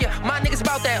 slow buck ya. My niggas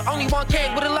about that, only one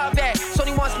king with a love bag. It's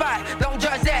only one spot, don't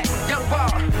judge that. Young ball,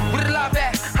 with a love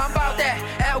bag, I'm about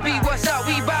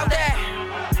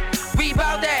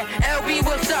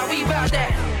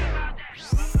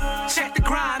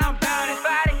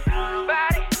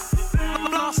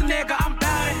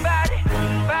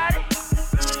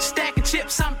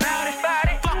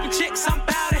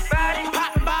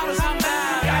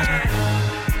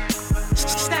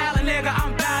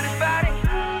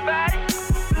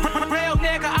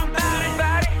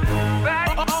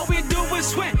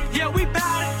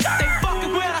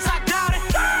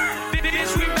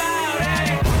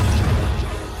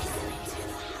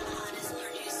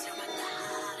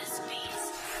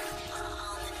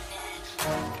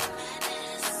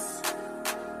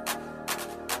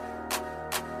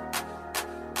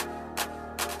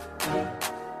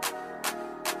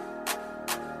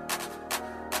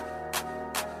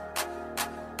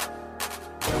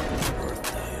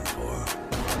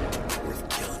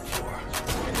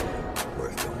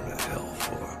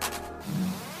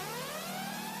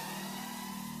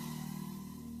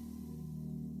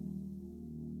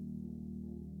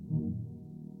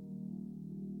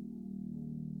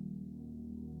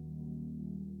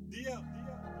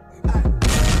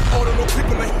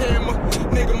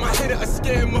my hater a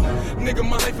scammer. Nigga,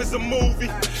 my life is a movie.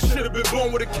 Should've been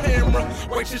born with a camera.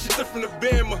 White shit shit from the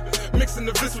Bama. Mixing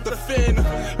the Vince with the Fanta.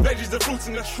 Veggies and fruits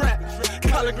in the trap.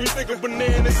 Collard greens think of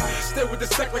bananas. Stay with the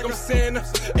sack like I'm Santa.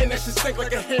 And that shit stink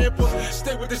like a hamper.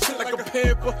 Stay with the shit like a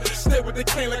pamper. Stay with the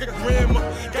cane like a grandma.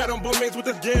 Got on bummains with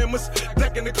the gammas.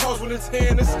 Decking the cars with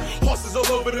antennas. Horses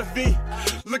all over the V.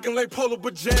 Looking like polo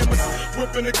pajamas.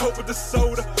 Whipping the coke with the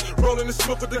soda. Rolling the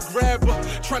smoke with the grabber.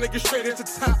 Trying to get straight into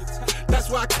top. That's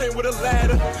why I came with a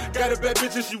ladder. Got a bad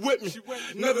bitch and she with me.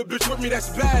 Another bitch with me that's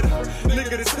badder.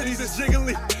 Nigga, the titties is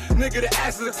jiggly. Nigga, the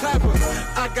ass is a clapper.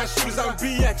 I got shooters on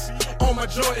BX. On my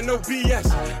joint and no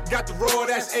BS. Got the raw,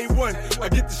 that's A1. I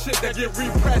get the shit that get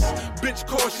repressed. Bitch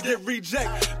call, she get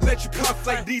reject. Let you cuff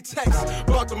like D-Tex.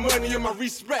 Bought the money and my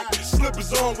respect.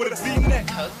 Slippers on with a V-neck.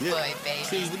 Yeah.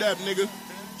 Cheese, what up, nigga?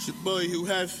 It's your boy Hugh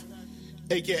Hef,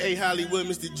 a.k.a. Hollywood,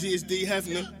 Mr. GSD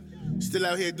Hefna. Still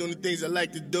out here doing the things I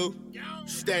like to do.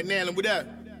 Staten Island, what up?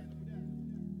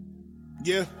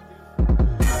 Yeah.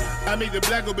 I make the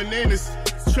black or bananas.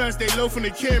 Trying to stay low from the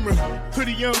camera.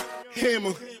 Pretty young,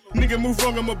 hammer. Nigga move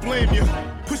wrong, I'ma blame you.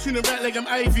 Pushing the rat like I'm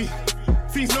Ivy.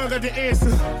 Fiends know I got the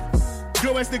answer.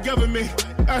 Go ask the government.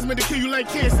 I was meant to kill you like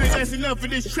cancer. That's enough for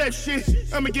this trap shit.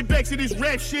 I'ma get back to this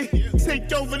rap shit.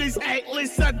 Take over this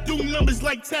atlas. I do numbers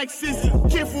like taxes.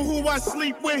 Careful who I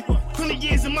sleep with. 20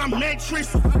 years in my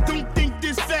mattress. Don't think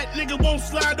this fat nigga won't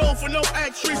slide off for no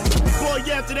actress. Boy,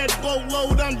 after that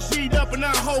boatload, I'm G'd up and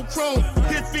I hold chrome.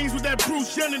 Hit things with that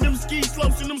Bruce Jenner, them ski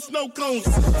slopes and them snow cones.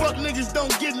 Fuck niggas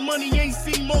don't get money, ain't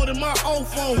seen more than my own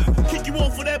phone. Kick you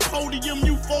off of that podium,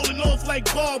 you falling off like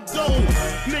Bob Dole.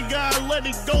 Nigga, I let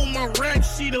it go, my rap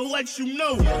sheet'll let you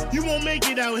know. You won't make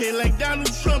it out here like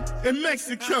Donald Trump in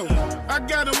Mexico. I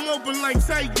got them open like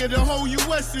Tiger, the whole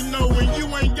US to know. And you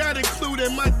ain't got a clue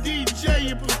that my DJ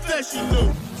is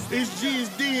professional. It's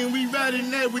GSD and we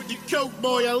riding that with the coke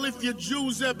boy. I lift your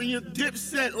jewels up and your dip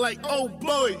set like, oh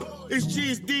boy. It's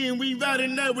GSD and we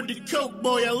riding that with the coke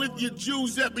boy. I lift your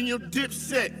jewels up and your dip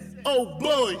set, oh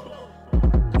boy.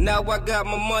 Now I got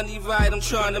my money right, I'm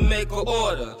trying to make an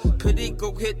order.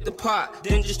 Perico hit the pot,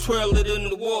 then just twirl it in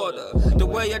the water. The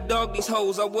way I dog these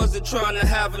hoes, I wasn't trying to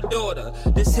have a daughter.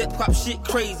 This hip hop shit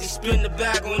crazy, spin the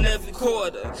bag on every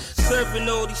quarter. Serving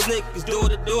all these niggas door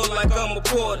to door like I'm a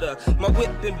porter. My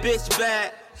whip and bitch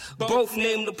bad. Both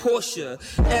named the Porsche.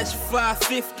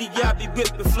 S550, y'all be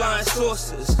whipping flying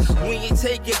saucers. When you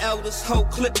take it out, this whole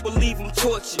clip, believe I'm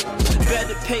tortured.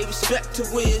 Better pay respect to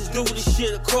where's do this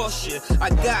shit'll cost you. I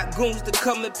got goons to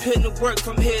come and pin the work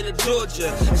from here to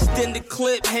Georgia. Extended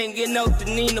clip, hanging out the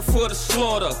Nina for the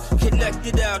slaughter.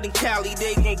 Connected out in Cali,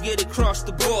 they gon' get across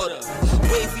the border.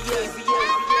 Wavy, wavy, wavy,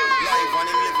 live on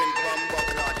him living bum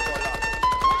not color.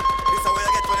 This is how I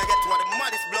get when I get to the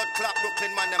maddest blood clot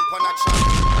Brooklyn man them pon a track.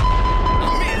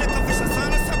 I'm me like a vicious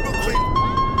son of Brooklyn.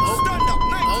 Stand up,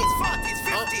 90s, 40s,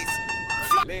 50s.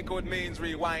 Lakewood means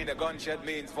rewind, a gunshot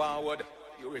means forward.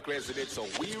 You requested it, so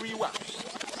we rewind. This is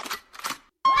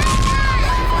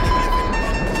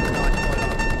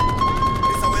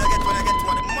how I get when I get to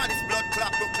the maddest blood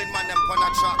clot Brooklyn man them pon a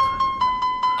track.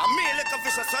 I'm me like a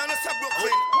vicious son of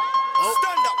Brooklyn.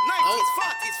 Stand up, 90s,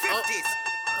 40s, 50s.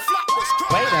 Flatbush,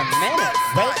 wait a minute.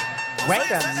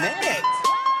 Wait a minute.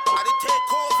 I did take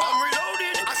over, I'm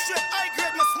reloaded. I straight high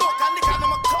grade my smoke and liquor in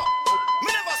my cup.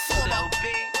 Me never sober.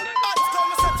 I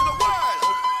come myself to the world.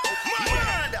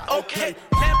 Murder. Okay,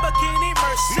 Lamborghini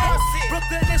Mercy.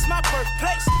 Brooklyn is my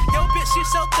birthplace. Yo, bitch, she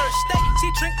so thirsty. She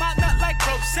drink my nut like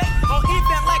rosé. On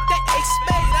event like that Ace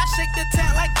Spade, I shake the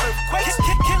town like earthquakes.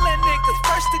 Killing niggas,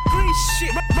 first degree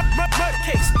shit. Murder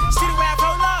case. See the way I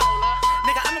roll up.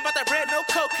 Nigga, I'm about that bread, no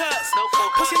coke cuts.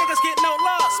 Pussy niggas get no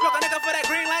love. Smoke a nigga for that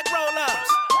green like roll-ups.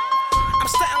 I'm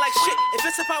stunting like shit. If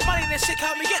it's about money, then shit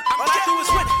call me in. All I do is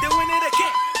win, then win it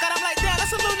again. God, I'm like, damn,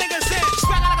 that's some little niggas in.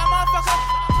 Swagger like a motherfucker.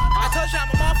 I told you I'm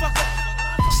a motherfucker.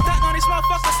 Stunting on these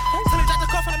motherfuckers. Till he dropped the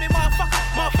coffin on me, motherfucker.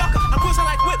 I'm cruising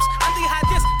like whips. I'm the high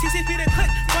disc. TCP the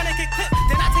clip. Run and get clipped.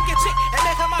 Then I take a chick and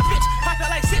make her my bitch. Pop it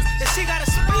like six. Then she got a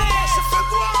split.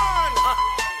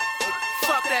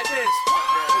 Fuck that bitch.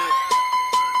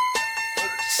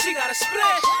 She got a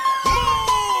split.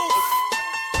 Move.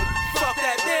 Fuck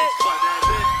that bitch.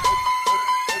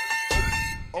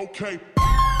 Okay.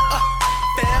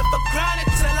 Forever grinding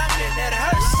till I'm in that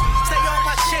hearse. Stay on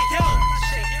my shit, yo.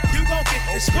 You gon' get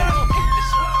this work.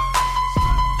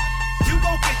 You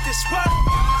gon' get this work.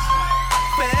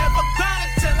 Forever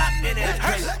grinding till I'm in that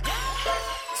hearse.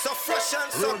 So fresh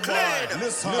and so clean.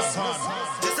 Listen.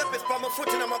 Giuseppe for my foot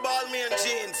in my ball me and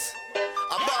jeans.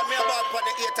 I bought me about for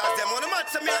the haters them. When the man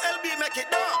say me a LB make it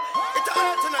down. It's a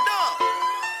heart in the door.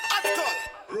 Hot call.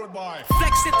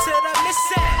 Flex it to the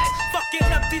missus. Fuck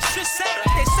Getting up these shits at.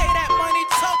 They say that money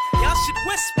talk, y'all should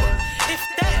whisper. If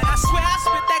that, I swear I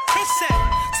spit that kiss at.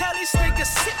 Tell these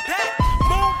niggas sit back.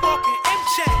 Moonwalking,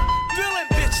 MJ, thrilling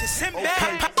bitches, him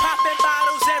back. Popping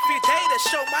bottles every day to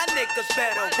show my niggas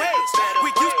better ways.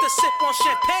 We used to sip on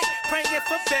champagne, praying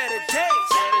for better days.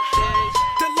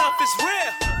 The love is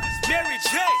real, Mary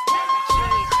J.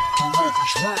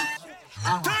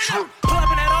 Pull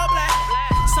up in that all black,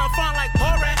 some fun like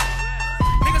Borat.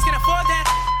 Niggas can afford that,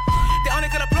 they only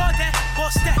could applaud that.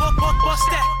 Boss that, boss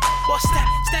that, boss that.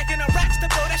 Stacking the racks to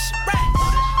blow that shit back.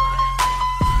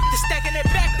 They stacking it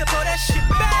back to blow that shit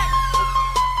back.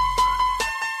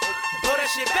 Blow that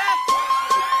shit back.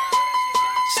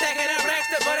 Stacking the racks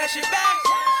to blow that shit back.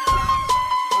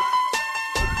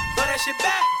 Blow that shit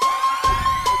back.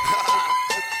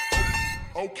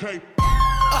 Okay.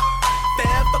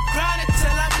 Forever grinding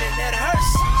till I'm in that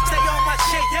hearse. Stay on my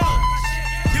shit, yo.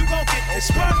 You gon' get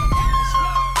this work.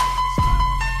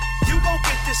 You gon'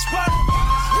 get this work.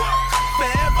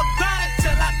 Forever grinding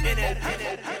till I'm in that hearse.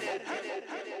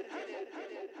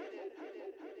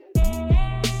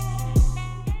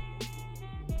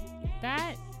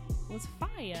 That was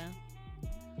fire.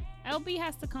 LB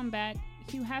has to come back.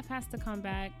 Hugh Hef has to come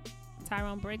back.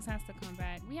 Tyrone Briggs has to come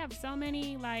back. We have so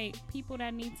many people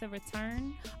that need to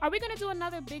return. Are we gonna do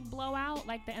another big blowout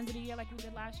like the end of the year like we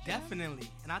did last year? Definitely.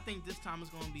 And I think this time it's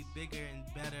gonna be bigger and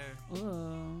better.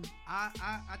 Ooh. I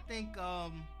think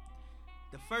the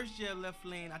first year of Left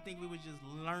Lane, I think we were just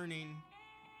learning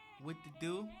what to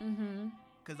do. Mm-hmm.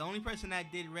 Because the only person that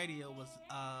did radio was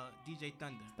DJ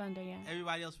Thunder. Thunder, yeah.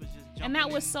 Everybody else was just jumping And that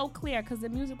was in. so clear because the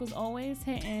music was always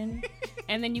hitting.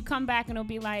 And then you come back and it'll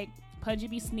be like Pudgy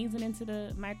be sneezing into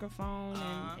the microphone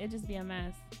and it just be a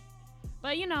mess.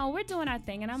 But we're doing our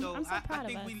thing and I'm so proud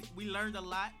of us. I think we learned a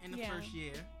lot in the first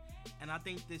year. And I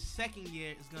think this second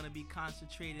year is going to be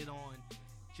concentrated on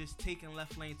just taking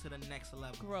Left Lane to the next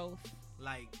level. Growth.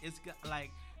 It's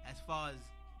as far as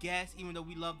guests, even though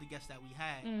we love the guests that we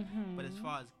had, but as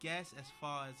far as guests, as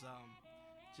far as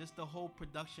just the whole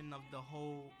production of the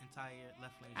whole entire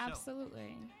Left Lane show.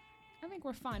 Absolutely. I think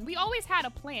we're fun. We always had a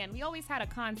plan. We always had a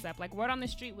concept. Like Word on the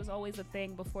Street was always a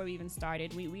thing before we even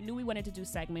started. We knew we wanted to do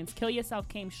segments. Kill Yourself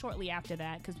came shortly after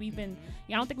that because we've been,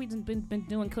 I don't think we've been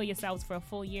doing Kill Yourselves for a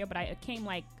full year, but it came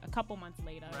like a couple months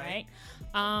later, right?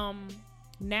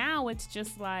 Now it's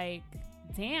just like,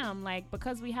 damn,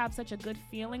 because we have such a good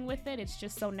feeling with it, it's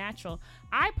just so natural.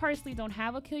 I personally don't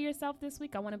have a Kill Yourself this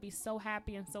week. I want to be so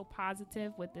happy and so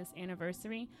positive with this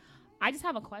anniversary. I just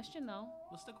have a question though.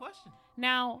 What's the question?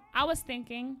 Now, I was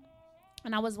thinking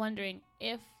and I was wondering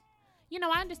if,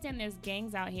 I understand there's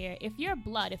gangs out here. If you're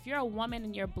a woman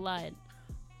and you're blood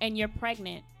and you're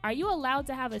pregnant, are you allowed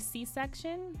to have a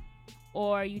C-section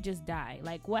or you just die?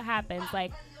 What happens?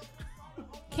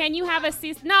 Can you have a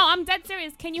C-section? No, I'm dead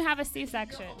serious. Can you have a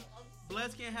C-section?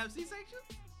 Bloods can't have C-sections?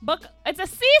 But it's a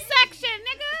C-section,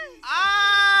 nigga.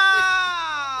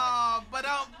 Ah, but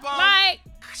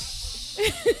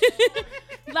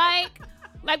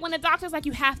like when the doctor's like,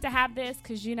 you have to have this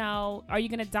because, are you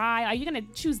going to die? Are you going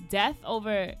to choose death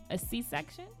over a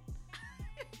C-section?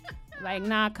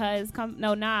 Nah, cuz,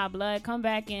 blood, come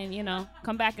back and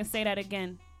say that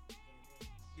again.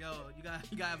 Yo, you gotta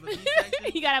have a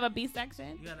B-section? You gotta have a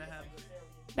B-section? You gotta have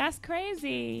That's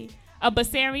crazy. A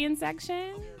Basarian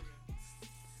section?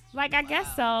 I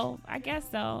guess so.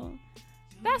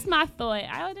 That's my thought.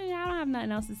 I don't have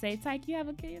nothing else to say. Tyke, you have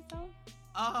a kill yourself?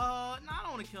 No, I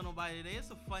don't want to kill nobody today.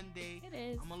 It's a fun day. It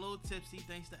is. I'm a little tipsy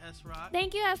thanks to S-Rock.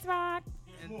 Thank you, S-Rock.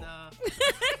 And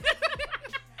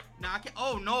I can't.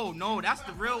 Oh no, that's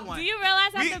the real one. Do you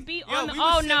realize I have to be on the?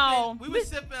 No. We were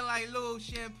sipping little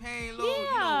champagne,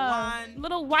 wine,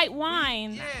 little white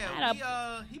wine.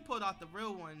 He pulled out the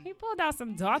real one. He pulled out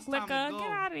some dark liquor. Get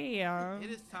out of here.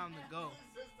 It is time to go.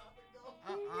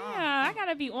 Yeah, I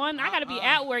gotta be on. I gotta be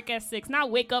at work at 6. Not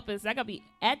wake up at 6. I gotta be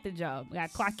at the job. I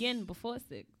gotta clock in before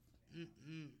 6.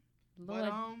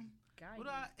 Lord.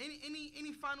 But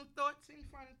any final thoughts?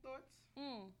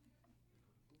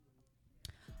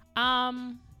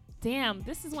 Damn,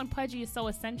 this is when Pudgy is so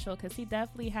essential because he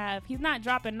definitely he's not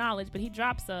dropping knowledge, but he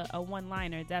drops a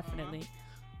one-liner definitely.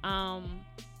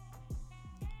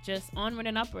 Just onward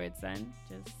and upward, son.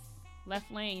 Just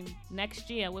Left Lane. Next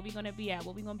year, where we gonna be at?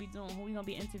 What we gonna be doing? Who we gonna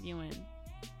be interviewing?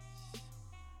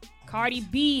 Cardi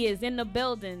B is in the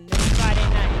building this Friday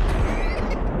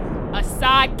night.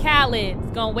 Assad Khaled's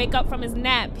gonna wake up from his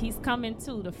nap. He's coming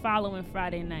too the following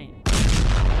Friday night.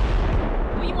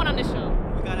 Who you want on the show?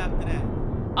 We got after that.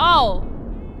 Oh,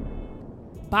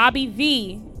 Bobby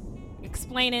V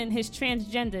explaining his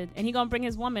transgender, and he gonna bring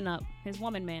his woman up, his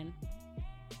woman man.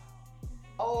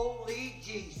 Holy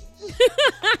Jesus.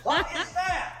 What is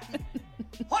that?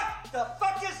 What the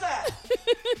fuck is that?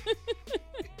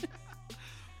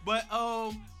 But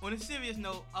on a serious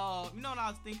note, you know what I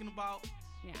was thinking about?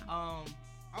 Yeah. I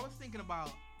was thinking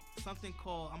about something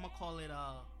called, I'm gonna call it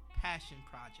passion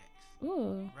projects.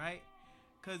 Ooh. Right?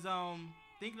 Cause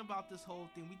thinking about this whole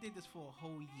thing, we did this for a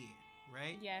whole year,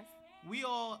 right? Yes. We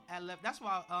all at left. That's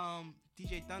why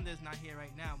DJ Thunder is not here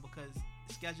right now, because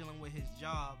scheduling with his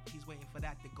job, he's waiting for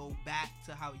that to go back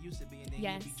to how it used to be, and then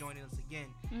he'll be joining us again.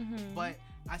 Mm-hmm. But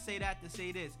I say that to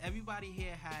say this: everybody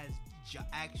here has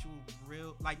actual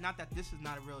real, like, not that this is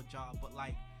not a real job, but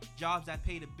like jobs that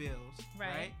pay the bills,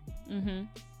 right? Mm-hmm.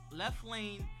 Left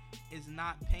Lane is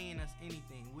not paying us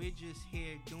anything. We're just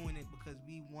here doing it because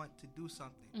we want to do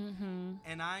something. Mm-hmm.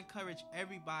 And I encourage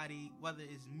everybody, whether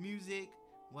it's music,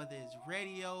 whether it's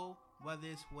radio, whether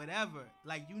it's whatever,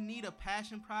 like, you need a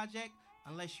passion project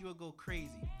unless you'll go crazy.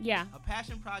 Yeah. A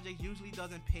passion project usually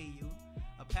doesn't pay you.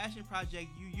 A passion project,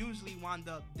 you usually wind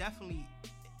up definitely,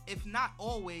 if not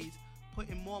always,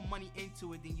 putting more money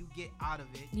into it than you get out of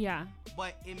it. Yeah.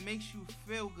 But it makes you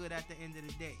feel good at the end of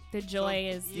the day. The joy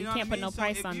is, you can't put no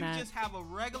price on that. If you just have a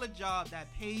regular job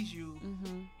that pays you,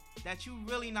 that you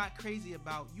really not crazy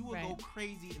about, you will go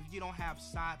crazy if you don't have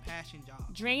side passion jobs.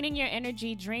 Draining your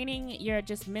energy, draining your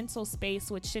just mental space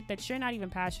with shit that you're not even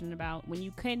passionate about, when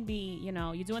you can be, you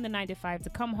know, you're doing the 9 to 5 to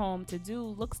come home, to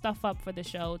look stuff up for the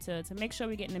show, to make sure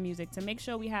we're getting the music, to make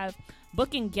sure we have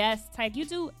booking guests. Like, you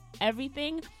do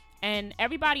everything. And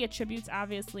everybody attributes,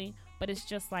 obviously, but it's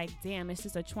just like, damn, it's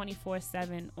just a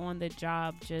 24/7 on the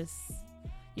job. Just,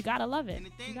 you gotta love it. And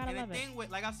the thing, you gotta love it. With,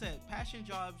 like I said, passion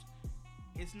jobs,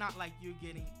 it's not like you're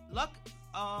getting luck.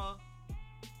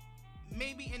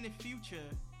 Maybe in the future,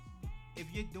 if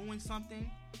you're doing something,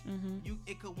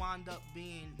 it could wind up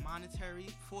being monetary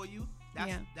for you.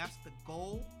 That's the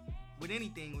goal with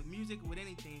anything, with music, with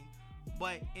anything.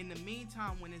 But in the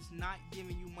meantime, when it's not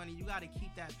giving you money, you got to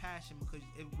keep that passion, because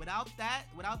without that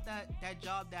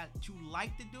job that you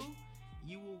like to do,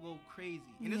 you will go crazy.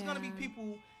 And there's going to be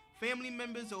people, family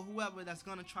members or whoever, that's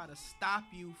going to try to stop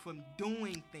you from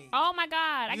doing things. Oh my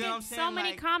God. You I get so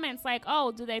many comments like,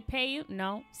 oh, do they pay you?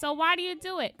 No. So why do you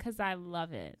do it? Because I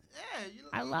love it. Yeah.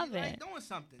 I love it. Like doing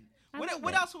something.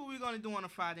 What else were we going to do on a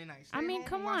Friday night? Stay I mean, home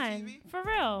come and watch on. TV? For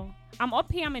real. I'm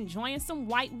up here. I'm enjoying some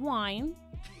white wine.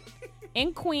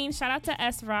 In Queens, shout out to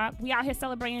S Rock. We out here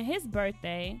celebrating his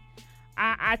birthday.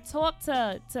 I talk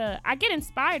to I get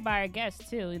inspired by our guests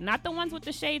too. Not the ones with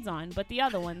the shades on, but the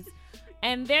other ones.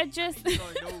 And they're just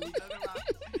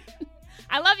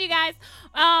I love you guys.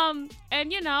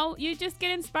 And you know, you just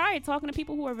get inspired talking to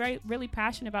people who are really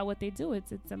passionate about what they do.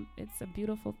 It's a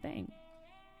beautiful thing.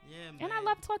 Yeah, man. And I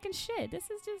love talking shit.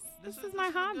 This is my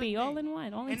hobby, all in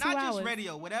one. Only 2 hours. And not just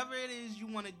radio. Whatever it is you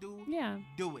want to do,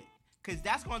 do it. Because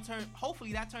that's going to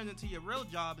hopefully that turns into your real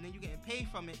job, and then you're getting paid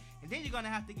from it. And then you're going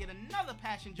to have to get another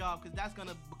passion job, because that's going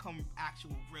to become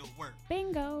actual real work.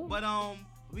 Bingo. But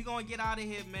we're going to get out of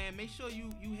here, man. Make sure you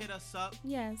hit us up.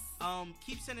 Yes.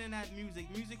 Keep sending that music.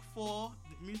 Music,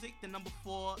 the number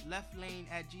 4,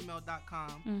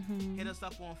 leftlane@gmail.com. Hit us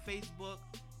up on Facebook,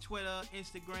 Twitter,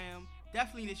 Instagram.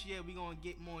 Definitely this year we're going to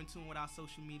get more in tune with our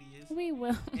social medias. We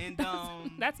will. And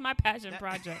that's my passion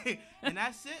project. And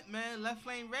that's it, man. Left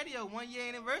Lane Radio, 1 year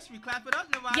anniversary. Clap it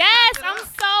up, nobody. Yes, I'm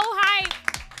so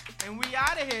hyped. And we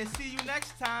out of here. See you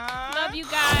next time. Love you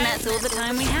guys. And that's all the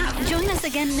time we have. Join us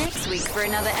again next week for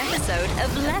another episode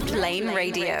of Left Lane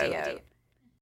Radio.